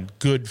find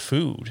good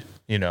food,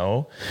 you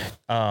know?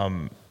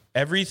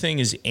 Everything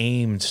is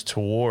aimed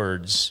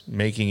towards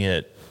making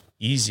it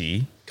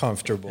easy,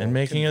 comfortable, and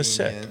making us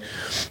sick,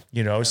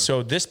 you know? Yeah.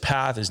 So this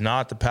path is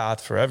not the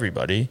path for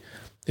everybody.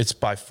 It's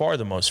by far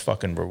the most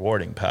fucking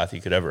rewarding path you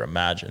could ever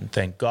imagine.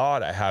 Thank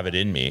God I have it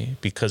in me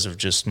because of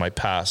just my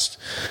past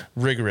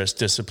rigorous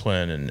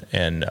discipline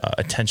and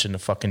attention to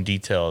fucking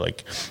detail.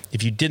 Like,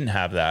 if you didn't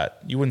have that,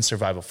 you wouldn't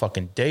survive a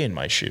fucking day in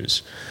my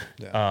shoes.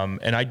 Yeah.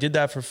 And I did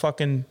that for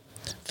fucking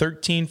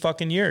 13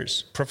 fucking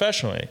years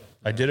professionally.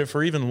 I did it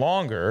for even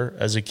longer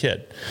as a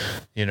kid,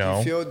 you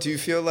know? Do you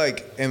feel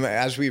like, and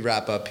as we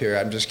wrap up here,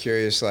 I'm just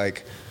curious,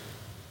 like,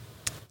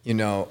 you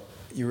know,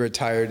 you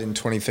retired in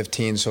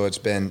 2015, so it's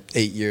been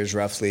 8 years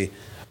roughly.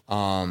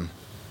 With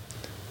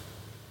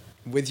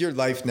your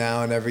life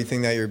now and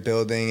everything that you're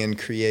building and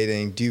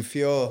creating, do you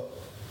feel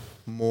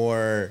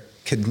more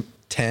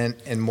content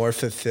and more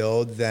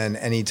fulfilled than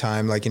any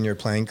time, like, in your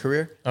playing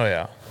career? Oh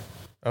yeah,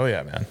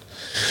 man.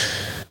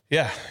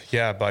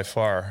 Yeah, by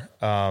far.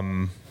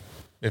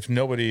 If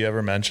nobody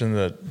ever mentioned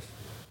that,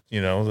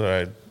 you know,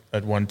 that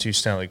I'd won 2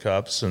 Stanley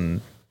Cups,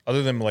 and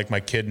other than like my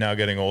kid now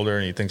getting older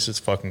and he thinks it's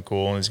fucking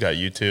cool and he's got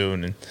you too,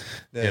 and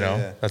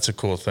that's a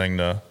cool thing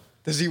to.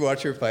 Does he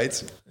watch your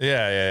fights?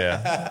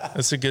 Yeah.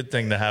 That's a good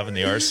thing to have in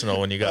the arsenal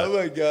when you got. Oh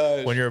my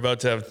gosh. When you're about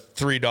to have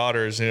 3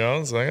 daughters, you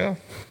know, it's like, oh,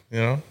 you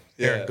know,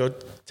 here, go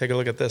take a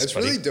look at this. It's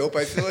buddy. really dope.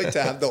 I feel like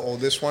to have the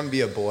oldest one be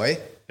a boy.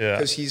 Yeah.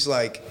 Because he's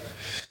like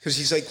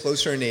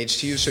closer in age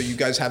to you, so you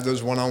guys have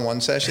those one-on-one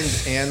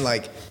sessions, and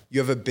like you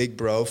have a big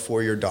bro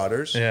for your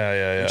daughters.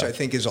 Yeah. Which I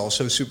think is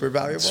also super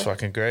valuable. It's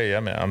fucking great.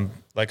 Yeah, man. I'm,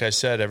 like I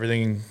said,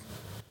 everything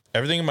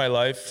in my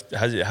life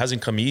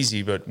hasn't come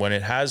easy, but when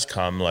it has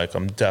come, like,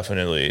 I'm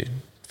definitely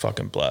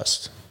fucking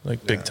blessed,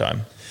 like big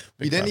time.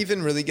 We didn't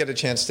even really get a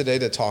chance today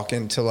to talk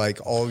into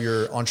like all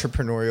your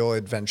entrepreneurial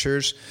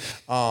adventures.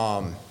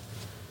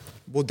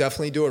 We'll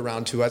definitely do a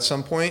round 2 at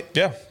some point.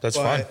 Yeah, that's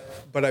fine.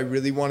 But I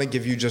really want to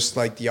give you just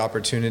like the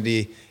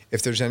opportunity,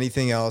 if there's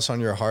anything else on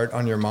your heart,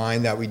 on your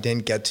mind that we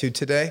didn't get to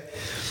today.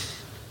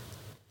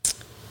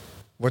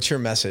 What's your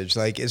message?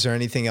 Like, is there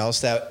anything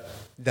else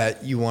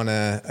that you want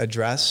to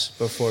address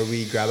before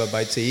we grab a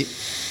bite to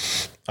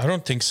eat? I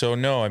don't think so.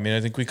 No, I mean,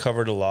 I think we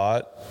covered a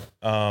lot.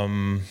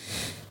 You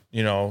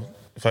know,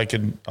 if I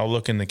could, I'll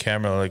look in the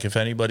camera. Like, if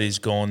anybody's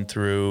going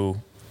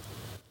through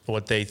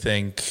what they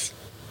think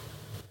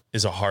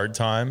is a hard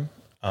time,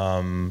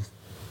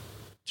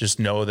 just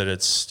know that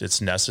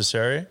it's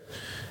necessary.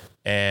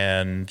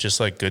 And just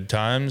like good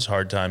times,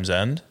 hard times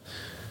end.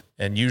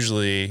 And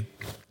usually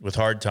with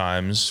hard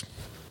times,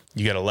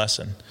 you get a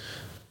lesson.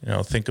 You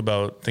know, think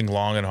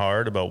long and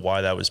hard about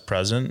why that was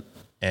present,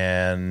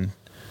 and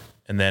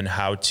then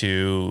how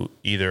to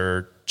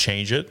either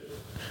change it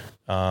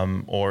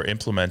or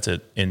implement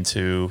it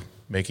into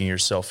making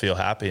yourself feel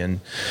happy. And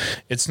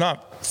it's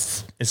not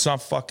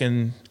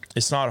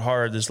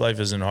hard. This life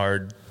isn't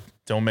hard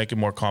Don't make it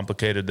more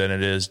complicated than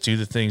it is. Do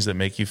the things that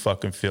make you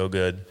fucking feel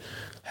good.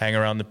 Hang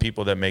around the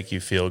people that make you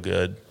feel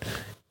good.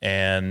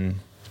 And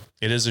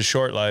it is a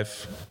short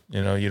life.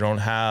 You know, you don't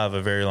have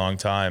a very long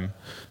time.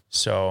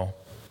 So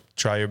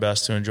try your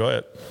best to enjoy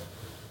it.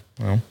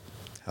 You know?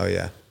 Hell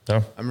yeah.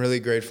 So I'm really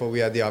grateful we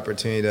had the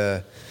opportunity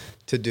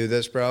to do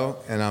this, bro.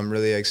 And I'm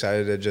really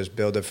excited to just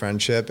build a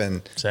friendship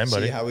and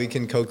see how we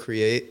can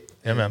co-create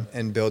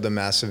and build a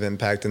massive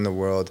impact in the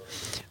world.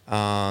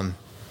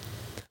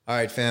 All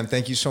right, fam.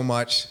 Thank you so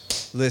much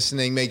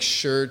listening. Make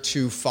sure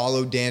to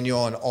follow Daniel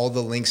on all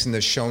the links in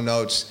the show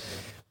notes.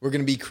 We're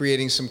going to be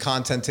creating some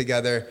content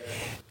together.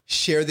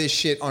 Share this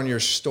shit on your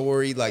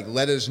story. Like,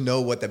 let us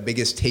know what the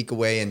biggest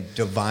takeaway and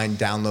divine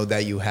download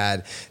that you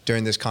had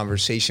during this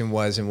conversation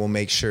was, and we'll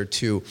make sure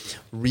to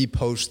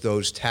repost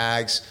those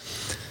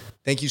tags.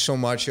 Thank you so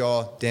much,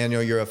 y'all.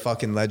 Daniel, you're a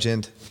fucking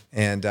legend.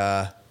 And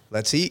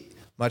let's eat.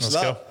 Let's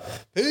love. Go.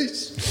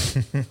 Peace.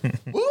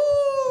 Woo!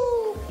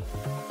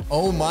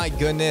 Oh my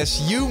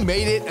goodness, you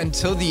made it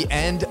until the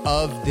end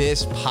of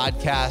this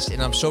podcast, and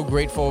I'm so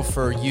grateful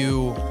for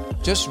you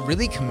just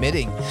really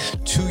committing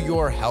to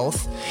your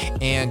health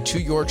and to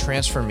your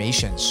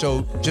transformation.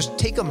 So just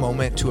take a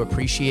moment to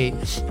appreciate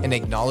and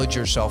acknowledge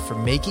yourself for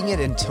making it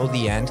until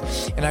the end.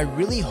 And I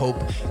really hope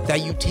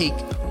that you take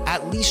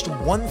at least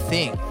one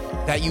thing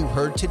that you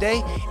heard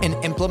today and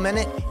implement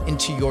it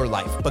into your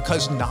life,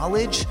 because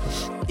knowledge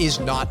is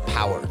not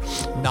power.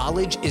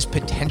 Knowledge is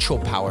potential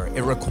power.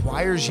 It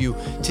requires you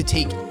to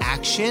take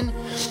action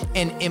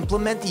and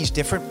implement these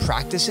different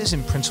practices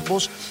and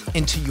principles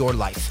into your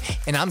life.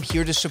 And I'm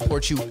here to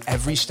support you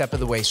every step of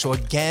the way. So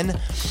again,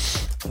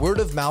 word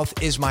of mouth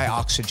is my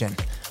oxygen.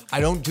 I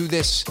don't do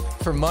this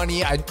for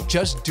money. I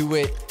just do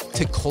it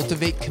to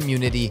cultivate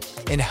community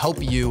and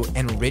help you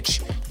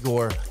enrich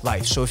your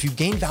life. So if you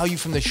gain value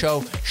from the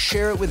show,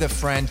 share it with a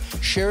friend,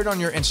 share it on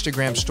your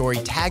Instagram story,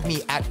 tag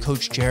me at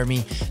Coach Jeremy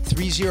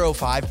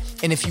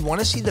 305. And if you want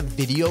to see the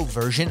video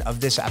version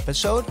of this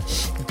episode,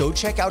 go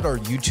check out our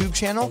YouTube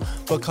channel,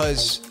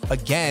 because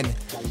again,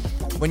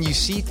 when you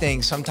see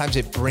things, sometimes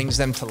it brings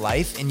them to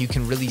life and you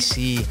can really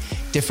see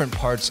different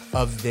parts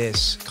of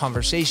this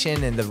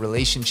conversation and the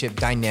relationship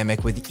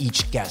dynamic with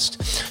each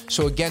guest.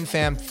 So again,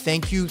 fam,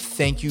 thank you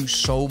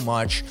so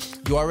much.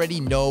 You already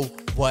know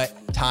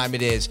what time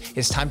it is.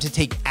 It's time to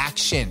take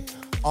action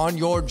on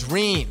your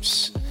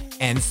dreams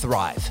and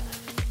thrive.